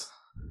shit is,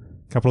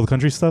 capital of the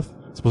country stuff,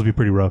 it's supposed to be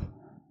pretty rough.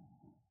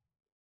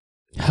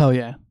 Hell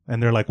yeah.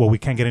 And they're like, well, we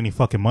can't get any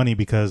fucking money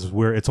because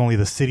it's only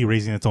the city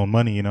raising its own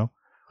money, you know?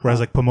 Whereas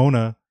like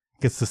Pomona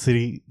gets the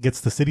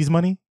city's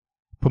money.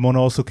 Pomona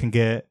also can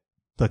get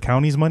the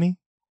county's money,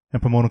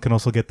 and Pomona can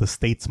also get the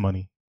state's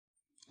money.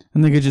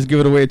 And they could just give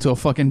it away to a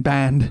fucking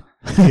band.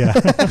 Yeah.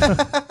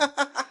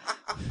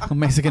 A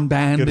Mexican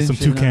band. Get us some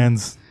and shit,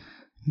 toucans.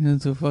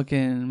 to a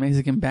fucking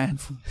Mexican band.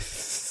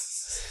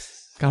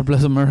 God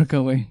bless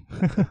America, way.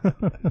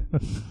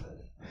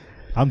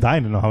 I'm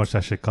dying to know how much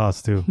that shit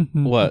costs too.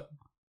 What?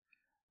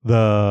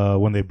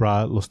 When they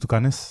brought Los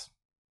Tucanes.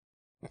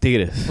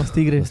 Tigres. Los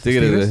Tigres.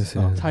 Tigres.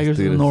 Oh, Tigers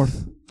of the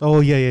North. Oh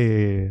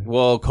yeah.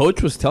 Well,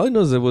 Coach was telling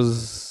us it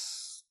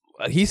was.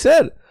 He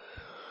said,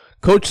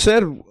 Coach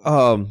said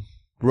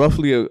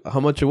roughly how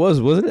much it was,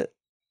 wasn't it?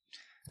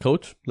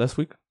 Coach last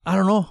week. I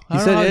don't know.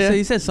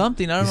 He said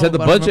something. I don't know. He said the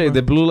budget.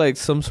 They blew like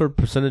some sort of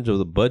percentage of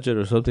the budget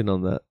or something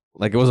on that.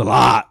 Like it was a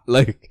lot.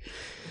 Like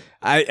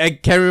I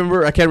can't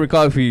remember. I can't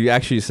recall if he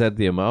actually said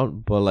the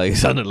amount, but like it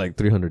sounded like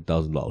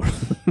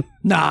 $300,000.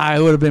 Nah,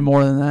 it would have been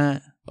more than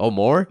that. Oh,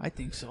 more? I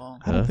think so.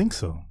 I don't think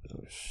so.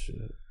 Oh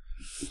shit.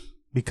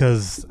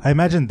 Because I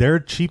imagine they're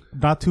cheap,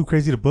 not too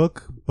crazy to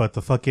book, but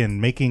the fucking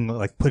making,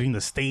 like putting the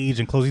stage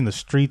and closing the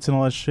streets and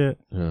all that shit.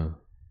 Yeah.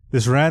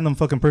 This random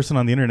fucking person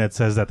on the internet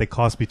says that they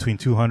cost between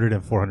 200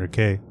 and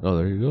 400K. Oh,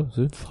 there you go.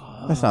 See?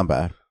 That's not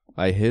bad.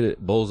 I hit it.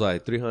 Bullseye.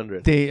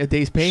 300. A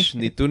day's pay?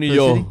 Ni tu ni for the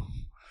yo. city?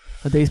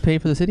 A day's pay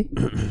for the city?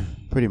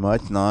 Pretty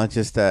much. No, it's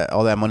just that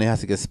all that money has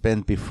to get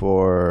spent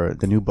before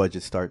the new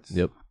budget starts.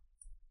 Yep.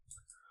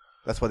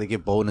 That's why they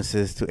give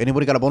bonuses to.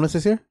 Anybody got a bonus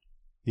this year?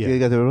 Yeah. You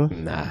got the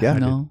Nah. Yeah.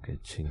 No.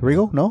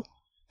 Rigo? No.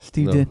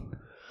 Steve No. did.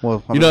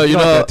 Well, You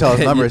know. Tell us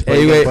numbers. but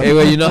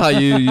Anyway, you know how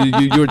you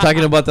were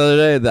talking about the other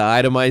day, the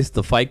itemized,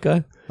 the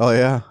FICA? Oh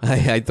yeah.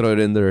 I throw it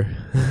in there.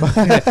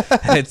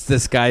 It's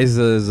disguised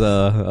as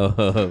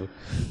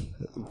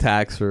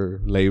tax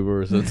or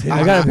labor or something.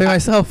 I gotta pay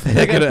myself.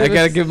 I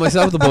gotta give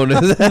myself the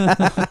bonus.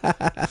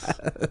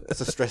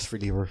 It's a stress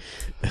reliever.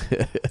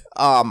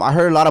 I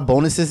heard a lot of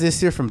bonuses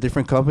this year from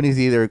different companies.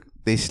 Either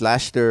they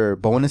slashed their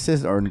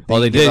bonuses or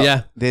They did,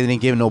 yeah. They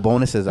didn't give no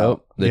bonuses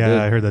out. They yeah, did.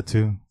 I heard that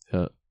too.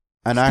 Yeah.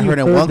 And I Steve heard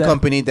in heard one that.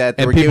 company that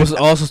they And were people giving,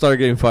 also started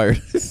getting fired.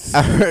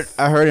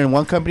 I heard in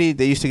one company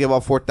they used to give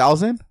out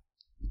 4,000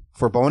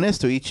 for bonus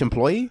to each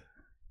employee.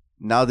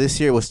 Now this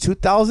year it was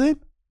 2,000,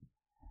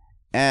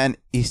 and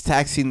he's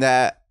taxing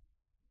that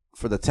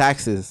for the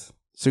taxes.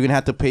 So you're gonna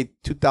have to pay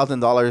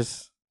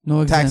 $2,000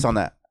 No tax exam. on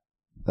that.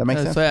 That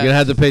makes sense. So You're gonna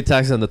have to pay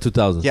tax on the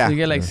 2,000. Yeah. You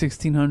get like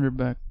 1,600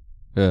 back.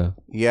 Yeah.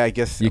 Yeah, I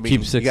guess You I mean,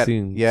 keep got-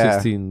 16. yeah,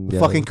 16. Yeah.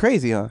 fucking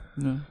crazy, huh?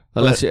 No.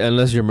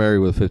 Unless you're married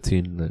with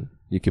 15, then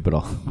you keep it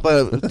all.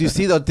 But do you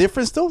see the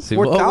difference though? See,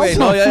 4,000. wait, Some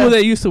no, yeah. fool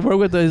that used to work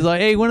with us is like,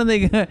 hey, when are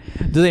they gonna,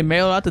 do they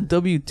mail out the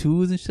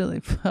W-2s and shit?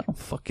 Like, I don't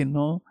fucking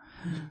know.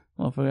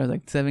 Motherfucker has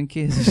like 7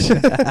 kids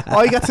and shit.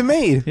 Oh, you got some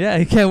made. Yeah,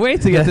 he can't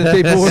wait to get the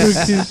paperwork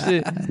and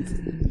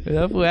shit.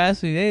 That fool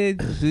asked me, hey,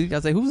 I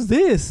was like, who's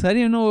this? I didn't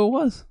even know who it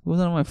was. It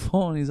wasn't on my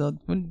phone. He's like,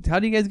 how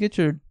do you guys get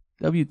your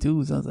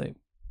W-2s? I was like,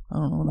 I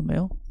don't know, in the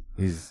mail.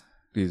 He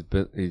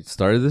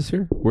started this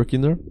year,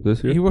 working there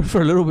this year. He worked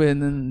for a little bit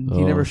and then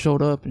he Oh. never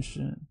showed up and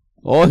shit.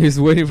 Oh, he's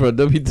waiting for a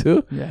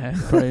W-2. Yeah,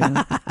 probably.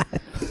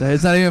 So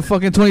it's not even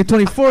fucking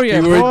 2024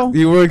 yet, bro.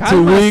 He worked 2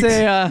 I'ma weeks.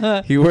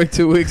 say, He worked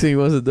 2 weeks and he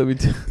was a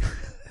W-2.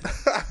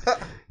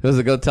 He was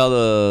to go tell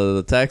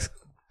the tax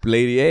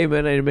lady, hey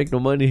man, I didn't make no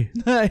money,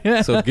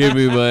 so give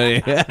me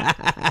money.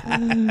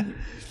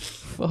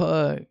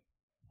 Fuck.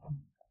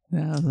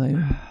 Yeah, I was like,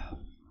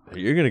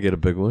 You're gonna get a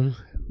big one.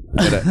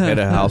 Get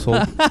a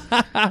household,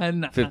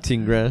 nah.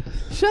 15 grand.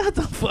 Shut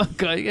the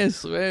fuck up. You guys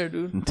swear,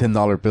 dude.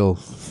 $10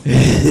 bills.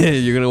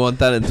 You're gonna want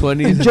that in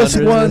 20s. Just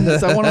 100s.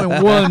 once. I want them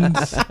in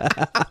ones.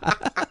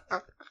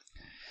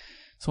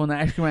 So when the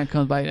ice cream man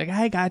comes by, you're like,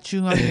 I got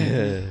you.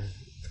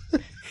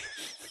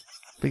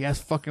 Big ass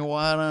fucking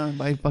water.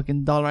 Buy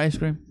fucking $1 ice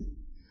cream.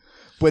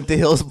 Puente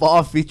Hills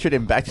Mall featured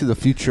in Back to the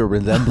Future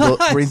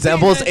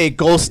resembles a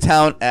ghost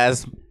town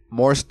as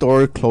more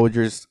store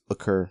closures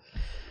occur.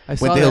 I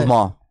saw Puente Hills that.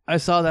 Mall. I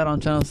saw that on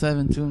Channel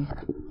 7 too.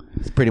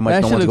 It's pretty much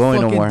That no shit one's looked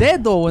going fucking nowhere.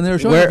 dead though when they were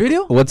showing the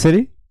video. What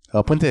city?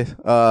 Puente.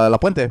 La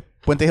Puente.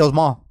 Puente Hills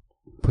Mall.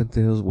 Puente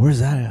Hills. Where's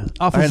that at?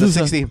 Off Right, of the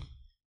Zusa. 60.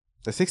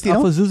 The 60, Off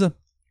no? of Zusa.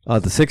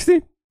 The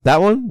 60?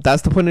 That one?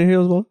 That's the Puente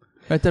Hills one?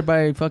 Right there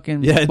by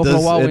fucking Yeah, it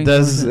Buffalo Wild does. It Wings,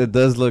 does. wasn't It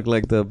does look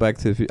like the Back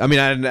to the Future. I mean,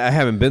 I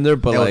haven't been there,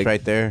 but That was like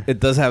right there. it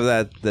does have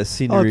the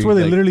scenery. Oh, it's where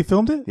they like- literally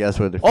filmed it? Yeah, that's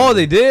where they're Oh,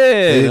 they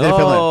did. They did film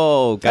it.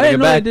 Oh, I gotta didn't get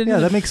know I back. did. Yeah,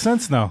 that makes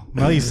sense now.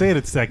 Now you say it,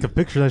 it's like a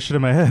picture that shit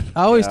in my head.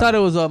 I always thought it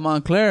was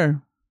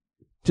Montclair,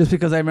 just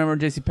because I remember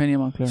JCPenney in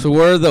Montclair. So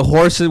where are the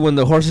horses? When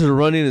the horses are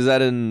running, is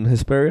that in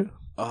Hesperia?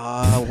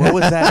 Where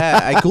was that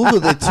at? I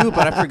googled it too,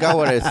 but I forgot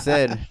what it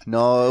said.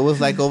 No, it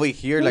was like over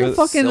here, like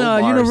fucking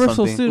Sylmar or Universal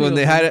something. Studios. When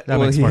they hide it, That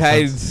when makes he more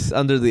hides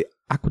under the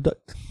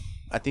aqueduct.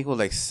 I think it was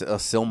like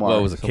Sylmar. Well,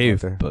 it was a something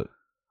cave, like that. but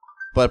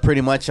But pretty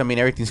much, I mean,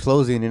 everything's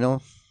closing, you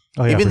know?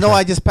 Oh, yeah, Even for though sure.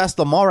 I just passed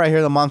the mall right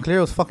here, the Montclair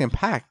was fucking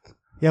packed.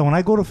 Yeah, when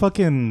I go to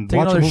fucking Take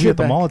watch a another movie shit at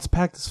the back. mall, it's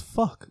packed as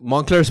fuck.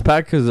 Montclair's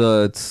packed because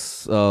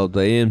it's the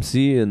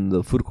AMC and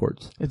the food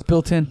courts. It's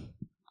built in.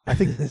 I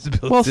think It's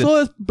built Well, in. so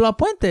is La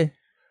Puente.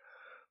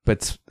 But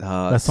it's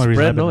That's the only reason I've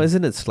spread. No, been-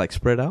 isn't it like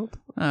spread out?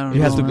 I don't You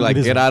know. have to like It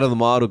is- get out of the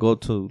mall to go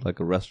to like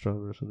a restaurant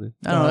or something.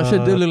 I don't know. That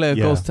shit did look like a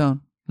yeah. ghost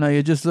town. No,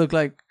 it just looked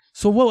like.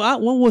 So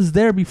what was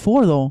there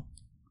before though?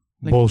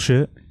 Like-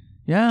 Bullshit.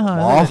 Yeah,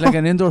 Mall? like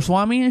an indoor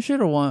swami and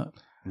shit or what?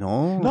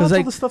 No. No, it's like-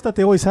 all the stuff that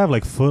they always have,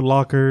 like Foot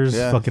Lockers,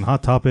 Yeah. fucking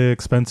Hot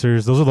Topic,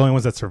 Spencer's. Those are the only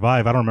ones that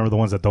survive. I don't remember the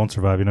ones that don't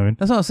survive. You know what I mean?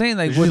 That's what I'm saying.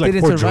 Like There's what usually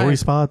didn't like 4 survive? jewelry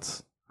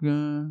spots.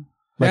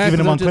 Like Yeah, even 'cause in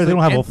they're Montclair, just, they don't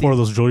like, have all empty. 4 of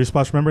those jewelry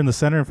spots. Remember in the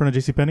center in front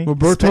of JCPenney?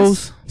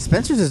 Roberto's.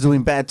 Spencer's is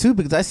doing bad too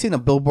because I seen a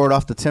billboard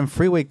off the 10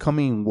 freeway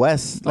coming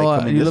west. Like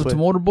coming you this love way. to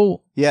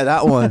motorboat? Yeah,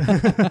 that one.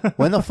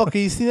 When the fuck do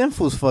you see them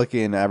fools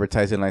fucking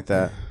advertising like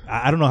that?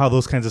 I don't know how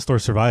those kinds of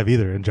stores survive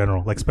either in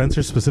general. Like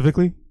Spencer's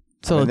specifically.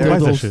 So mean, the there Why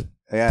is that dildos. shit?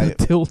 Yeah, The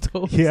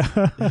dildos.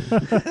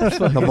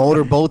 Yeah. the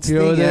motorboats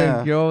You're over thing. there.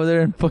 Yeah, You're over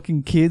there and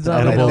fucking kids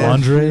on Edible like that.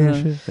 lingerie and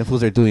Yeah. shit. them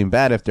fools are doing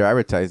bad if they're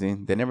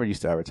advertising. They never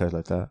used to advertise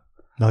like that.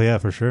 Oh yeah,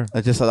 for sure.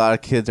 It's just a lot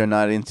of kids are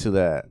not into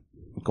that.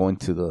 Going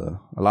to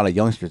a lot of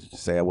youngsters to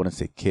say, I wouldn't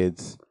say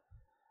kids.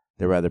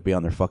 They'd rather be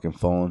on their fucking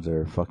phones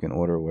or fucking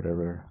order or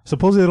whatever.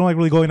 Supposedly they don't like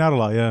really going out a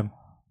lot. Yeah.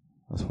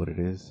 That's what it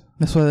is.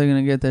 That's why they're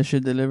gonna get that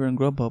shit delivered in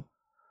Grubhub.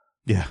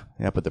 Yeah.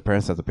 Yeah, but the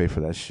parents have to pay for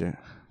that shit.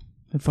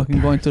 They're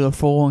fucking going to the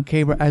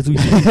 401k as we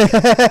speak,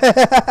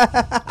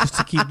 just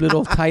to keep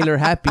little Tyler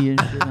happy and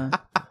shit. Huh?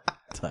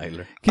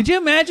 Tyler. Could you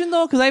imagine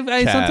though? Because I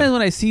Cat. sometimes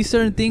when I see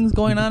certain things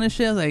going on and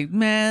shit, I was like,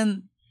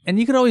 man. And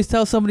you could always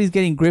tell somebody's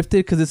getting grifted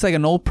because it's like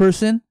an old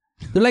person.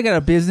 They're like at a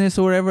business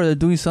or whatever. They're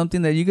doing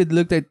something that you could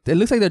look at. It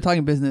looks like they're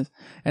talking business.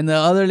 And the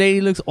other lady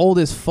looks old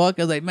as fuck.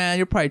 I was like, man,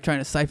 you're probably trying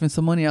to siphon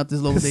some money out this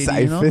little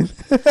lady. You know?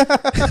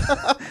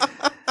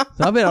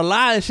 So I bet a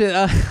lot of shit.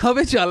 I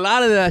bet you a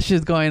lot of that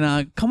shit's going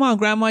on. Come on,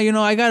 grandma. You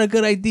know, I got a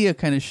good idea,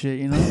 kind of shit.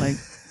 You know, like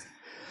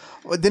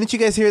Well, didn't you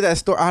guys hear that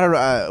story? I don't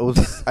know.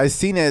 I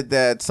seen it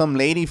that some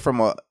lady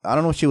from I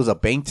don't know if she was a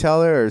bank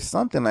teller or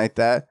something like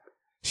that.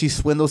 She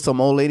swindled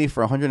some old lady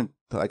for 100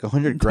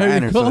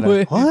 grand or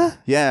something. What?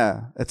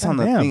 Yeah, it's on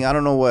the Damn. thing. I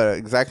don't know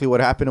exactly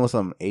what happened. It was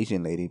some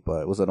Asian lady,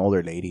 but it was an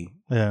older lady.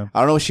 Yeah. I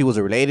don't know if she was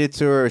related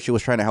to her or she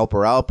was trying to help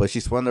her out, but she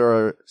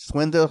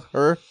swindled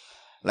her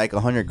like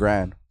 100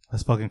 grand.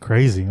 That's fucking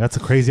crazy. That's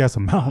a crazy ass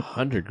amount.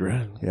 100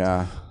 grand.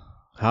 Yeah.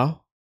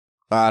 How?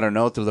 I don't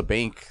know, through the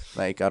bank.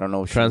 Like, I don't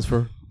know.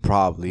 Transfer?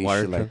 Probably.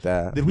 Wire Shit like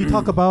that. Did we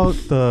talk about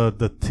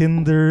the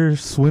Tinder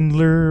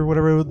swindler,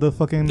 whatever the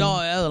fucking?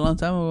 No, yeah, a long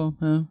time ago.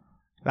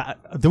 Yeah.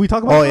 Did we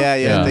talk about? Oh, that? yeah.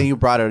 Yeah. Then you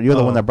brought it. You're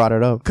the Oh. one that brought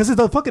it up. Because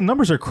the fucking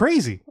numbers are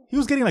crazy. He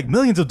was getting like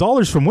millions of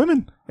dollars from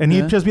women, and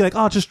Yeah. he'd just be like,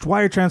 "Oh, just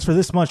wire transfer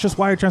this much, just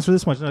wire transfer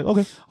this much." And like,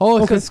 okay,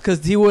 Oh, Okay.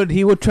 because he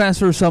would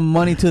transfer some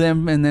money to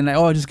them and then like,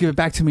 oh, just give it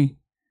back to me.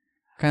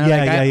 Kind of Yeah,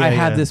 like yeah, I yeah,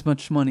 have yeah. this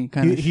much money.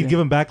 Kind of. he'd give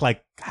him back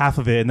like half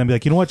of it, and then be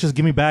like, "You know what? Just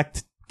give me it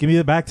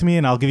back to me,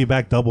 and I'll give you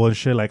back double and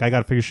shit." Like I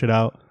gotta figure shit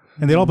out,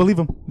 and they'd all believe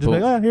him. Just be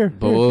like, "Oh, here,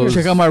 But here, what here." was-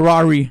 Check out my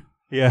Rari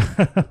yeah."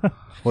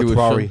 What's was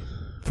Rory?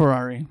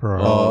 Ferrari.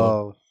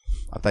 Oh.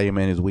 I thought you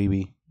meant his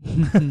weeby.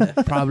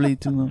 Probably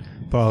too.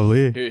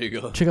 Probably. Here you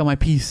go. Check out my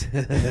piece.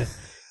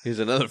 Here's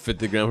another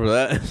 50 grand for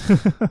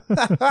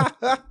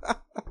that.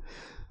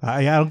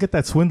 I don't get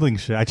that swindling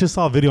shit. I just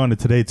saw a video on it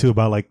today too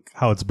about like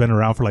how it's been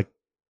around for like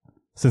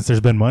since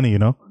there's been money, you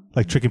know,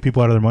 like tricking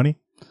people out of their money.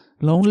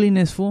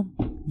 Loneliness, fool.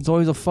 There's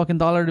always a fucking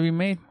dollar to be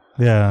made.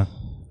 Yeah.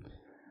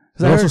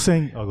 Because They're also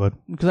saying, "Oh,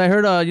 good." I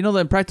heard, you know, the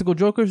Impractical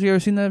Jokers. You ever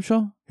seen that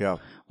show? Yeah.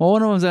 Well,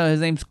 one of them's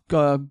his name's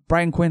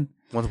Brian Quinn.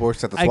 One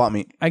works at the swap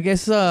meet. I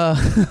guess.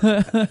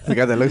 The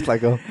guy that looks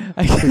like a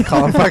fucking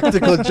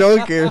practical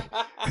joker.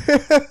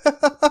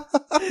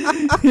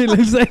 He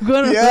looks like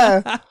one of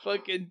Yeah.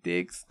 fucking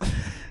dicks.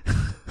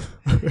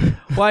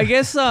 Well, I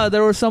guess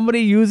there was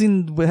somebody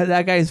using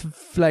that guy's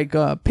like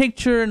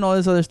picture and all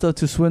this other stuff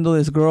to swindle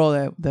this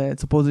girl that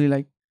supposedly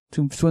like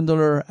to swindle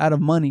her out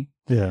of money.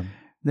 Yeah.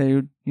 They,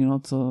 you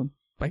know, so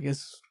I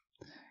guess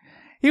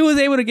he was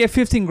able to get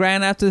 15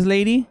 grand after this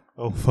lady,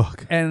 Oh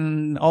fuck.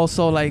 and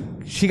also like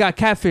she got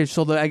catfished.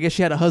 So I guess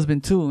she had a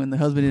husband too, and the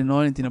husband didn't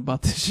know anything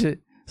about this shit.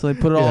 So they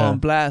put it all Yeah. on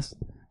blast.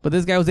 But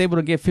this guy was able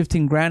to get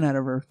 15 grand out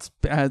of her,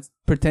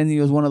 pretending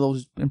he was one of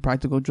those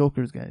Impractical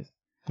Jokers guys.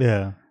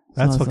 Yeah. So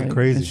That's I was fucking like-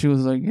 crazy. And she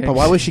was like, yeah. But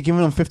why was she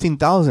giving him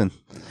 15,000?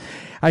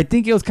 I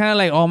think it was kind of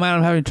like, oh man,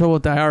 I'm having trouble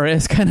with the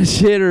IRS kind of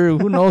shit, or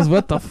who knows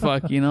what the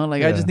fuck, you know?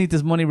 Like, I Yeah. just need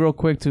this money real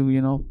quick to,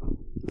 you know,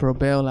 for a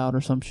bailout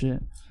or some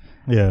shit.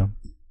 Yeah.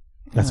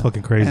 That's Yeah.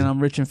 fucking crazy. And I'm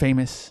rich and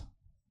famous.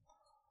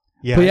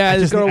 Yeah. But yeah, I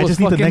this just girl need, I was just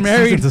need the fucking next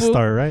married, season to fool.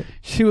 start, right?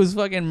 She was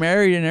fucking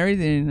married and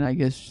everything, and I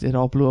guess it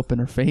all blew up in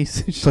her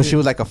face. So she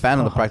was like a fan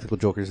of the practical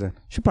jokers then.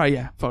 She probably,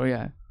 yeah. Probably,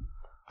 yeah.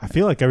 I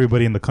feel like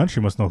everybody in the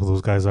country must know who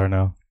those guys are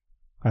now.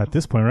 At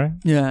this point, right?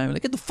 Yeah,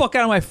 like, get the fuck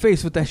out of my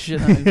face with that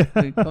shit.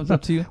 It comes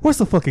up to you. Where's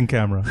the fucking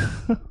camera?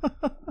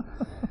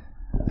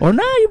 Or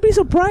nah, you'd be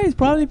surprised.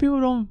 Probably people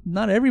don't,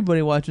 not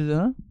everybody watches it,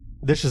 huh?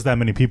 There's just that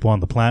many people on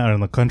the planet or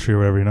in the country or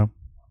whatever, you know.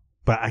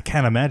 But I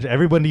can't imagine.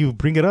 Everybody you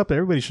bring it up,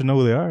 everybody should know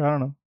who they are. I don't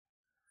know.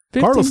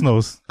 15? Carlos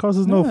knows. Carlos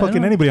doesn't know Yeah, I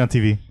fucking know. anybody on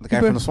TV. The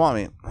guy from the swap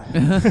meet.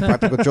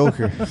 Practical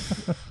joker.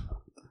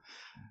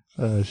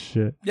 Oh,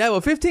 shit. Yeah,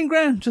 well, 15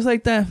 grand, just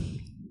like that.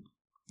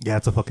 Yeah,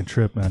 it's a fucking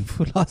trip, man.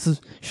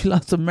 She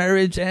lost a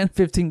marriage and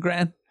 15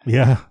 grand.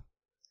 Yeah.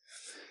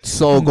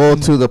 So go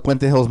to the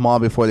Puente Hills Mall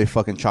before they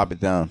fucking chop it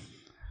down.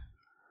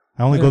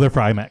 I only go there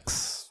for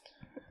IMAX.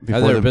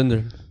 I've never been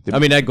there. I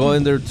mean, I go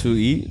in there to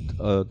eat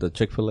the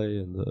Chick-fil-A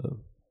and the...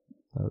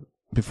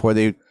 Before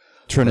they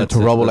turn That's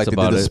into it. rubble That's like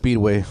they did about the it.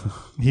 Speedway.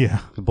 Yeah.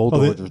 The Oh,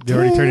 bulldozer. they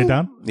already turned it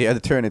down? Yeah, they're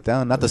tearing it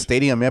down. Not the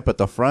stadium yet, but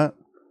the front.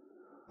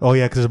 Oh,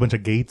 yeah, because there's a bunch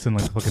of gates and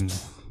like fucking...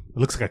 It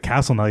looks like a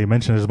castle now. You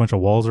mentioned there's a bunch of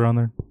walls around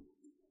there.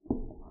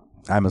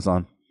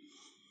 Amazon.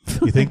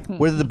 You think?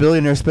 Where did the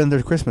billionaires spend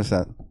their Christmas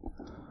at?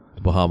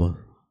 Bahama.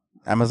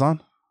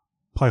 Amazon?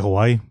 Probably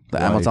Hawaii. The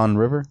Hawaii. Amazon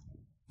River?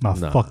 Nah,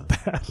 Nah. fuck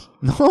that.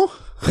 No?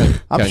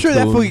 I'm sure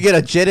that Cancun. fool could get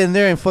a jet in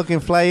there and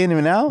fucking fly in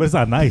and out. But it's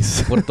not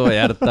nice. Puerto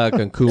Vallarta,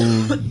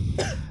 Cancun,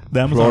 The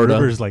Amazon Florida,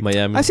 River is like...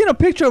 Miami. I seen a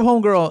picture of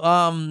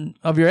homegirl,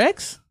 of your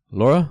ex.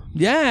 Laura?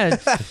 Yeah,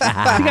 she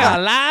got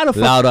a lot of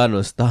Laura no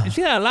está.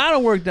 she got a lot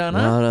of work done,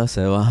 huh? Laura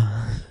se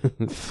va.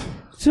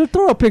 She'll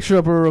throw a picture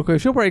up her real quick.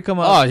 She'll probably come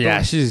up. Oh,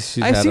 yeah. She's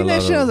I had seen a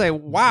that lot shit. I of- was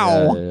like,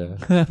 wow.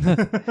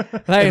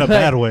 Yeah, Like, in a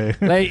bad way.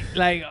 like,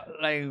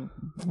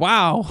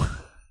 wow.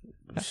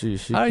 yeah. She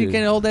How you could-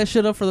 can't hold that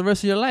shit up for the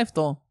rest of your life,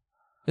 though?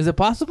 Is it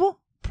possible?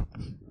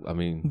 I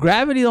mean...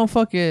 Gravity don't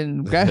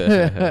fucking...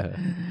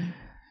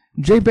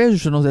 Jay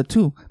Bezos knows that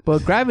too.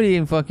 But gravity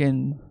ain't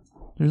fucking...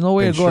 There's no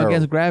way And to go Cheryl.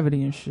 against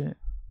gravity and shit.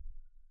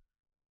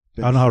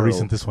 I don't know how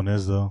recent this one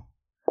is, though.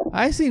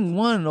 I seen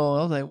one, though.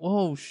 I was like,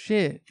 whoa,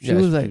 shit. She Yeah,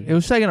 was she- like... It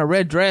was like in a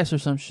red dress or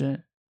some shit.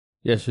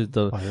 Yeah, she's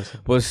the... Oh, yes.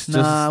 But it's just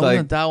Nah, it like...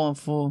 wasn't that one,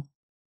 fool.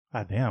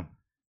 God damn.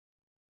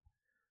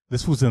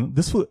 This was in...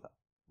 This was...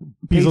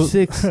 Page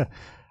 6.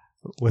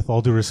 With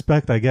all due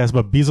respect, I guess,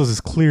 but Bezos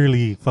is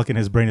clearly fucking...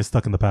 His brain is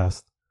stuck in the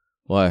past.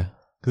 Why?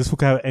 Because this fool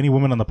could have any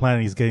woman on the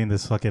planet, he's getting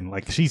this fucking...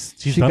 Like, she's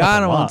She done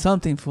got up him a on lot.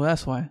 something, fool.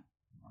 That's why.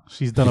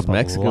 She's done She's up a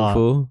Mexican, lot.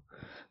 fool.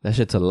 That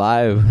shit's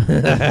alive.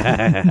 Look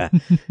at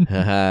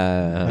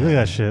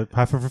that shit.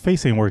 Half of her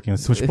face ain't working.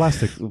 It's too much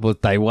plastic. Pues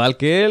está igual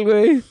que él,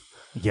 güey.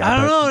 Yeah, I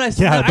don't know. That's,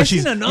 yeah, I but seen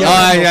she's... another Oh,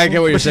 I get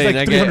what you're But she's saying.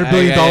 like I get- $300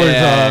 billion,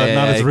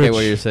 not as I rich. get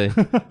what you're saying.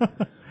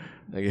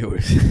 I get what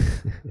you're saying.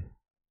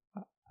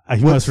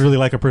 He must really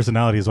like her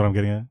personality is what I'm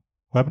getting at.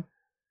 What happened?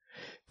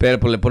 Pero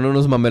pues le pone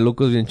unos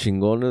mamelucos bien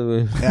chingones,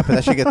 güey. Yeah, but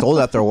that shit gets old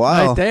after a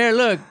while. Right there,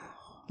 look.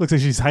 Looks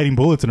like she's hiding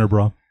bullets in her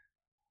bra.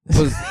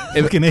 Pues,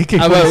 Fucking wait,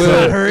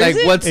 AK-47. like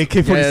it? what's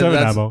AK-47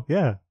 that's- ammo.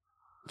 Yeah.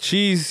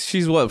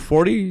 She's what,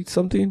 40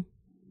 something?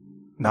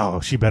 No,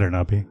 she better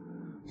not be.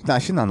 Nah,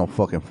 she's not no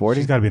fucking 40.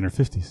 She's got to be in her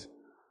 50s.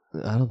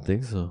 I don't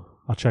think so.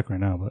 I'll check right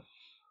now, but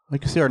You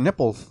can see her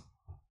nipples.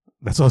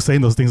 that's what I was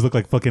saying. Those things look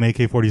like fucking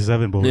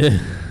AK-47 bullets.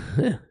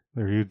 Yeah.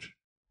 They're huge.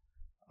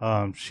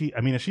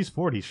 If she's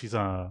 40, she's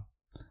got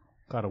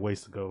a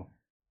ways to go.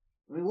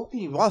 I mean, what can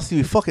you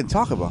possibly fucking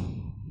talk about?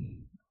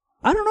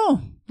 I don't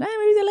know.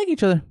 Maybe they like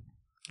each other.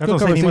 That's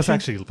what I'm saying. He must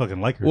conversation. actually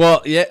fucking like her.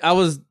 Well, yeah, I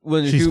was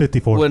when She's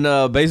 54. When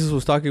Bezos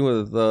was talking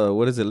with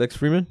what is it, Lex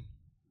Freeman?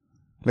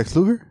 Lex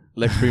Luger?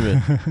 Lex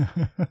Freeman.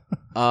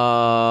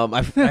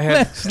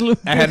 I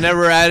had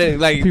never had it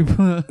like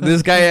People.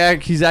 this guy.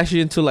 He's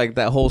actually into like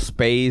that whole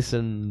space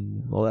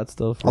and all that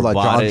stuff, All that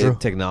robotic genre.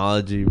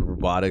 technology,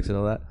 robotics, and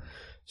all that.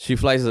 She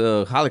flies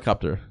a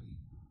helicopter,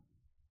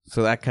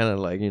 so that kind of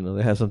like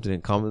they have something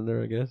in common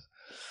there, I guess.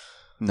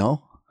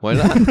 No. Why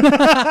not?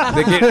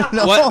 They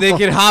can They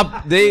can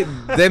hop.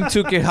 Them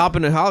two can hop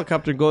in a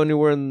helicopter and go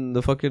anywhere in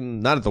the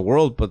fucking not the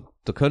world, but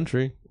the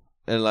country.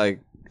 And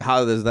like,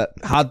 how does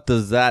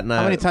that not?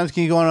 How many times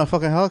can you go on a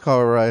fucking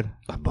helicopter ride?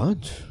 A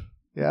bunch.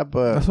 Yeah,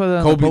 but That's why they're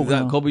on the boat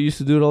now. Kobe used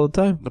to do it all the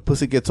time. the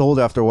pussy gets old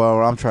after a while,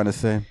 what I'm trying to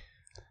say.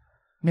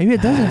 Maybe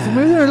it doesn't.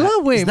 Maybe they're in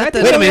love. Wait, Not Matt,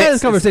 that- we had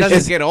this conversation. It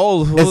doesn't get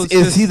old.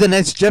 Is he the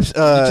next just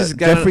gotta-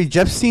 Jeffrey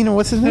Jepstein or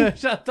what's his name?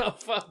 Shut the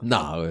fuck.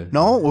 No.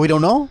 No, we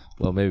don't know.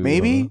 Well, maybe.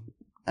 Maybe.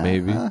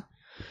 Maybe.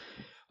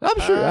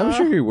 I'm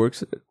sure he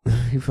works it.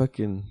 He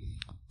fucking.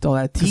 All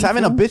that Just teeth,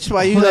 having a fool. bitch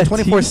by you All that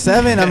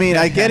 24/7. I mean,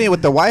 I get it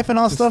with the wife and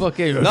all stuff.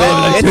 Fucking-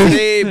 No,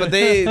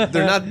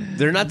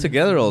 they're not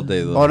together all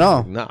day though. Oh,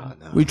 no? Nah.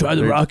 We tried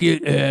the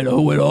rocket and it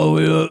went all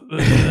the way up.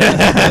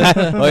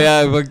 Oh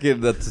yeah, fucking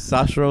the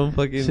testosterone,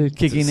 fucking Shit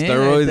kicking in.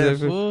 steroids. Right there,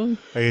 everything. fool.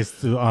 I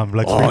used to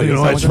Lex Freeman. You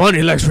know, it's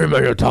funny, Lex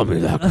Freeman. You told me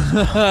that.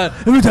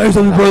 Let me tell you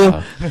something,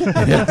 brother.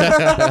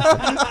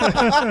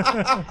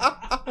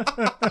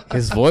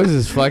 His voice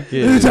is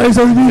fucking. Let me tell you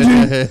something,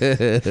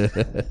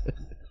 BG.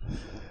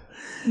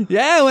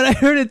 Yeah, when I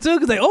heard it too,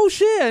 cause like, oh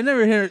shit, I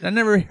never heard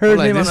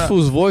like him this on a,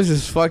 fool's voice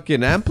is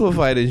fucking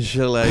amplified and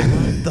shit. Like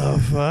what the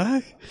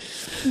fuck?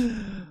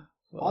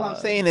 All I'm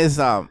saying is,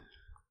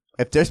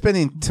 if they're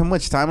spending too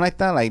much time like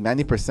that, like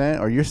 90%,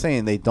 or you're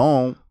saying they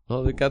don't,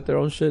 Oh, they got their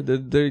own shit. They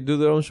do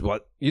their own shit.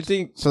 What you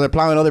think? so they're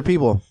plowing other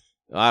people.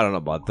 I don't know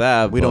about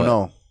that. We don't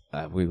know.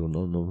 We don't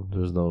know. No,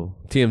 there's no.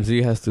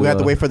 TMZ has to. We have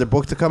to wait for their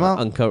book to come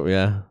out. Uncover,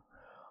 yeah.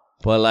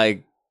 But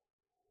like,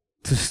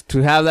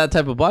 to have that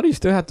type of body, you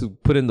still have to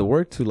put in the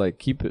work to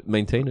like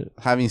maintain it.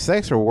 Having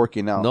sex or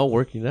working out? No,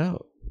 working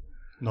out.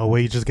 No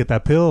way, you just get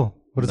that pill.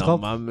 What is it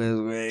called?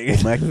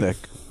 Omectic.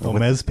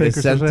 Omezpic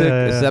or something?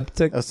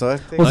 Aseptic.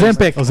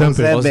 Ozempic.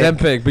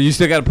 Ozempic. But you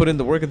still got to put in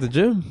the work at the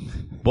gym.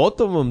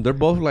 Both of them, they're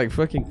both like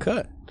fucking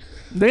cut.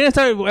 They're gonna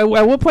start. At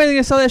what point are they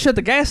gonna sell that shit at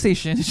the gas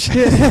station?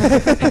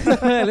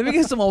 Let me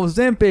get some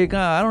Ozempic.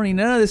 I don't need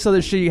none of this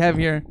other shit you have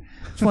here.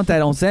 Just want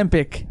that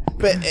Ozempic.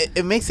 But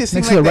it makes it seem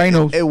Next to like the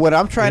rhino. what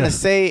I'm trying to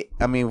say.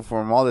 I mean,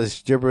 from all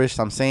this gibberish,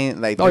 I'm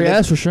saying like. Oh yeah,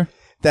 that's for sure.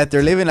 That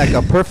they're living like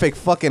a perfect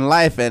fucking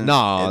life, and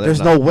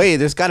there's no way.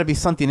 There's got to be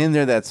something in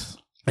there that's.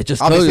 I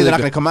just obviously they're not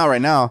gonna come out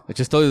right now. I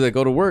just told you they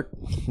go to work.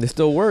 They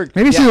still work.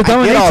 Maybe she's a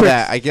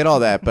dominatrix. I get all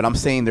that, but I'm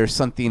saying there's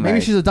something.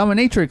 Maybe she's a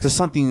dominatrix. There's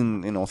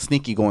something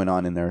sneaky going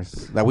on in there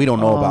that we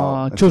don't know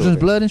about. Children's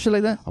blood and shit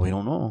like that. We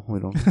don't know. We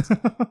don't.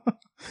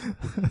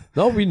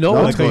 No, we know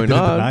No, what's they going didn't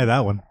on. deny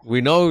that one.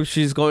 We know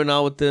she's going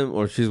out with him,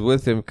 or she's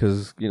with him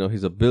because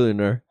he's a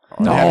billionaire.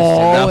 No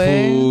That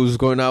way. fool's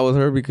going out with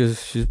her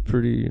because she's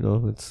pretty.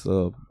 It's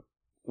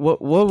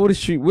what is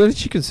she? What did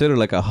she consider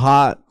like a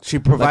hot? She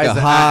provides like a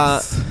the hot.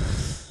 ass.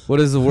 What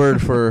is the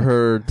word for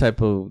her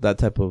type of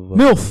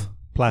MILF.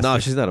 Plastic. No,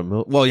 she's not a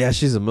MILF. Well, yeah,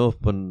 she's a MILF,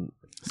 but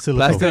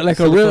Silicone. plastic. Like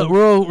a real,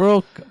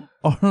 or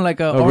like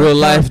a real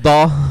life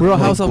doll. Real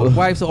House of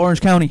Wives of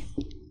Orange County.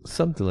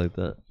 Something like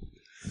that.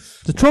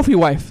 The trophy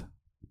wife.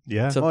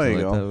 Yeah. Something There you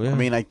like go. that, yeah. I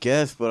mean, I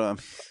guess, but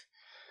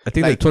I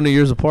think like- they're 20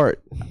 years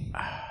apart.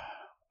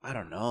 I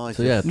don't know. It's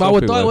So yeah, But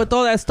with trophy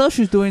all that stuff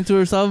she's doing to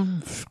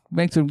herself,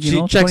 makes her,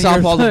 she checks 20 off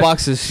years- all the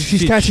boxes.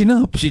 She's catching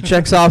up. She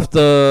checks off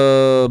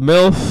the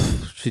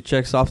MILF. She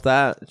checks off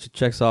that. She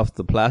checks off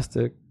the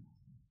plastic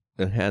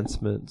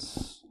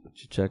enhancements.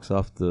 She checks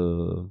off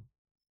the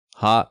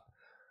hot.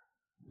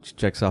 She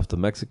checks off the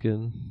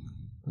Mexican.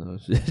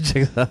 She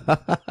checks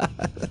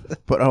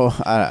But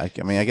I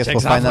mean, I guess Checks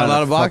we'll find off a out lot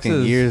in of fucking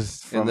boxes.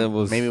 years. And From,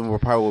 then maybe we're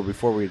probably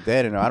before we're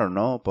dead, and I don't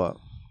know. But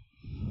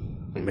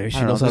maybe I she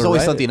don't know. knows how There's to always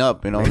ride something it.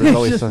 up, There's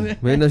always something.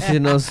 Maybe she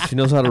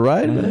knows how to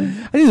ride,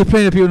 man. I need to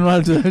play the people know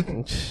how to do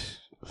it.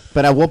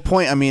 But at what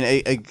point? I mean,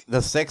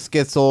 the sex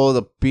gets old.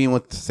 The being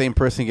with the same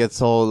person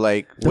gets old.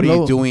 Like, what are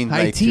you doing?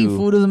 High Like tea to,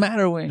 food doesn't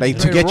matter when. like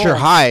to get your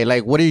high.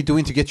 Like, what are you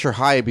doing to get your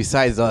high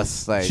besides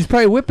us? Like, She's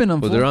probably whipping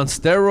him. But fool. they're on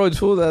steroids,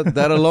 fool.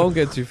 That alone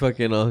gets you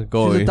fucking She's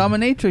going. a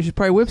dominatrix. She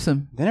probably whips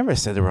him. they never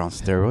said they were on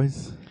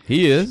steroids.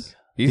 He is.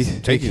 He's He-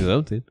 taking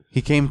something.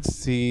 He came to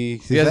see.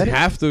 He doesn't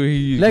have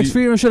to. Lex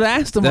Freedom should have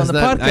asked him on that's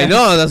the not, podcast. I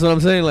know. That's what I'm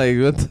saying. Like,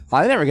 what?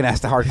 I'm never gonna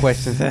ask the hard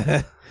questions.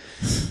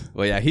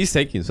 Well, yeah, he's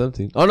taking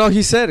something. Oh no,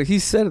 he said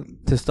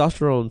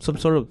testosterone, some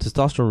sort of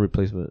testosterone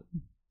replacement,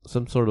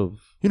 some sort of.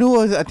 You know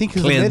what? I think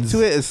who's admitted Cleanse.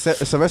 to it is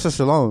Sylvester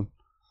Stallone.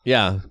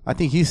 Yeah, I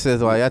think he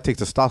says, "Well, I take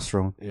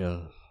testosterone." yeah.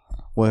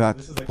 Well,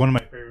 This is like one of my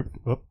favorite.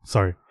 Oh,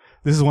 sorry.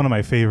 This is one of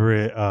my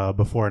favorite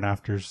before and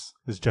afters.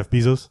 Is Jeff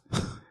Bezos.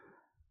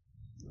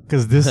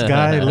 Because this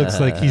guy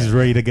looks like he's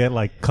ready to get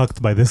like cucked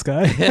by this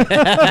guy.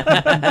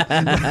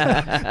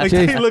 Like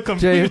they look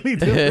completely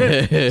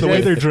different. The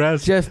way they're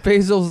dressed. Jeff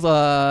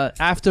Bezos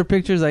after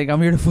pictures like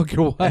I'm here to fuck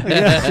your wife.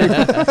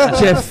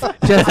 Jeff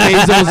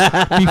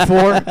Bezos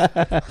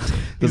before.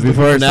 He's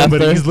before looking and for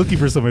somebody- after. He's looking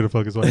for somebody to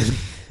fuck his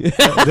wife.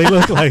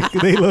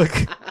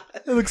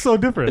 They look so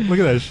different. Look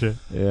at that shit.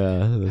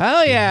 Yeah.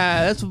 Hell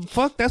yeah,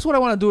 that's what I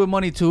want to do with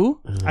money too.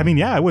 I mean,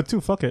 yeah, I would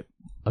too. Fuck it.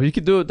 I mean, you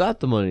could do it without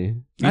the money.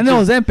 I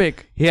know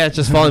Ozempic. He had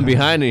just fallen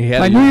behind, and he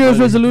had My New Year's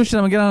resolution,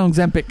 I'm gonna get on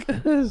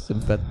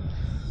Ozempic.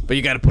 But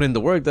you got to put in the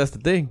work. That's the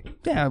thing.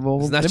 Yeah, well,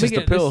 It's not let me just a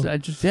get pill.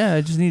 this-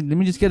 I just need. Let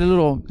me just get a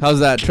little. How's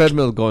that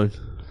treadmill going?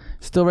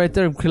 Still right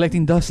there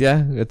collecting dust.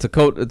 Yeah, it's a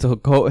coat. It's a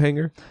coat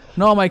hanger.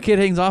 No, my kid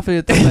hangs off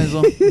it sometimes.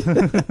 So.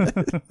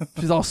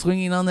 She's all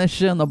swinging on that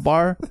shit on the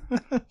bar.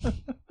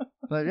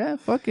 Like, yeah,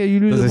 fuck it. You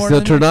do Does the it more still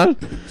than turn me.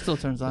 on? Still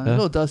turns on. Yeah. A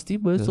little dusty,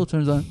 but it still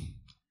turns on.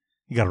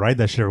 You gotta ride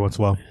that shit every once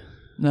in a while.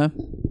 No.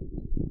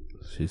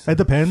 It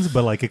depends,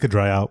 but like it could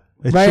dry out.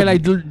 It Ride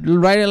it shouldn't.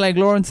 ride it like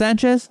Lauren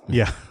Sanchez.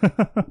 Yeah. that's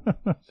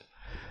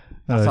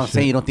what I'm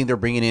saying. You don't think they're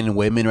bringing in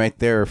women right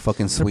there, or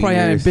fucking They're probably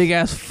having swingers? big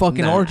ass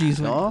fucking orgies.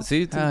 No?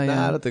 See, Hell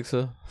yeah. I don't think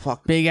so.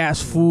 Fuck. Big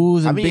ass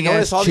fools and I mean, big you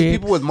notice ass all chicks. these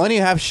people with money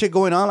have shit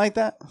going on like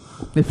that.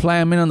 They fly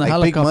them in on the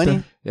Like big helicopter.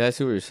 money. Yeah, I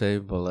see what you're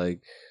saying, but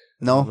like,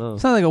 No. no.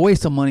 Sounds like a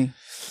waste of money.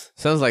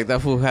 Sounds like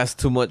that fool has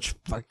too much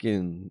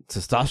fucking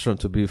testosterone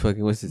to be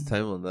fucking waste his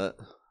time on that.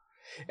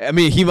 I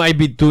mean, he might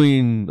be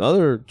doing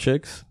other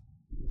chicks,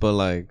 but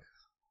like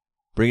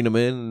bringing them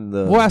in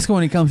the We'll ask him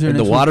when he comes here. in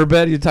the next week.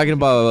 waterbed. You're talking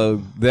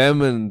about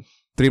them and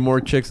 3 more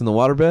chicks in the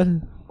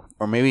waterbed.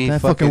 Or maybe That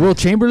fucking Will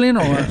Chamberlain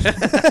or what?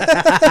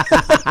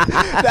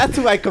 That's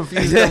who I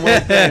confused him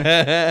with.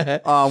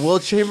 Will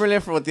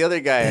Chamberlain with the other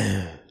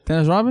guy.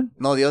 Dennis Rodman?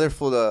 No, the other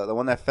fool, the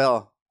one that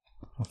fell.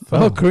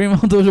 Oh,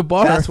 Kareem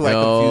Abdul-Jabbar. That's who I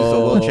confused the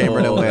Will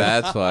Chamberlain with.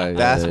 That's why.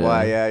 That's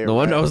why. Yeah, you're No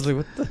wonder right. I was like,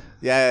 what the?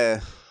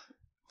 Yeah.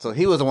 So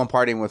he was the one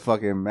partying with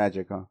fucking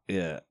Magic, huh?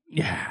 Yeah.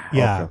 Yeah.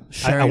 Yeah. Okay.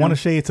 Sure, I want yeah.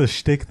 to say it's a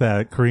shtick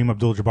that Kareem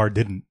Abdul-Jabbar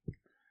didn't.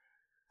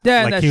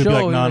 Yeah, Like that he would show. be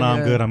like, no,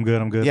 yeah.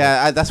 I'm good.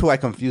 Yeah, that's who I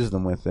confused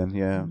them with. Then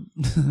yeah,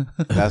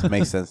 that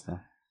makes sense now.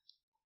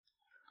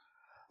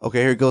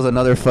 Okay, here goes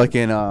another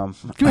fucking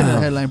Give me the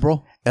headline,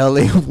 bro.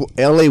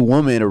 LA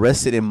woman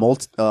arrested in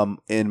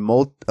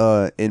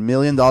 $1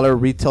 million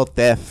retail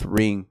theft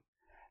ring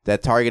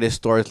that targeted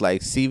stores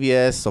like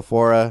CVS,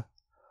 Sephora,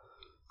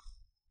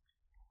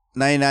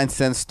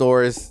 99-cent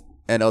stores,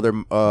 and other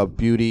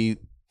beauty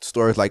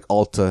stores like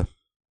Ulta.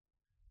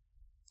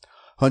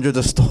 Hundreds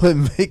of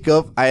stolen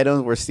makeup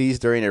items were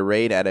seized during a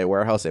raid at a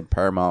warehouse in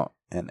Paramount,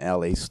 an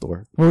LA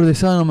store. Where were they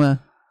selling them at?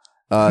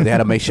 They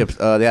had a makeshift.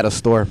 They had a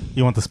store.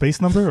 You want the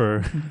space number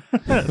or?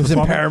 It was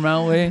in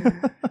Paramount way.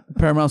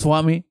 Paramount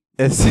swap meet.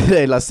 It said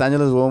a Los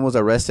Angeles woman was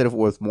arrested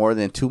with more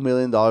than $2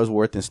 million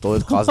worth in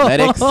stolen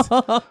cosmetics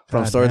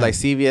from stores like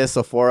CVS,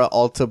 Sephora,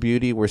 Ulta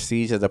Beauty were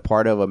seized as a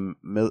part of a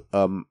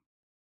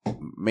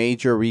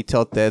major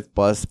retail theft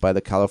bust by the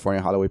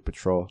California Highway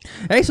Patrol.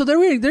 Hey, so they're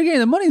getting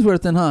the money's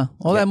worth then, huh?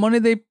 All that money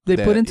they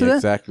put into that?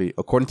 Exactly.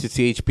 According to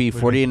CHP,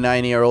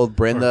 49-year-old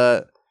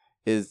Brenda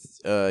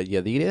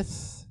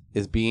Yadides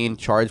is being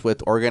charged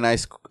with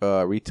organized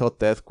retail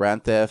theft,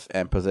 grand theft,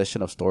 and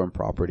possession of stolen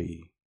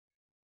property.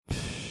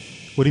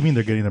 What do you mean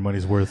they're getting their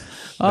money's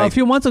worth? A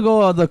few months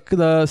ago,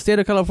 the state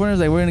of California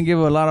was like, we're going to give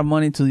a lot of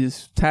money to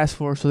this task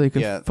force so they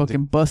could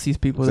fucking bust these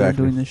people that are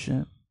doing this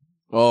shit.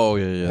 Oh,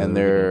 yeah. And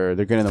they're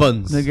getting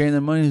funds. They're getting their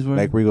money's worth.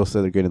 Like Rigo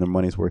said, they're getting their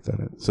money's worth at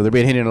it. So they're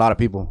being hitting a lot of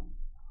people.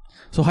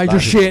 So hide your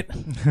shit.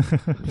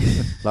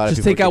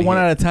 Just take out one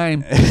at a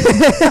time.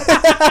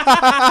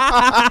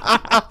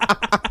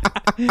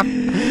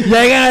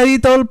 Ya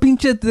ganadito todo el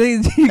pinche.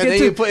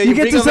 You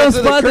get to some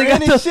spot. You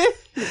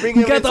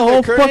got the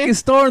whole fucking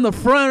store in the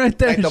front right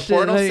there. Like the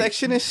porno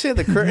section and shit,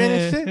 the curtain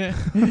and shit.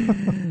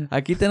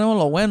 Aquí tenemos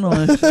lo bueno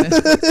and shit.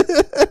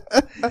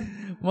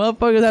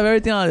 Motherfuckers have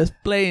everything on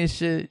display and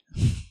shit.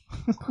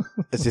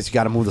 It's just you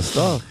gotta move the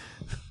stuff.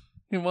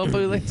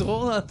 Motherfuckers like to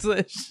hold on to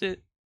that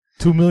shit.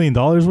 $2 million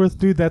worth,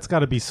 dude. That's got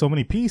to be so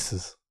many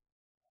pieces.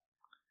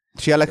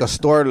 She had like a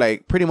store,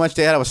 like pretty much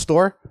they had a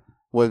store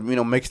with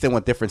mixed in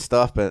with different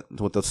stuff, but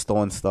with the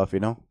stolen stuff,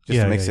 just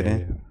to mix it in.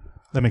 Yeah.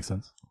 That makes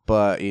sense.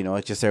 But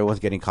it's just everyone's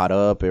getting caught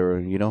up,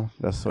 or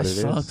that's what it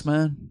is. Sucks,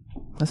 man.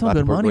 That's some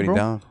good money, bro.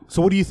 Down.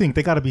 So what do you think?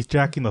 They got to be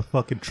jacking the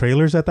fucking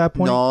trailers at that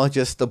point? No,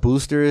 just the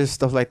boosters,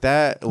 stuff like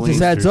that.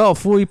 Just adds up,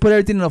 fool. You put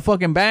everything in a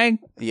fucking bag.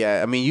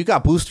 Yeah, I mean, you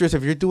got boosters.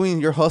 If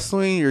you're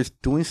hustling, you're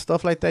doing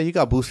stuff like that, you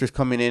got boosters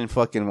coming in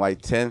fucking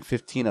like 10,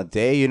 15 a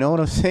day. You know what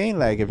I'm saying?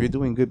 Like, if you're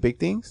doing good big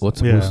things. What's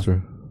a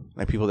booster?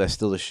 Like people that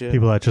steal the shit.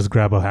 People that just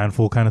grab a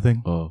handful kind of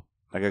thing? Oh.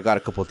 Like, I got a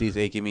couple of these.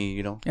 Hey, give me,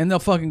 And they'll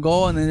fucking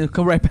go, and then they'll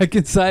come right back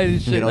inside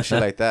and shit.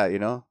 Shit like that,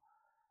 And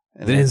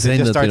they didn't say it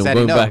just nothing. starts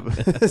adding up.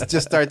 Back. It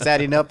just starts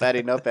adding up.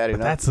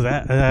 That's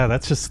that.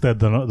 That's just the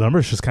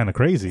number's just kind of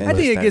crazy. I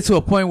think it gets to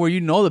a point where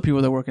the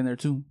people that are working there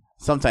too.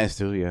 Sometimes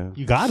too, yeah.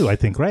 You got to, I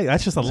think, right?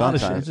 That's just a lot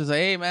of shit. It's just like,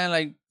 hey, man,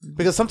 like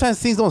because sometimes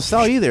things don't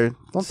sell either.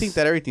 Don't think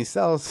that everything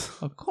sells.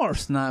 Of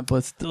course not,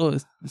 but still,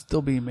 it's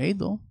still being made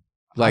though.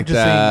 Like just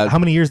saying, how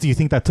many years do you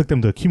think that took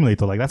them to accumulate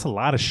though? Like that's a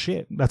lot of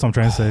shit. That's what I'm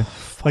trying to say.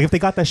 Like if they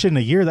got that shit in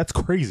a year, that's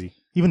crazy.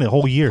 Even a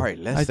whole year. Probably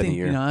less than a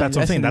year. That's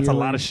what I'm saying. That's a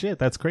lot of shit.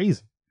 That's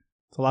crazy.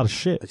 It's a lot of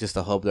shit. It's just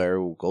a hub that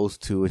everyone goes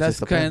to. It's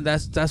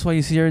That's why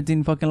you see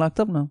everything fucking locked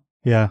up now.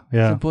 Yeah.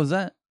 Simple as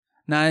that.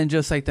 Not in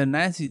just like the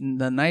nice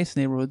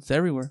neighborhoods,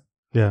 everywhere.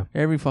 Yeah.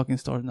 Every fucking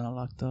store is now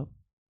locked up.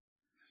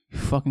 You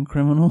fucking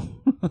criminal.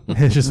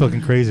 It's just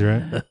fucking crazy,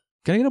 right?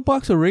 Can I get a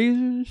box of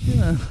razors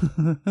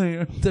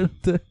and shit?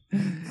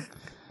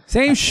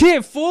 Same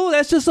shit, fool.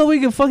 That's just so we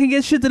can fucking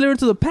get shit delivered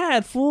to the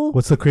pad, fool.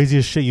 What's the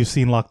craziest shit you've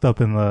seen locked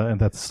up in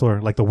that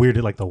store? Like the weird,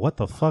 like the what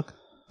the fuck?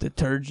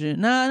 Detergent.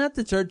 Nah, not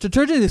detergent.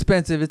 Detergent is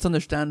expensive. It's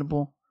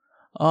understandable.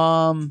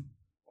 Condoms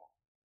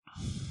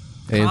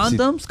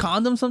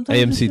sometimes.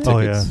 AMC tickets. Oh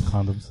yeah,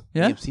 condoms.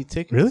 Yeah. AMC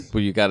tickets. Really? But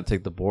you got to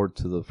take the board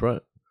to the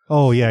front.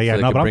 Oh yeah.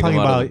 So No, but I'm talking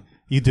about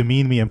you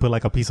demean me and put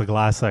like a piece of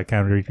glass that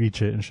can't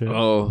reach it and shit.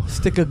 Oh,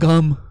 stick of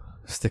gum.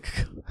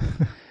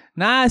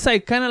 Nah, it's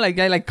like kind of like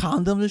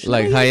condoms and shit.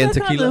 Like high-end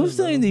tequila. Who's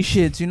selling these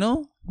shits?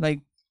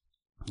 Like.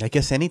 I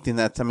guess anything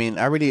that's. I mean,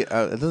 I really. It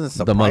doesn't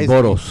surprise the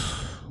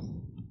Marlboros.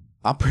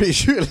 I'm pretty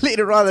sure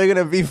later on they're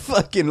gonna be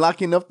fucking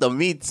locking up the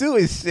meat too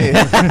and shit. You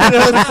know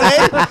what I'm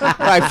saying?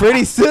 Like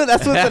pretty soon,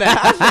 that's what's gonna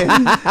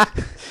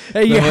happen.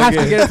 Hey, you have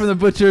to get it from the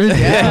butcher.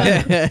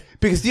 Yeah.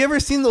 Because do you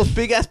ever seen those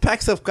big ass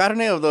packs of carne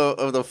of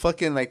the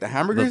fucking like the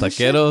hamburgers? The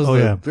taqueros. Oh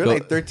yeah. They're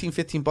like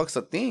 $13-$15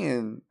 a thing,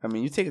 and I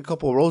mean, you take a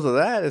couple of rolls of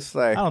that, it's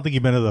like. I don't think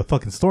you've been to the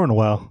fucking store in a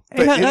while.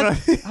 Hey,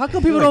 how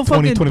come people don't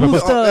fucking 20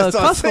 boost bucks.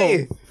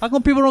 Costco? How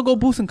come people don't go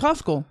boost in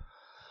Costco?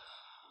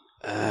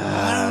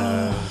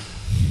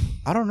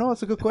 I don't know.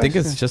 It's a good I question.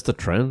 think it's just a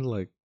trend.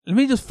 Like, let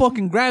me just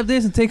fucking grab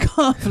this and take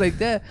off like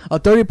that. A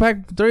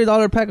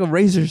 $30 pack of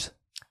razors.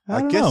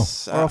 I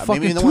guess. Or a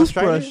fucking maybe no one's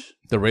tried toothbrush. it.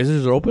 the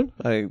razors are open.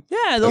 Yeah, they'll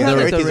Yeah, have like the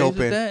everything's razors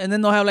open. there, and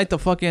then they'll have like the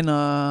fucking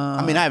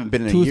I mean, I haven't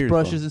been in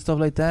toothbrushes years. and stuff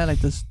like that.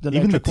 Like the Even the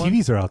electric one.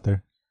 TVs are out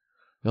there.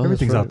 Oh,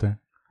 Everything's that's out there.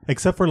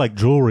 Except for like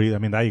jewelry. I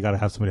mean, that you got to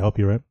have somebody help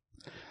you, right?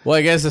 Well,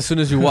 I guess as soon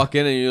as you walk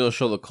in and you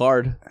show the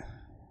card,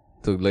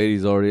 the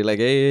lady's already like,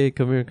 hey,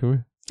 come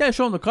here. Yeah,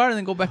 show them the card and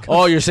then go back.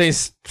 Oh, you're saying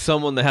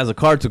someone that has a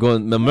card to go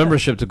in the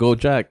membership to go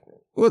jack.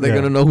 Well, they're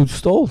Yeah. gonna know who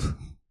stole.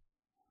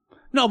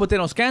 No, but they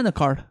don't scan the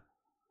card.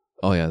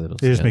 Oh yeah, they don't.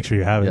 They just scan make sure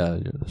you have it. Yeah,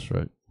 that's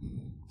right.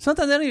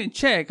 Sometimes they don't even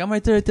check. I'm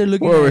right there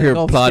looking We're at over it, here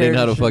all plotting scared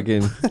how to and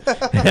shit.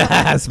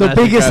 fucking The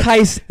biggest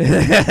heist.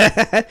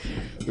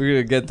 We're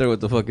gonna get there with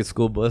the fucking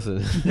school bus.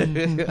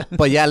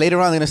 But yeah, later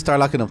on they're gonna start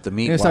locking up the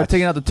meat. They start watch.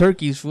 taking out the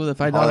turkeys for the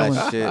 $5 all that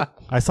ones. shit.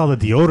 I saw the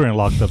deodorant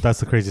locked up. That's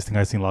the craziest thing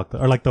I've seen locked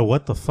up. Or like the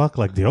what the fuck,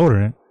 like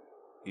deodorant.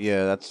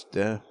 Yeah, that's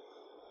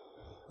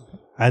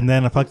And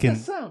then a fucking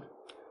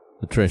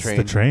The train.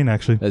 the train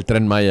actually. El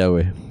Tren Maya,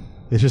 güey.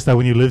 It's just that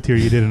when you lived here,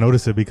 you didn't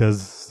notice it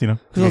because you know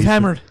Because I was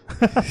hammered.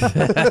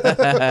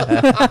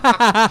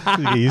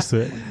 you get used to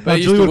it. But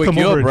it used Julie to would wake come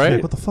you over up, and right?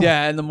 shit, what the fuck?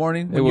 Yeah, in the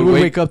morning. It When would you would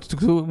wake- wake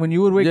up, when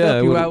you would wake Yeah,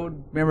 up, it would- I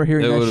would remember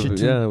hearing It that would've shit been-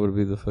 too. yeah, it would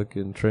be the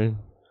fucking train.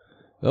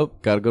 Oh,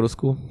 gotta go to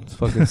school. It's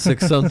fucking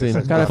 6 something.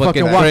 Gotta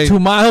fucking walk train. 2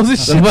 miles and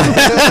shit.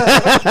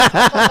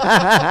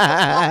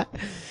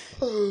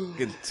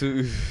 Get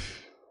to-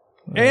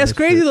 Hey, that's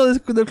crazy though.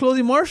 They're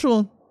closing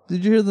Marshall.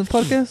 Did you hear the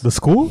podcast? The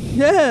school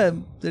Yeah,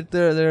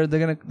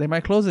 they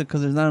might close it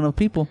because there's not enough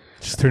people,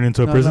 just turned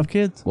into a not prison. enough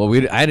kids. Well,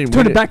 I didn't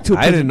Turn it back to a I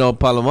prison. didn't know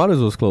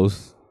Palomares was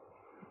closed.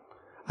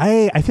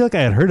 I feel like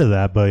I had heard of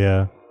that, but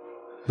yeah,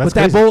 that's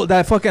But crazy.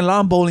 that fucking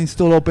lawn bowling's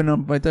still open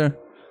up right there.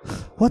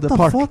 What the the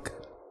park. fuck?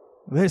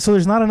 So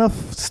there's not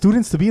enough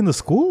students to be in the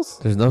schools?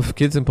 There's enough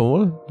kids in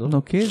Pomona.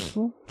 No kids.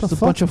 Fool. The Just a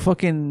fuck? bunch of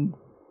fucking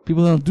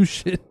people that don't do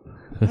shit.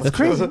 That's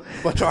crazy.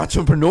 bunch of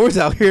entrepreneurs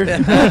out here.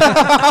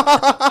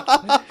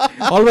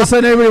 All of a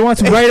sudden, everybody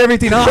wants to write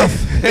everything off.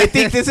 They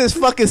think this is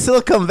fucking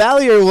Silicon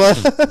Valley or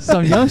what?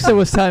 Some youngster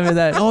was telling me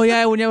that. Oh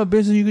yeah, when you have a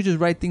business, you could just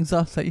write things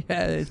off. It's like,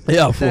 yeah, it's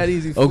Yeah, that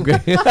easy. Fool. Okay.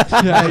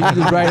 Yeah, you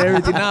just write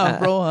everything off,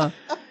 bro. Huh?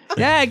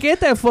 Yeah, I get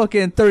that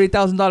fucking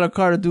 $30,000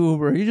 car to do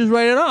Uber. You just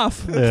write it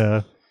off.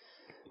 Yeah.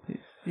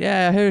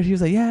 Yeah, I heard he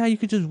was like, yeah, you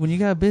could just when you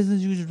got a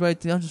business, you could just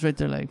write. I'm just right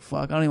there like,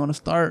 fuck, I don't even want to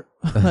start.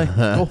 Like,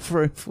 go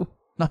for it, fool.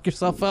 Knock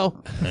yourself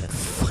out.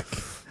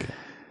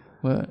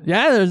 But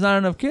yeah, there's not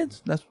enough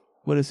kids. That's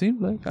what it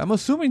seems like. I'm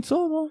assuming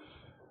so, though.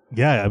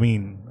 Yeah, I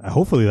mean,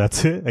 hopefully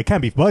that's it. It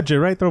can't be budget,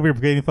 right? They're over here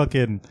getting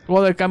fucking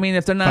Well, like, I mean,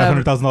 if they're not,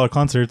 $500,000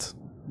 concerts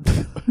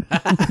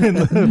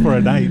for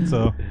a night.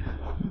 So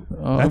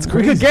that's we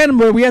crazy. could get them,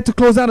 but we had to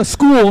close down a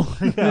school.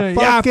 fuck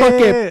fuck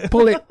it. it,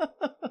 pull it.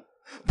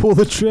 Pull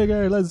the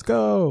trigger. Let's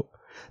go.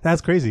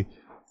 That's crazy.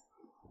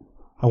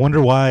 I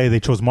wonder why they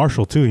chose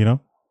Marshall too. You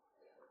know,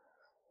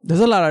 There's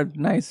a lot of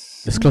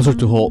nice. It's closer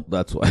to Holt,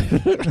 that's why.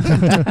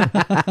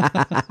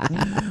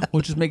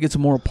 We'll just make it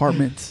some more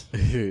apartments.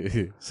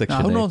 Section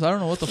Nah, who A. knows? I don't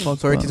know what the fuck.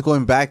 So everything's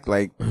going back,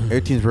 like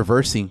everything's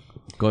reversing.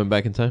 Going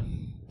back in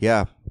time.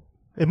 Yeah.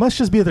 it must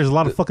just be that there's a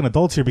lot of fucking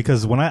adults here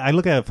because when I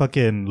look at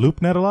fucking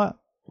LoopNet a lot,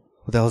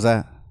 What the hell's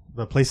that?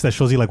 the place that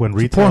shows you like when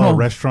retail porno. or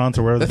restaurants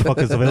or wherever the fuck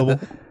is available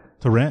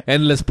to rent.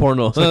 Endless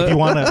porno. So like if you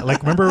want to,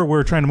 like, remember we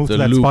were trying to move The to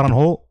that Loop. spot on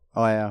Holt?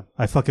 Oh yeah.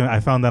 I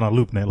found that on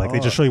LoopNet. Like they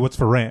just show you what's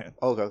for rent,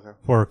 Okay.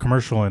 for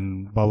commercial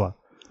and blah blah.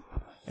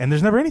 And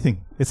there's never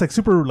anything. It's like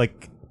super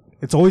like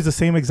it's always the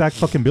same exact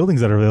fucking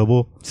buildings that are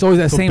available. It's always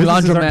that So same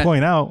businesses aren't laundromat.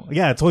 going out.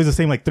 Yeah, it's always the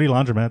same like 3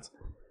 laundromats.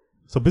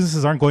 So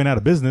businesses aren't going out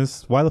of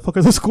business. Why the fuck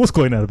are the schools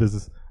going out of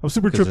business? I'm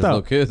super 'Cause tripped there's no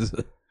out. kids.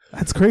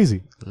 That's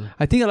crazy.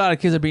 I think a lot of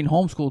kids are being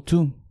homeschooled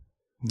too.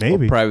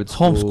 Maybe. Private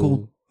school.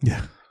 Homeschool.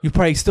 Yeah. You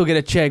probably still get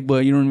a check,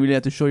 but you don't really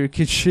have to show your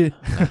kids shit.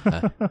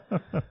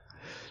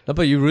 No,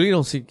 but you really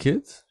don't see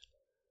kids?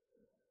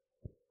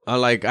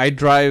 Like, I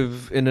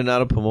drive in and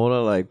out of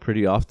Pomona, like,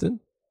 pretty often.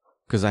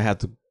 Because I had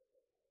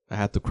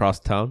to cross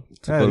town.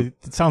 to go to-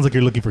 It sounds like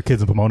you're looking for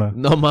kids in Pomona.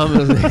 No, mom.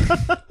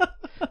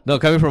 No,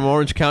 coming from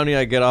Orange County,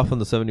 I get off on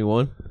the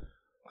 71.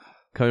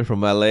 Coming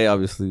from LA,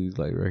 obviously,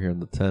 like right here on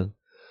the 10.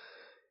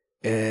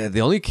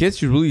 The only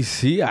kids you really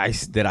see,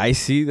 that I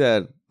see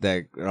that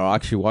are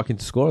actually walking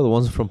to school are the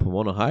ones from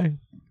Pomona High,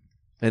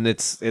 and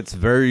it's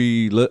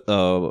very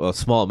a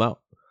small amount,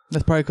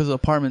 That's probably because of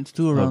apartments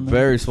too a around there.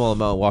 very small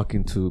amount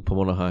walking to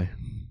Pomona High.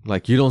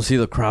 Like you don't see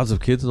the crowds of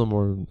kids no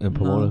more in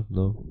Pomona.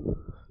 No.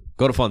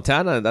 Go to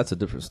Fontana, and that's a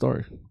different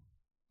story.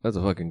 That's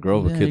a fucking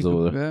grove of kids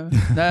over there.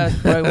 Yeah.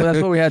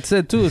 That's what we had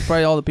said too. It's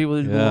probably all the people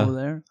that Yeah. go over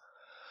there.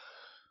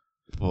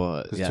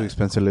 But It's yeah. too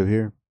expensive to live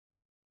here.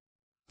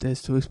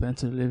 It's too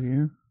expensive to live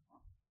here.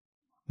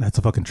 That's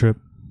a fucking trip.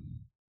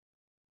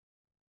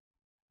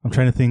 I'm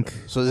trying to think.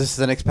 So this is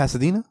the next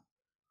Pasadena?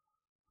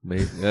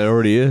 Maybe, it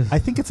already is. I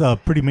think it's a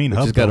pretty main We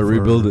hub. just gotta though, for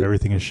rebuild it.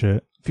 Everything is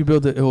shit. If you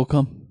build it, it will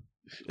come.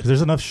 Because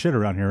there's enough shit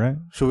around here, right?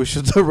 So we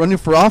should start running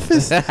for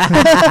office? We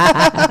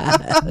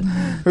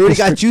already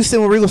got juice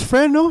in with Rigo's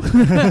friend, no? We're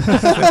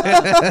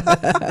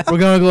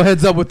gonna go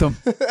heads up with them.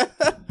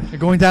 They're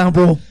going down,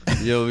 bro.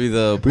 You'll be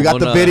the We got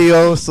the Pomona-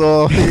 video,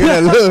 so you're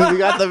gonna look. We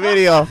got the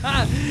video.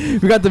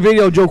 We got the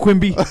video, Joe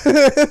Quimby.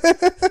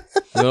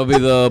 You'll be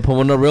the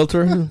Pomona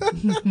realtor.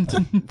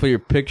 Put your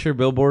picture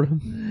billboard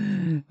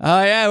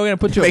Oh yeah, we're gonna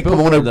put you. Make a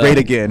billboard. Pomona great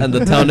again. and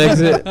the town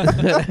exit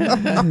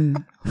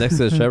next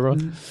to the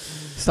Chevron.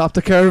 Stop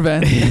the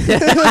caravan.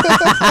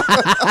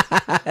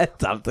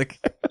 Stop the.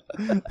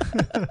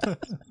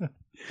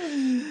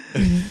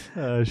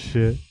 Oh,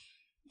 shit.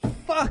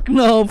 Fuck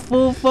no.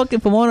 Full fucking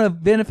Pomona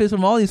benefits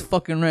from all these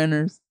fucking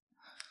renters.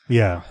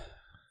 Yeah.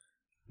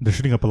 They're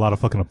shooting up a lot of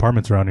fucking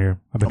apartments around here.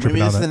 I've been Maybe tripping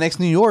this on is the that. next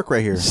New York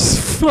right here.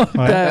 Fuck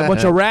that. A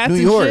bunch of rats New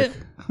and York.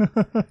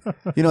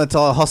 shit. You know, it's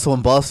all hustle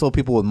and bustle,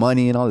 people with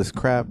money and all this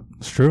crap.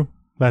 It's true.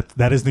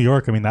 That is New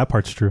York. I mean, that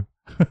part's true.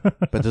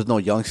 But there's no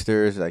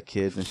youngsters, like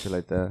kids and shit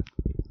like that.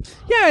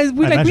 Yeah,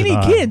 we imagine need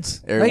not.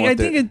 kids. Everyone Like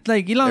I think it's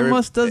like Elon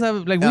Musk does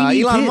have like we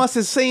need Elon kids. Musk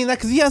is saying that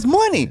because he has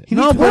money. He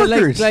No, needs but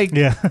workers. like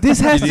Yeah. this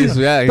has to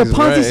Yeah, the he's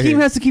Ponzi right. scheme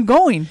has to keep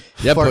going.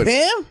 Yeah, for but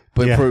him?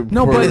 but Yeah. for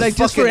No, for but this like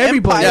just for fucking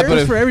everybody. empire.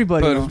 Just for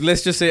everybody. But you know?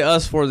 let's just say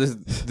us for this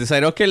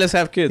decide. Okay, let's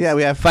have kids. Yeah,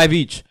 we have 5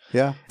 each.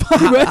 Yeah.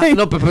 Right?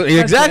 No, but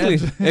exactly,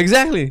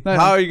 exactly. No,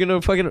 How are you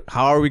gonna fucking?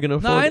 How are we gonna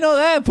afford? No, I it? know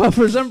that, but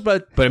for some,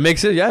 but But it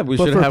makes it. Yeah, we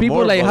should for have people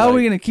more. like, but, how are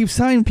we gonna keep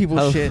signing people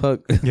how the shit?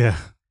 fuck- Yeah.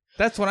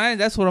 That's what I'm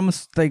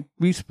like.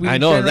 We I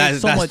know generate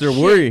that's so much their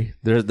shit. worry.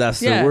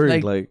 That's Yeah, their worry.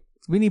 like- Like,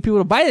 We need people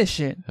to buy this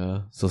shit.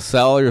 so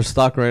sell your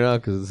stock right now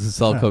because it's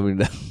all Yeah. coming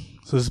down.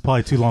 So this is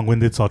probably too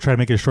long-winded, so I'll try to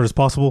make it as short as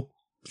possible.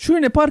 Sure,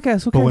 in the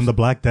podcast. Who But cares? when the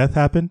Black Death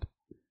happened,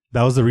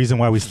 that was the reason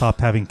why we stopped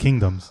having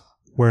kingdoms,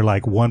 where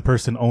like one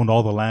person owned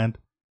all the land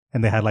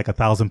and they had like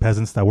 1,000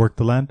 peasants that worked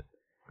the land.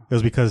 It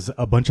was because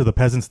a bunch of the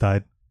peasants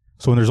died.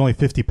 So when there's only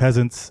 50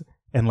 peasants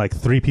and like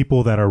 3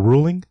 people that are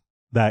ruling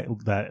that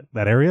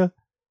area,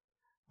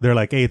 they're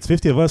like, hey, it's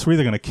 50 of us. We're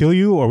either going to kill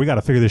you or we got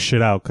to figure this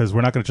shit out because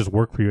we're not going to just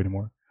work for you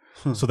anymore.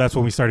 So that's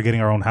when we started getting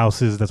our own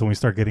houses. That's when we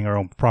started getting our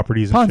own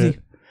properties and Ponzi.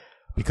 shit.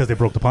 Because they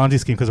broke the Ponzi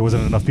scheme because there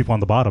wasn't enough people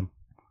on the bottom.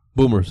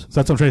 Boomers. So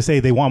that's what I'm trying to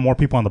say. They want more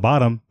people on the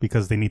bottom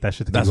because they need that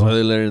shit to That's keep why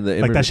going. they learned the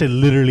Like that shit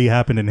literally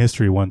happened in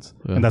history once.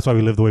 Yeah. And that's why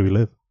we live the way we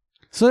live.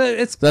 So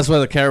it's That's why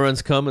the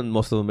caravans come and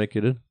most of them make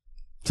it in.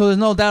 so there's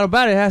no doubt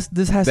about it.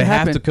 This has They to have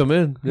happen. to come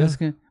in. Yeah. That's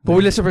good. But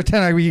let's just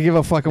pretend like we can give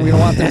a fuck and we don't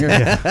want them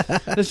here.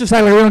 Let's just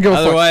act like we don't give a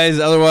fuck.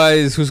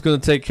 Otherwise, who's gonna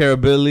take care of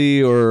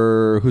Billy,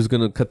 or who's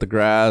gonna cut the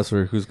grass,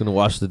 or who's gonna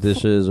wash the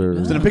dishes, or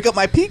Who's going to pick up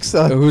my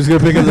pizza? who's gonna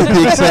pick up the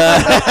pizza?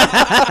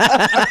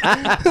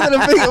 Who's going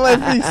to pick up my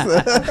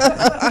pizza?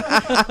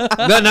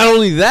 Not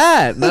only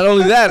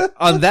that,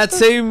 on that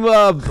same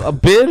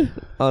bid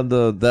on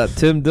that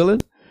Tim Dillon,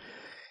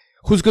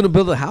 who's gonna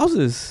build the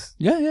houses?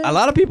 Yeah. A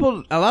lot of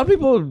people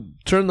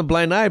turn the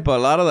blind eye, but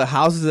a lot of the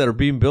houses that are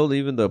being built,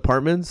 even the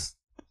apartments,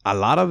 a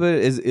lot of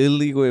it is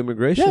illegal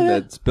immigration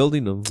that's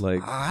building them.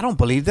 Like, I don't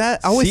believe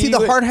that. I always see the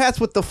what- hard hats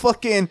with the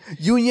fucking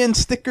union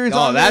stickers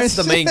on there. that's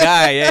the and main shit.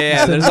 guy.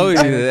 Yeah. There's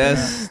always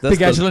that's Big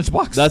ass the,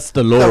 lunchbox. that's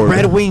the The Lord.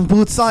 Red Wing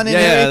boots on it. Yeah,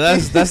 and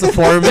everything. that's the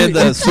foreman,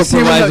 the You see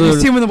supervisor.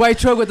 him in the white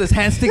truck with his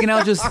hand sticking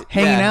out, just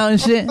hanging Yeah. out and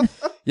shit.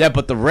 Yeah,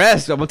 but the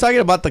rest, I'm talking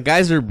about the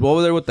guys that are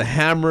over there with the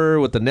hammer,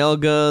 with the nail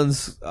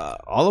guns.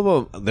 All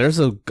of them, there's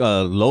a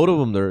load of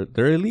them.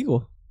 They're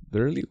illegal.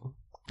 They're illegal.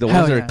 The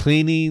Hell ones that yeah. are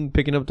cleaning,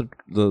 picking up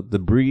the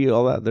debris,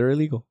 all that, they're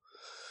illegal.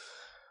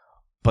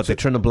 But they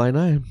turn a blind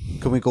eye.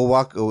 Can we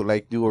go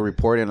do a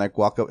report and like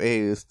walk up? Hey,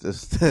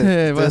 ustedes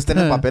what's tienen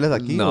that? papeles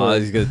aquí? No, or-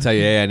 he's gonna tell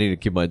you, hey, I need to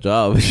keep my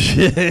job.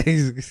 Shit. Te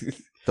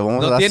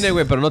vamos a No dar- tienen,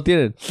 güey, pero no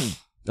tienen.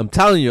 I'm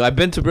telling you, I've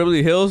been to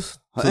Beverly Hills,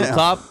 to the Yeah.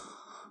 top,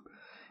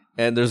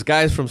 and there's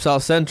guys from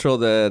South Central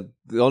that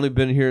only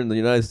been here in the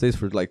United States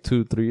for like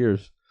 2-3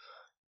 years.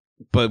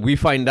 But we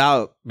find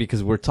out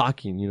because we're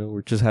talking,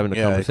 we're just having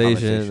a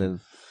conversation,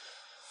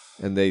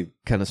 and they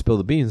kind of spill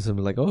the beans, and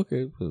we're like, oh,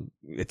 okay, well,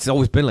 it's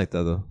always been like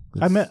that though.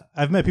 I've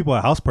met people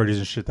at house parties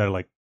and shit that are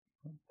like,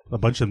 a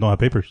bunch of them don't have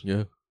papers.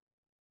 Yeah.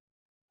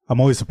 I'm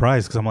always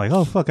surprised because I'm like,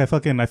 oh fuck, I feel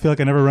like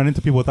I never run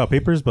into people without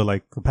papers, but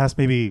like the past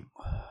maybe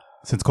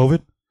since COVID,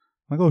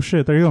 I'm like, oh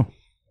shit, there you go.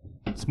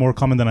 It's more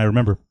common than I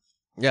remember.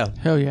 Yeah.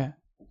 Hell yeah.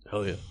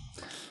 Hell yeah.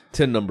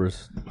 10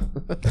 numbers.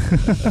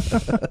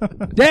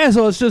 Yeah,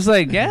 so it's just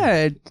like,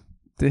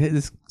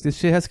 this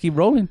shit has to keep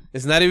rolling.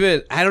 It's not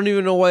even. I don't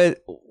even know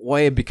why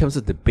it becomes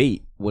a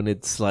debate when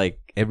it's like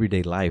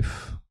everyday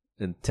life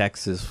in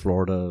Texas,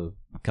 Florida,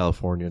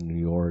 California, New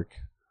York.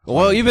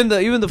 Well, even the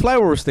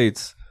flyover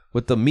states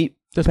with the meat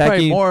There's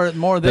packing, probably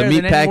more there the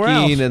meat than anywhere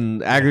else. packing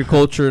and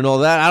agriculture and all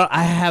that.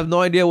 I have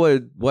no idea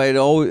why it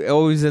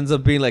always ends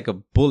up being like a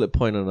bullet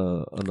point on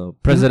a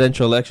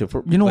presidential election.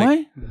 You know like,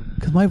 why?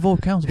 Because my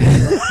vote counts, bro.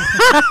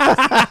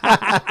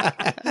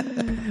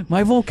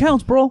 My vote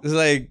counts, bro.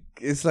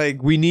 It's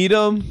like we need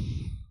them,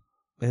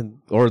 But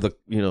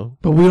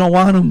we don't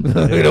want them.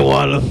 we don't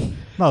want them.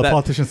 No, the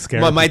politicians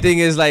scare. My thing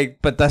is like,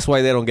 but that's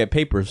why they don't get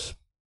papers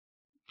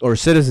or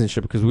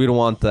citizenship, because we don't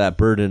want that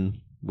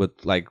burden with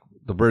like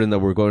the burden that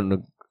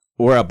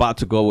we're about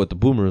to go with the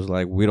boomers.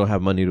 Like, we don't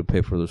have money to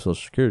pay for their Social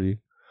Security,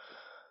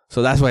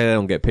 so that's why they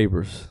don't get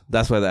papers.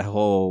 That's why that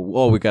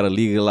whole we gotta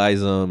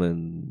legalize them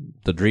and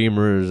the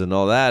dreamers and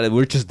all that. And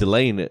we're just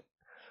delaying it,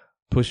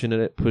 pushing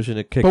it,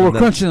 kicking. But we're that.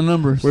 crunching the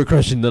numbers. We're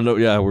crunching the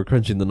we're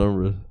crunching the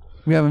numbers.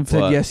 We haven't said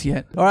But- yes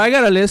yet. All right, I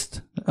got a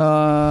list.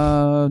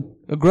 A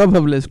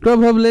Grubhub list.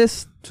 Grubhub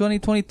list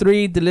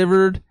 2023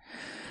 delivered.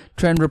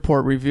 Trend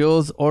report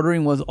reveals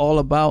ordering was all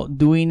about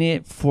doing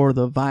it for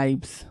the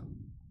vibes.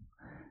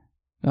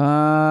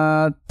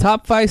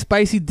 Top 5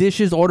 spicy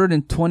dishes ordered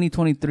in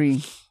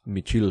 2023.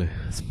 Mi chile.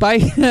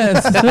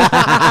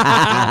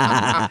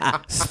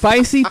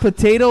 Spicy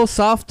potato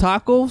soft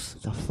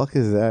tacos. The fuck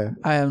is that?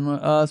 I have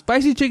no.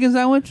 Spicy chicken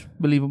sandwich.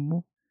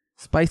 Believable.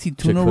 Spicy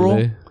tuna roll.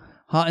 Chick-fil-A.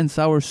 Hot and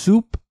sour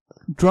soup.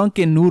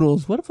 Drunken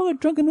noodles. What the fuck are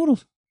drunken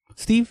noodles?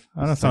 Steve?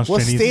 I don't know. Sounds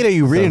What Chinese. state are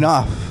you reading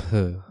off?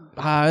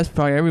 That's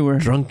probably everywhere.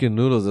 Drunken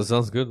noodles. That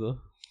sounds good though.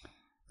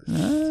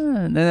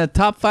 And then the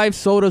top 5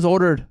 sodas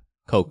ordered.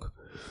 Coke.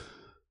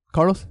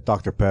 Carlos?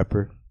 Dr.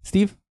 Pepper.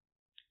 Steve?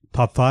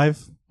 Top 5.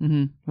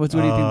 Mm-hmm. What do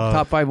you think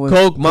top 5 was?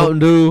 Coke, Mountain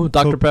Dew,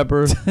 Dr.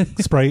 Pepper.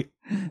 Sprite.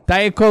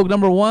 Diet Coke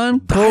number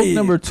 1. Coke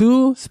number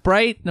 2.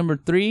 Sprite number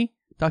 3.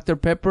 Dr.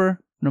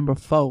 Pepper number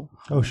 4.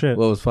 Oh shit.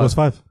 What was 5? What was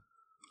 5?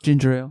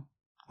 Ginger ale.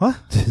 What?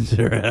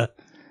 Ginger ale.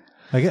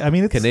 I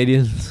mean, it's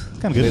Canadians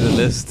kind made of the good.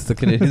 list. The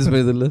Canadians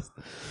made the list.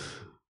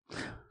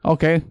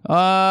 Okay.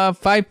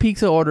 5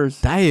 pizza orders.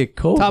 Diet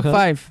Coke. Top huh?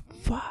 5.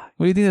 Fuck.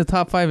 What do you think the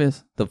top 5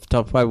 is? The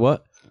top 5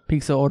 what?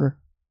 Pizza order.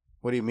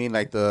 What do you mean,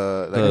 like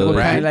What the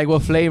brand? like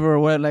what flavor?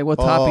 What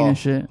topping and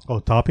shit? Oh,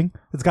 topping?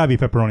 It's gotta be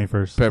pepperoni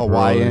first. Pepperoni.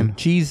 Hawaiian.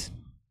 Cheese.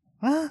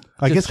 I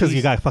Just guess because you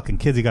cheese. got fucking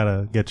kids, you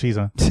gotta get cheese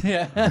on.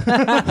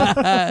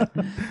 Yeah.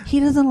 He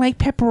doesn't like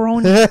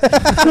pepperoni.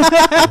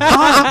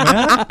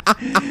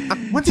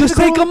 Just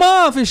take him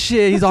off and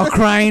shit. He's all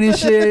crying and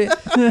shit.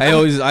 I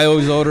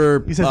always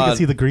order. He says you can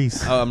see the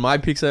grease. My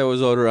pizza, I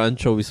always order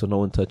anchovy so no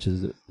one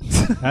touches it.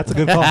 That's a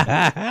good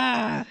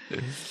call.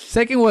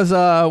 Second was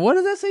what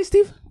does that say,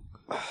 Steve?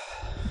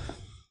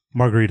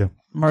 Margarita.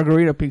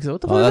 Margarita pizza.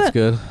 What the fuck Oh, is that's that?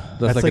 good.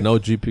 That's like like- an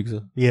OG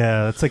pizza.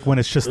 Yeah, it's like when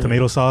it's just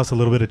tomato sauce, a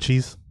little bit of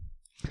cheese.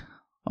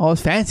 Oh,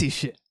 it's fancy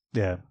shit.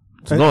 Yeah.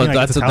 So no, I mean,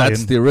 that's it's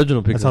Italian. the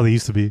original pizza. That's how they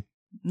used to be.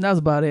 That's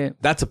about it.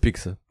 That's a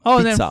pizza. Oh,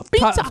 and then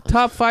Pizza.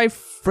 top 5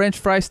 French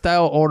fry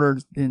style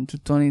orders in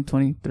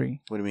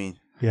 2023. What do you mean?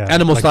 Yeah.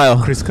 Animal like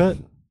style. Crisp cut.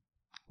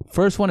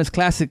 First one is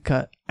classic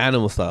cut,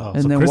 Animal style.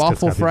 and then crisp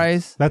cut's waffle gotta be-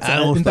 fries, That's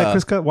Animal isn't that style.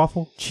 crisp cut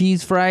waffle?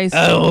 cheese fries,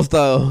 Animal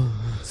style.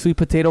 sweet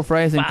potato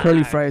fries, and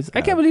curly fries.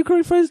 I can't believe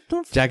curly fries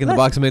don't. Jack in the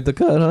Box made the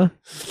cut, huh?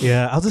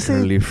 Yeah, I was just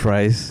saying Curly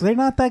fries. they're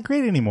not that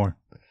great anymore.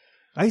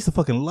 I used to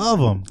fucking love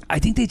them. I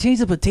think they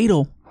changed the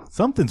potato.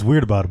 Something's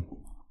weird about them.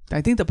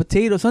 I think the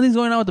potato. Something's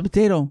going on with the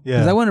potato. Yeah.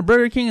 Because I went to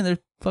Burger King and their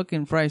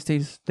fucking fries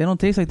taste. They don't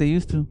taste like they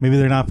used to. Maybe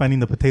they're not finding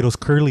the potatoes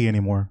curly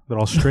anymore. They're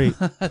all straight.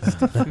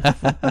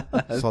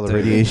 That's all the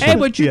radiation. Hey,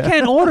 but you Yeah.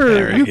 can't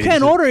order. You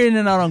can't order In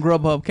and Out on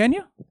Grubhub, can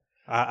you?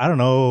 I don't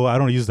know. I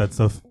don't use that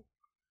stuff.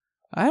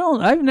 I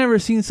don't. I've never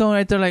seen someone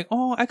right there like,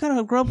 oh, I got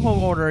a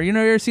Grubhub order. You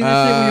know, you ever seen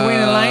that shit when you're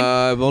waiting in line?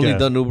 I've only Yeah.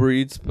 done Uber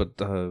Eats, but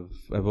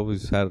I've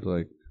always had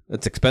like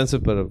it's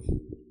expensive, but I've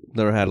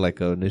never had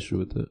like an issue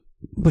with it.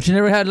 But you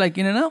never had like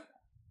In and Out.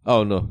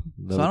 Oh no,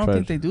 never So I don't tried.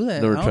 think they do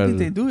that. Never I don't tried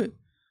think it. they do it.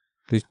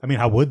 I mean,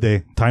 how would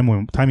they?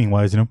 Timing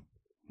wise, you know?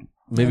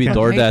 Maybe I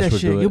fucking hate that DoorDash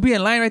would shit. do You'll it. be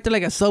in line right there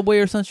like a Subway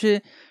or some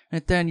shit.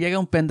 And then llega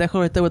un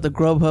pendejo right there with the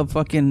Grubhub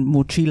fucking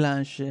mochila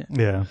and shit.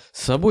 Yeah.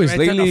 Subways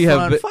Right in the lately have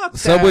front. been, Fuck that.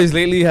 Subways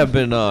lately have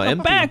been I'm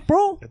empty. back,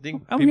 bro. I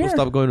think I'm people here.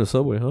 stopped going to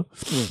Subway, huh?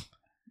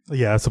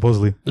 Yeah,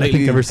 supposedly. I Lately-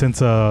 think ever since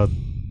they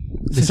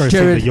Since started saying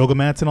Jared- the yoga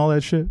mats and all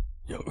that shit.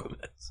 You know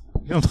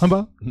what I'm talking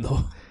about?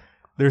 No.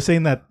 They're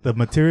saying that the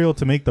material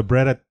to make the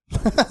bread at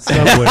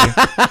Subway is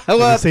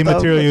the same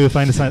material you would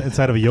find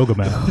inside of a yoga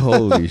mat.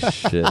 Holy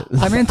shit.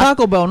 I mean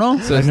Taco Bell, no?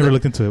 So I've it's, never not,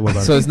 looked into it. What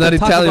about so it? it's not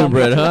Taco Italian Bell.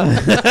 bread,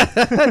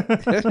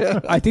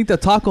 huh? I think the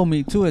taco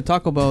meat too at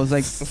Taco Bell is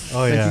like, Oh,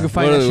 like yeah. you can What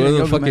find are, that shit what in are the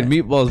yoga fucking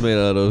mat. meatballs made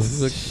out of?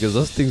 Because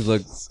those things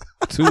look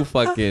too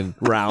fucking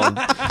round.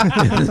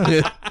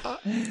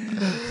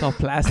 It's all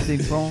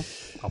plastic, bro.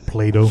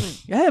 Play-Doh.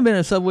 I haven't been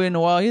to Subway in a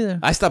while either.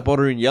 I stopped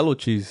ordering yellow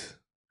cheese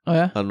Oh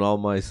yeah, on all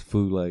my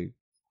food. Like,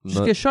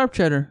 just get sharp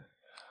cheddar.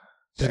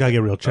 Just gotta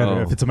get real cheddar.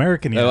 Oh. If it's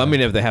American, yeah. I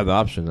mean, if they have the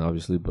option,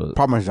 obviously, but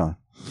Parmesan.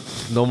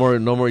 no more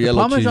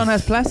yellow cheese. Parmesan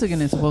has plastic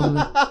in it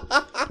supposedly.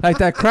 Like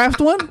that Kraft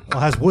one Well,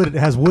 it has wood. It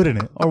has wood in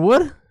it. or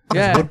wood?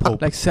 Yeah, wood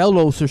pulp. like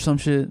cellulose or some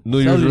shit. New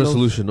Year's Cellulose.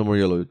 resolution: no more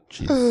yellow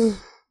cheese.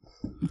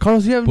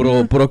 Carlos, you have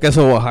Puro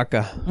queso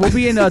Oaxaca. We'll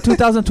be in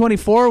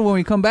 2024 when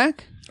we come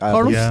back.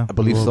 Carlos? I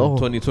believe so.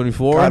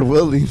 2024. God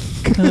willing.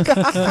 If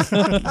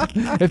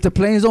the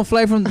planes don't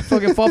fly from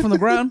fucking fall from the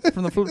ground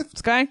from the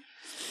sky.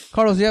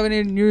 Carlos, do you have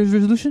any New Year's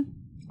resolution?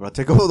 I'll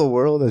take over the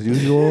world as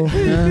usual. How's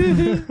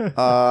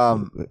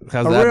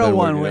A that real been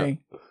one working out? way.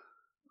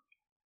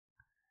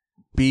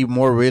 Be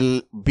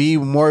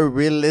more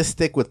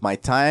realistic with my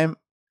time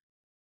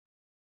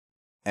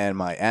and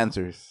my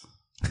answers.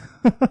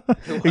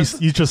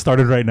 You just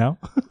started right now.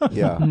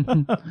 Yeah.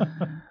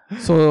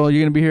 So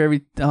you're gonna be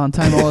here on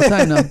time all the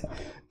time now.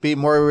 Be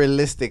more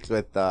realistic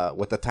with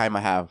the time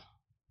I have.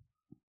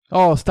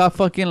 Oh, stop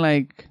fucking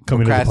like.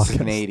 Coming to the podcast.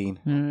 Procrastinating.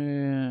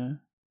 Yeah.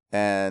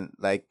 And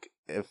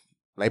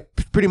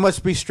pretty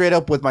much be straight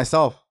up with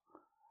myself.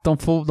 Don't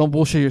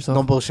bullshit yourself.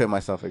 Don't bullshit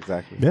myself,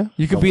 exactly. Yeah.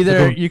 You could be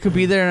there. You could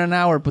be there in an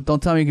hour, but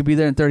don't tell me you could be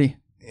there in 30.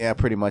 Yeah,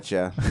 pretty much,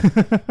 yeah.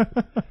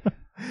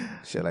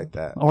 Shit like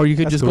that. Or you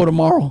could That's just cool. go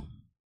tomorrow.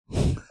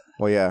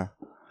 Well, yeah.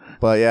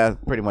 But yeah,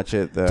 pretty much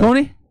it.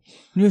 Tony,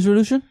 New Year's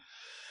resolution?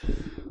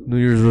 New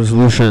Year's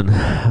resolution.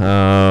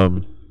 I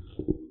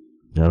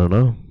don't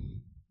know.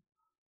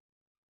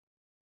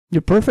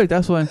 You're perfect.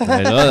 That's why.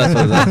 I know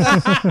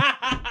that's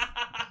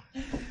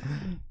what.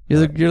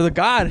 You're the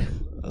god.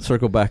 I'll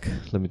circle back.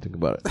 Let me think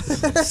about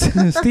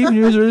it. Steve, New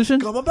Year's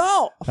resolution.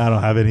 I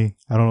don't have any.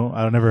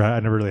 I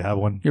never really have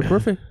one. You're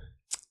perfect.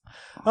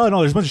 Oh no,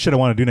 there's a bunch of shit I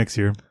want to do next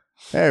year.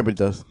 Everybody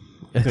does.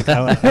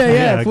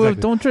 Yeah, fool, exactly.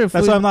 don't trip.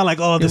 That's fool. why I'm not like,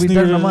 oh, this You'll be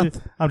New done in Year's. a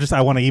month.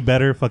 I want to eat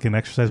better, fucking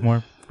exercise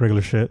more,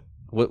 regular shit.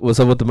 What's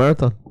up with the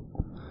marathon?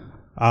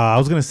 I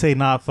was gonna say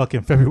not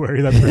fucking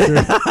February. That's for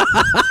sure.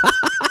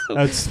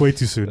 That's way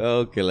too soon.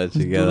 Okay, let's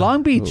you get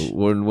Long Beach.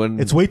 When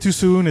It's way too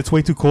soon. It's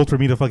way too cold for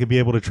me to fucking be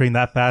able to train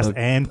that fast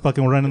and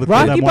fucking run in the cold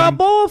that Rocky morning.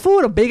 Balboa,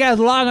 food, a big ass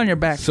log on your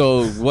back.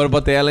 So what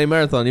about the LA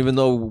Marathon? Even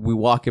though we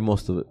walk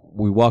most of it.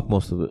 That's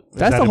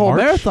that the in whole March?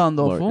 marathon,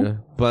 though, Mark, fool. yeah.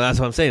 But that's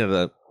what I'm saying.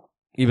 That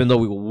even though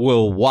we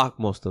will walk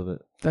most of it,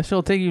 That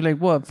shit'll take you like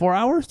what, 4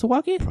 hours to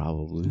walk it?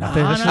 probably. Nah,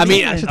 I I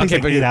mean, that should okay,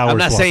 take like but 8 hours I'm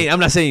not to walk saying it. I'm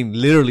not saying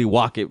literally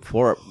walk it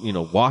for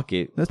walk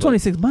it. That's but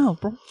 26 miles,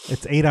 bro.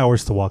 It's 8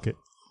 hours to walk it.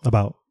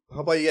 About. How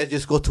about you guys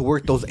just go to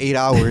work those 8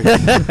 hours?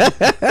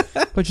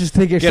 But just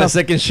take Get a yourself.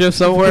 second shift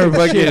somewhere.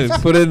 Fucking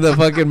put in the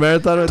fucking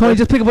marathon. Right Tony, there.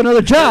 just pick up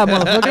another job,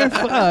 motherfucker.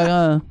 Fuck,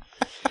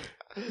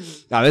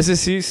 A veces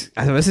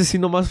sí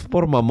nomás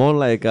por mamón,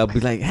 like, I'll be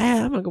like, hey,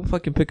 I'm gonna go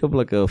fucking pick up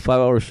like a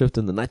 5-hour shift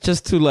in the night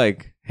just to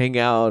like hang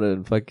out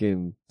and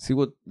fucking see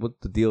what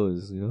the deal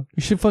is, you know?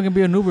 You should fucking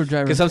be an Uber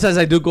driver. Because sometimes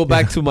I do go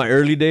back to my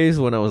early days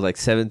when I was like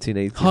 17,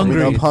 18.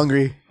 Hungry. I'm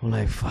hungry. I'm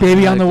like, fuck.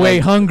 Baby on the way,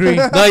 hungry.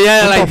 No,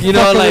 yeah, like, you know,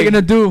 What are like, you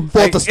gonna do?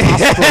 Full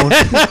testosterone.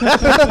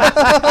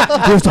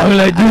 Just talking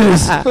like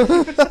this.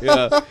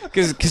 yeah.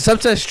 Because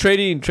sometimes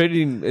trading,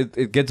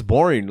 it gets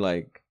boring,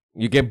 like.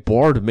 You get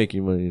bored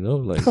making money, you know,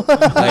 like you want.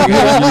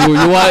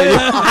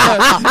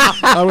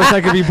 I wish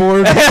I could be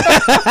bored.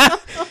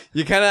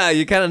 You kind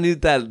of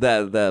need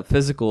that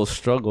physical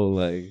struggle,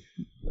 like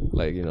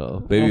you know,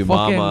 baby Well,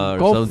 fucking mama or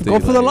go, something. Go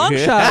for the like- long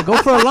shot. Go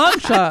for a long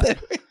shot.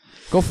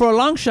 Go for a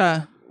long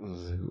shot.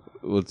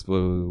 What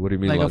do you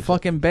mean? Like a long shot?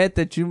 fucking bet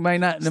that you might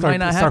not. That might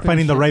not Start happen.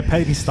 finding the right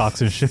penny stocks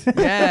and shit.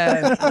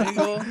 Yeah. There you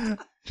go.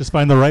 Just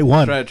find the right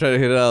one. Try to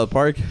hit it out of the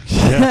park.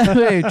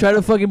 Hey, try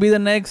to fucking be the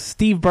next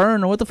Steve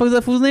Byrne or what the fuck is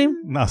that fool's name?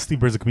 Nah, Steve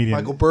Bird's a comedian.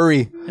 Michael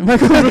Burry.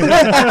 Michael. Make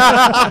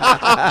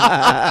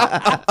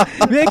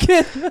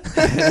it. Be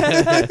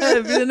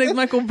the next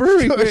Michael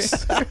Burry.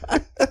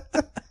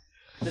 The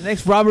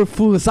next Robert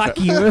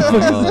Fusaki.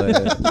 Oh,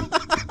 yeah.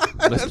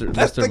 Mr.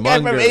 That's the Mr. guy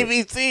Munger. from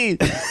ABC.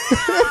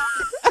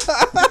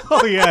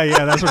 Oh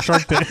yeah, that's for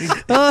Shark Tank.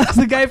 Oh, that's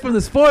the guy from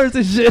the sports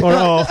and shit.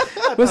 Or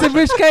What's the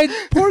rich guy,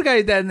 poor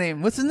guy, that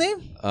name? What's his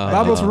name?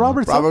 Robert something.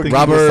 Robert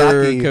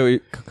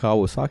Kiyosaki.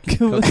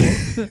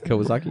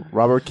 Kawasaki.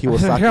 Robert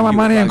Kiyosaki. Got my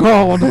money in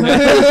gold.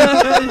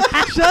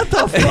 Shut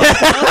the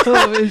fuck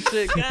up and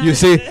shit. God.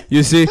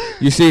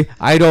 You see.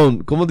 I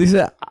don't. Como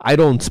dice? I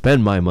don't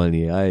spend my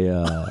money.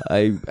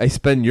 I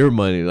spend your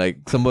money,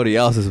 like somebody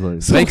else's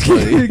money. Makes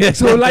money.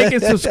 So like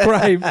and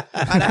subscribe.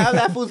 I have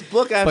that fool's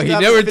book. But he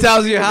never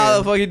tells you how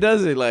the fuck he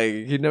does it. Like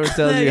he never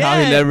tells you how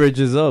he Yeah.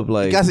 leverages up.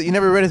 Like Guys, you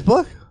never read his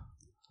book?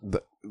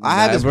 I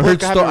have this I've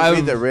book. heard I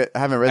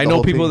haven't read I the know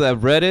whole people thing. that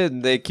have read it,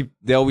 and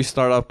they always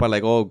start off by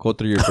like, oh, go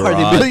through your Are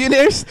garage. they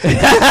billionaires?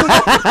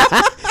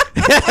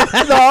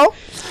 No.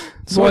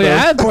 Well,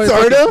 yeah, boy,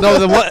 Sort of. No,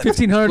 the what?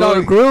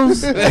 $1,500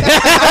 grills.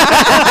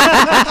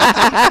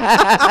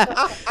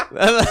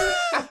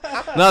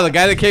 No, the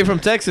guy that came from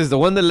Texas, the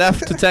one that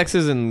left to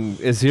Texas and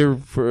is here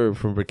for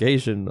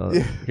vacation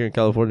here in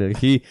California.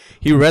 He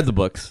read the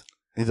books.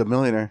 He's a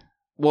millionaire.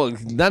 Well,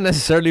 not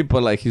necessarily,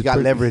 but like he's Got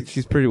leverage.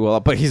 He's pretty well,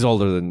 but he's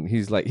older than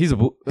he's a.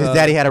 His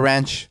daddy had a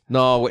ranch.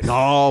 No, wait,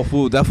 no,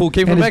 fool. That fool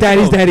came And from his Mexico.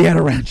 daddy's daddy had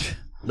a ranch.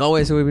 No,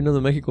 ese güey vino de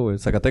México, güey,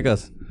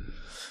 Zacatecas.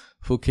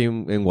 Fool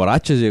came en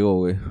Guaraches,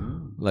 llegó, güey.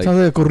 Like, Sounds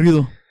like a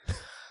corrido.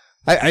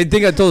 I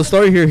think I told the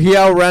story here. He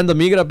outran the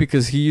migra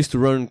because he used to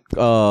run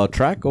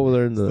track over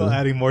there in the. Still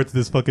adding more to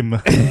this fucking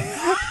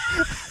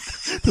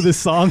to this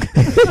song.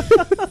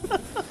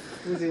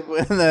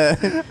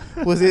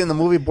 Was he in the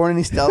movie Born in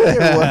East LA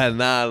or what?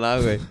 nah,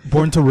 güey.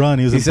 Born to Run.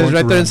 He was He in says Born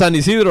right to there Run. in San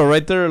Isidro,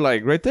 right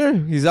there.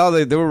 He's out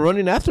there. They were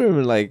running after him,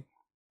 and like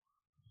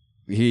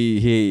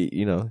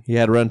he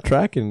had run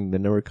track, and they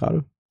never caught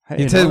him.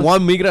 He said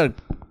one migra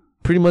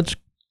pretty much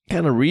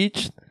kind of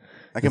reached.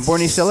 Like in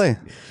Born in East LA.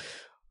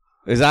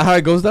 Is that how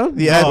it goes down?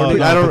 Yeah, No,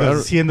 I don't-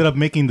 because he ended up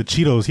making the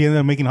Cheetos. He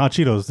ended up making hot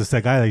Cheetos. That's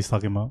that guy that he's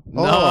talking about.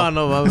 No, Oh.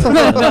 no, Yeah,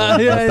 not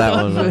that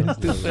that's one. No.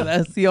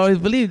 stupid. He always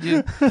believed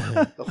you.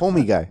 The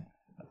homie guy.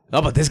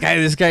 No, but this guy,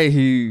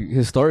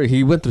 his story,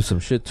 he went through some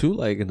shit too,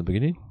 like in the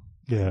beginning.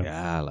 Yeah.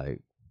 Yeah, like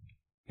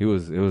he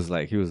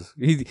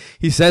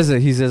says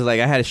it. He says like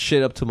I had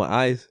shit up to my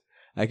eyes.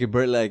 I could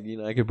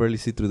barely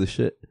see through the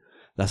shit.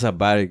 That's how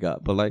bad it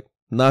got. But like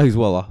now he's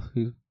well off.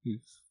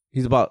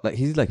 He's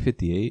like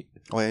 58.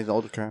 Oh, yeah, he's an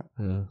older crap.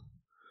 Yeah.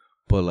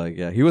 But like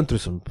yeah, he went through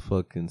some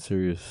fucking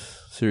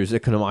serious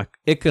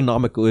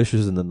economical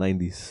issues in the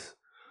 90s.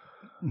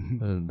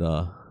 And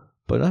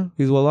but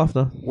he's well off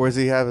now. Where's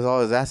he have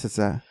all his assets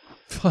at?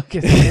 Fuck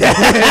it. And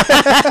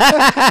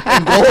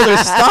gold or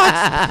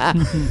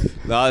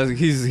stocks? No,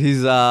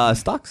 he's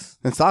stocks.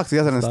 In stocks. He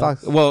has it in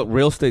stocks. Well,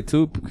 real estate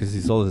too, because he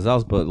sold his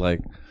house. But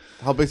like,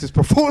 How big's his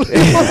portfolio?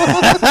 no,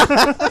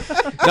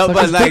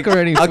 but his like, dick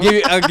already, I'll give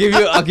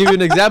you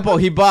an example.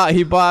 He bought.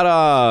 He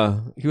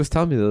was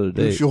telling me the other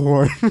day.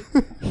 Sure.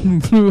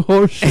 Blue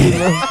horseshoe.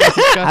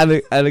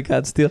 I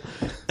can't steal.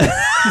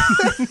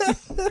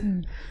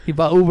 He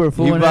bought Uber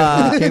for He when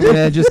bought-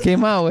 it just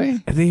came out,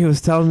 way. I think he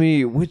was telling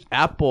me which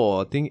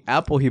Apple. I think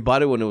Apple. He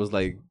bought it when it was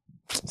like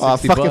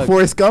 60 Fucking bucks.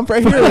 Forrest Gump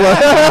right here. or what?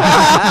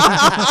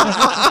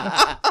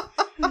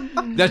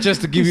 That's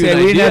just to give you Said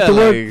an we didn't idea. have to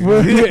work.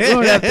 like- We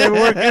don't have to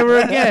work ever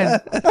again.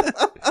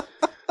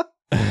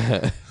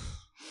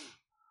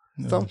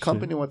 Some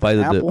company with Buy an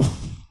the dip.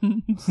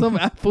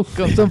 apple.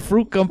 Some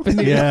fruit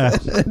company. Yeah,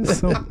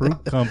 some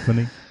fruit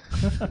company.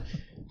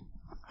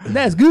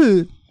 That's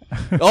good.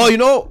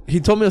 Oh, he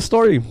told me a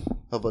story.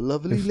 Of a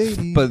lovely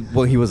lady. But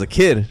when he was a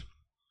kid,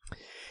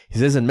 he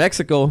says in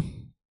Mexico,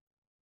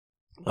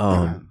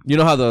 you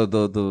know how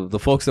the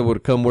folks that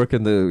would come work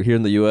here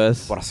in the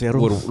U.S.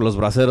 Braceros. Los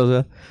braceros,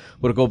 yeah,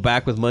 would go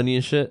back with money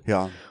and shit.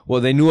 Yeah.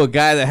 Well, they knew a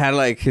guy that had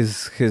like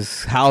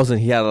his house and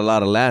he had a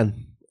lot of land,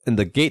 and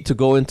the gate to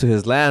go into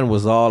his land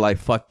was all like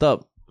fucked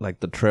up. Like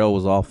the trail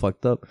was all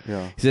fucked up.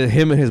 Yeah. He said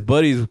him and his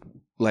buddies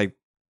like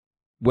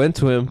went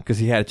to him because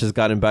he had just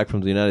gotten back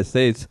from the United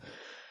States.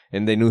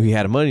 And they knew he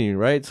had money,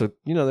 right? So,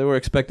 they were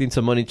expecting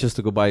some money just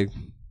to go buy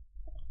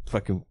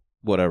fucking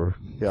whatever.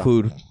 Yeah.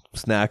 Food,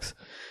 snacks.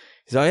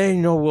 He's like,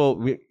 hey,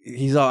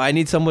 he's all, I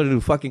need somebody to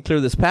fucking clear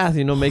this path,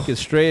 make it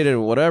straight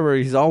and whatever.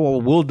 He's all,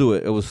 well, we'll do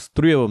it. It was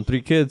 3 of them,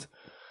 3 kids.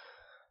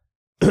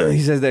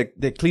 He says that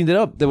they cleaned it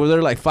up. They were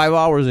there like 5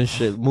 hours and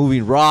shit,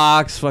 moving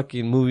rocks,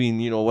 fucking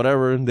moving,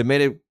 whatever. And they made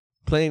it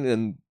plain.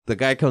 And the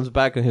guy comes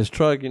back in his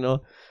truck,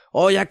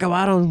 oh, ya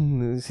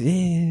acabaron.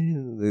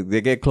 Yeah. They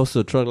get close to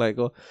the truck, like,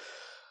 oh.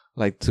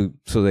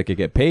 So they could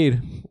get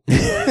paid.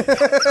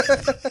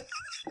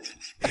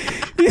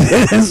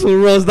 This fool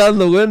rolls down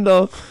the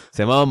window.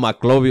 Se llamaba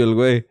Maclovio el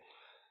güey.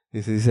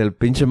 Dice, el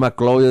pinche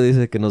Maclovio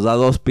dice que nos da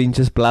 2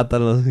 pinches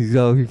plátanos.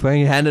 He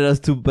fucking handed us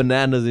 2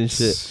 bananas and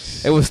shit.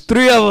 It was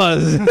 3 of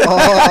us.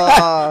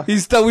 Oh. We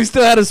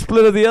still had to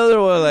split of the other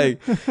one. Like,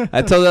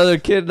 I told the other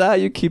kid, nah,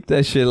 you keep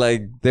that shit.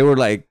 Like, they were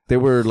like,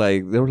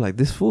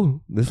 this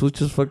fool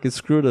just fucking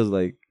screwed us.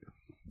 Like,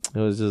 it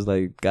was just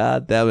like,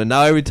 God damn it.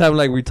 Now every time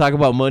like we talk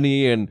about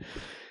money and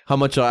how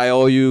much I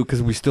owe you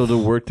because we still do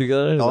work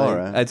together. All like,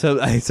 right. I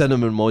send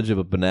him an emoji of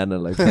a banana.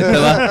 Like,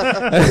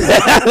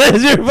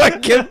 that's your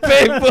fucking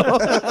paper.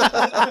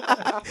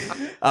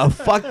 A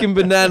fucking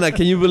banana.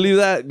 Can you believe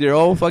that? Your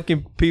own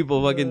fucking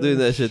people fucking doing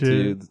that shit to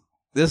you.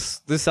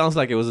 This sounds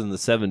like it was in the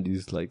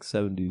 70s, like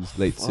 70s,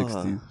 late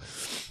 60s.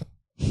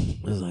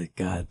 It was like,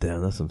 God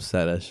damn, that's some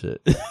sad ass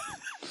shit.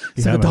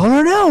 It's like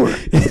 $1 an hour.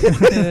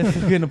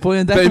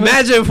 But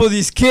imagine for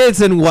these kids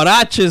in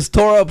huaraches,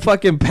 tore up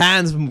fucking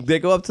pants. They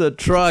go up to the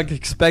truck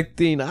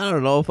expecting, I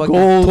don't know, fucking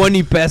Gold.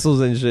 20 pesos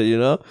and shit,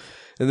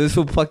 And this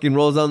fool fucking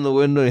rolls down the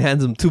window and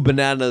hands them 2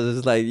 bananas.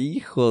 It's like,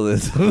 hijo de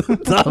su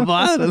puta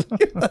madre.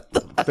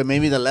 But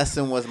maybe the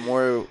lesson was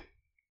more.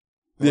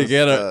 You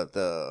gotta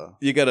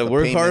the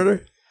work payment.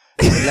 harder.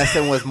 The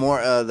lesson was more.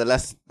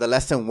 The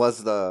lesson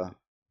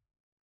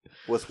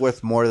was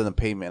worth more than the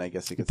payment. I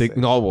guess you could say.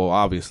 No, well,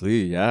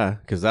 obviously, yeah.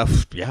 Because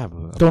that's, yeah.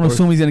 Don't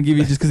assume he's going to give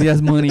you just because he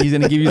has money. He's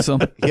going to give you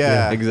some.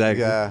 Yeah,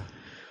 exactly. Yeah.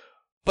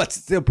 But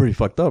still pretty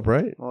fucked up,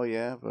 right? Oh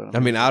yeah, but I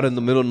mean, out in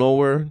the middle of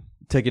nowhere,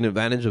 taking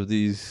advantage of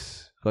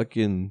these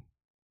fucking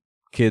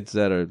kids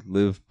that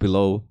live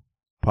below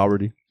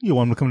poverty. You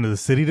want them to come to the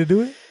city to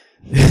do it?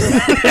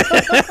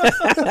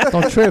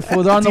 Don't trip,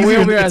 fool. They're on the way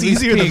over here It's as we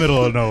easier in the speak.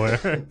 middle of nowhere.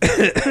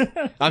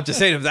 I'm just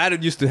saying, if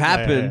that used to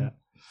happen, Yeah.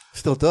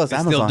 still does. it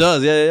Amazon. still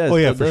does. Yeah. Oh,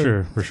 yeah, still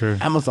does. for sure.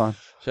 Amazon.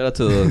 Shout out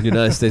to the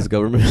United States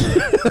government.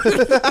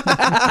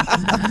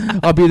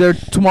 I'll be there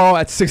tomorrow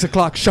at 6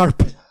 o'clock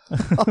sharp.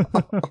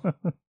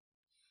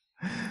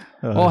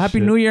 Oh, Happy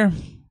shit. New Year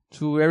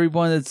to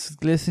everyone that's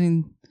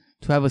listening.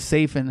 To have a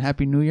safe and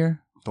Happy New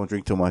Year. Don't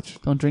drink too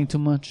much. Don't drink too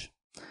much.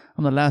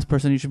 I'm the last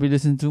person you should be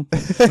listening to.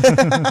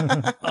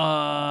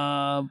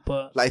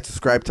 But Like,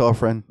 subscribe, tell a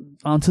friend.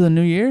 on to the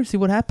new year. See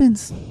what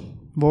happens.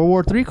 World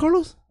War III,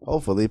 Carlos?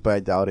 Hopefully, but I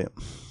doubt it.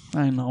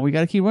 I know. We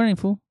got to keep running,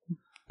 fool.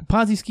 The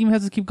Ponzi scheme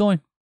has to keep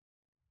going.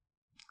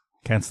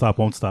 Can't stop,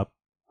 won't stop.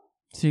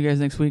 See you guys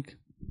next week.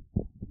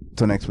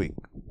 Till next week.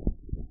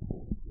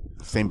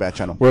 Same bat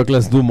channel. Work,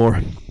 let's do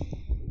more.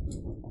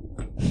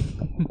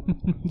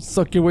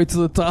 Suck your way to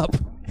the top.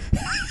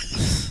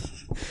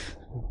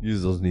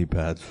 Use those knee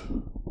pads.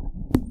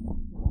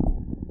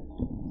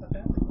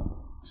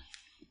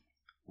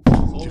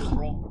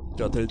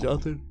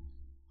 Jotter.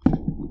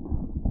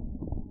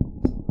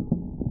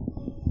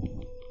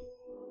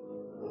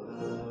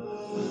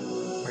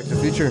 Back to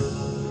the future.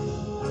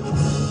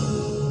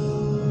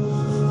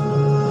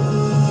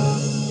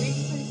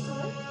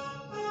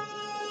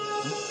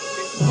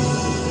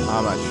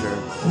 I'm not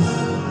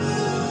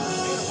sure.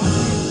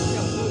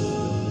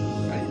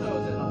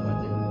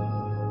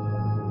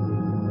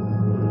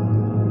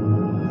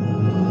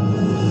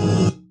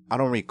 I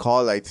don't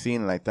recall like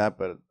seeing it like that,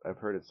 but I've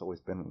heard it's always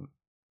been.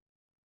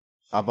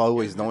 I've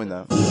always known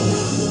that.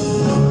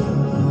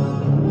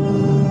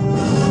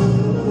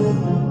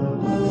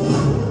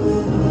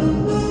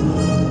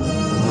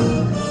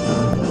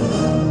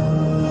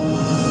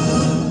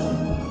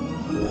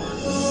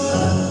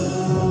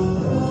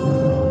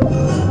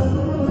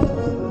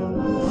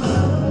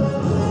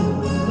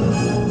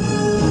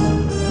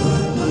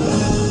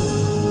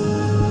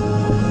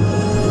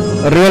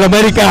 Arriba la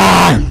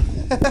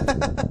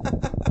América.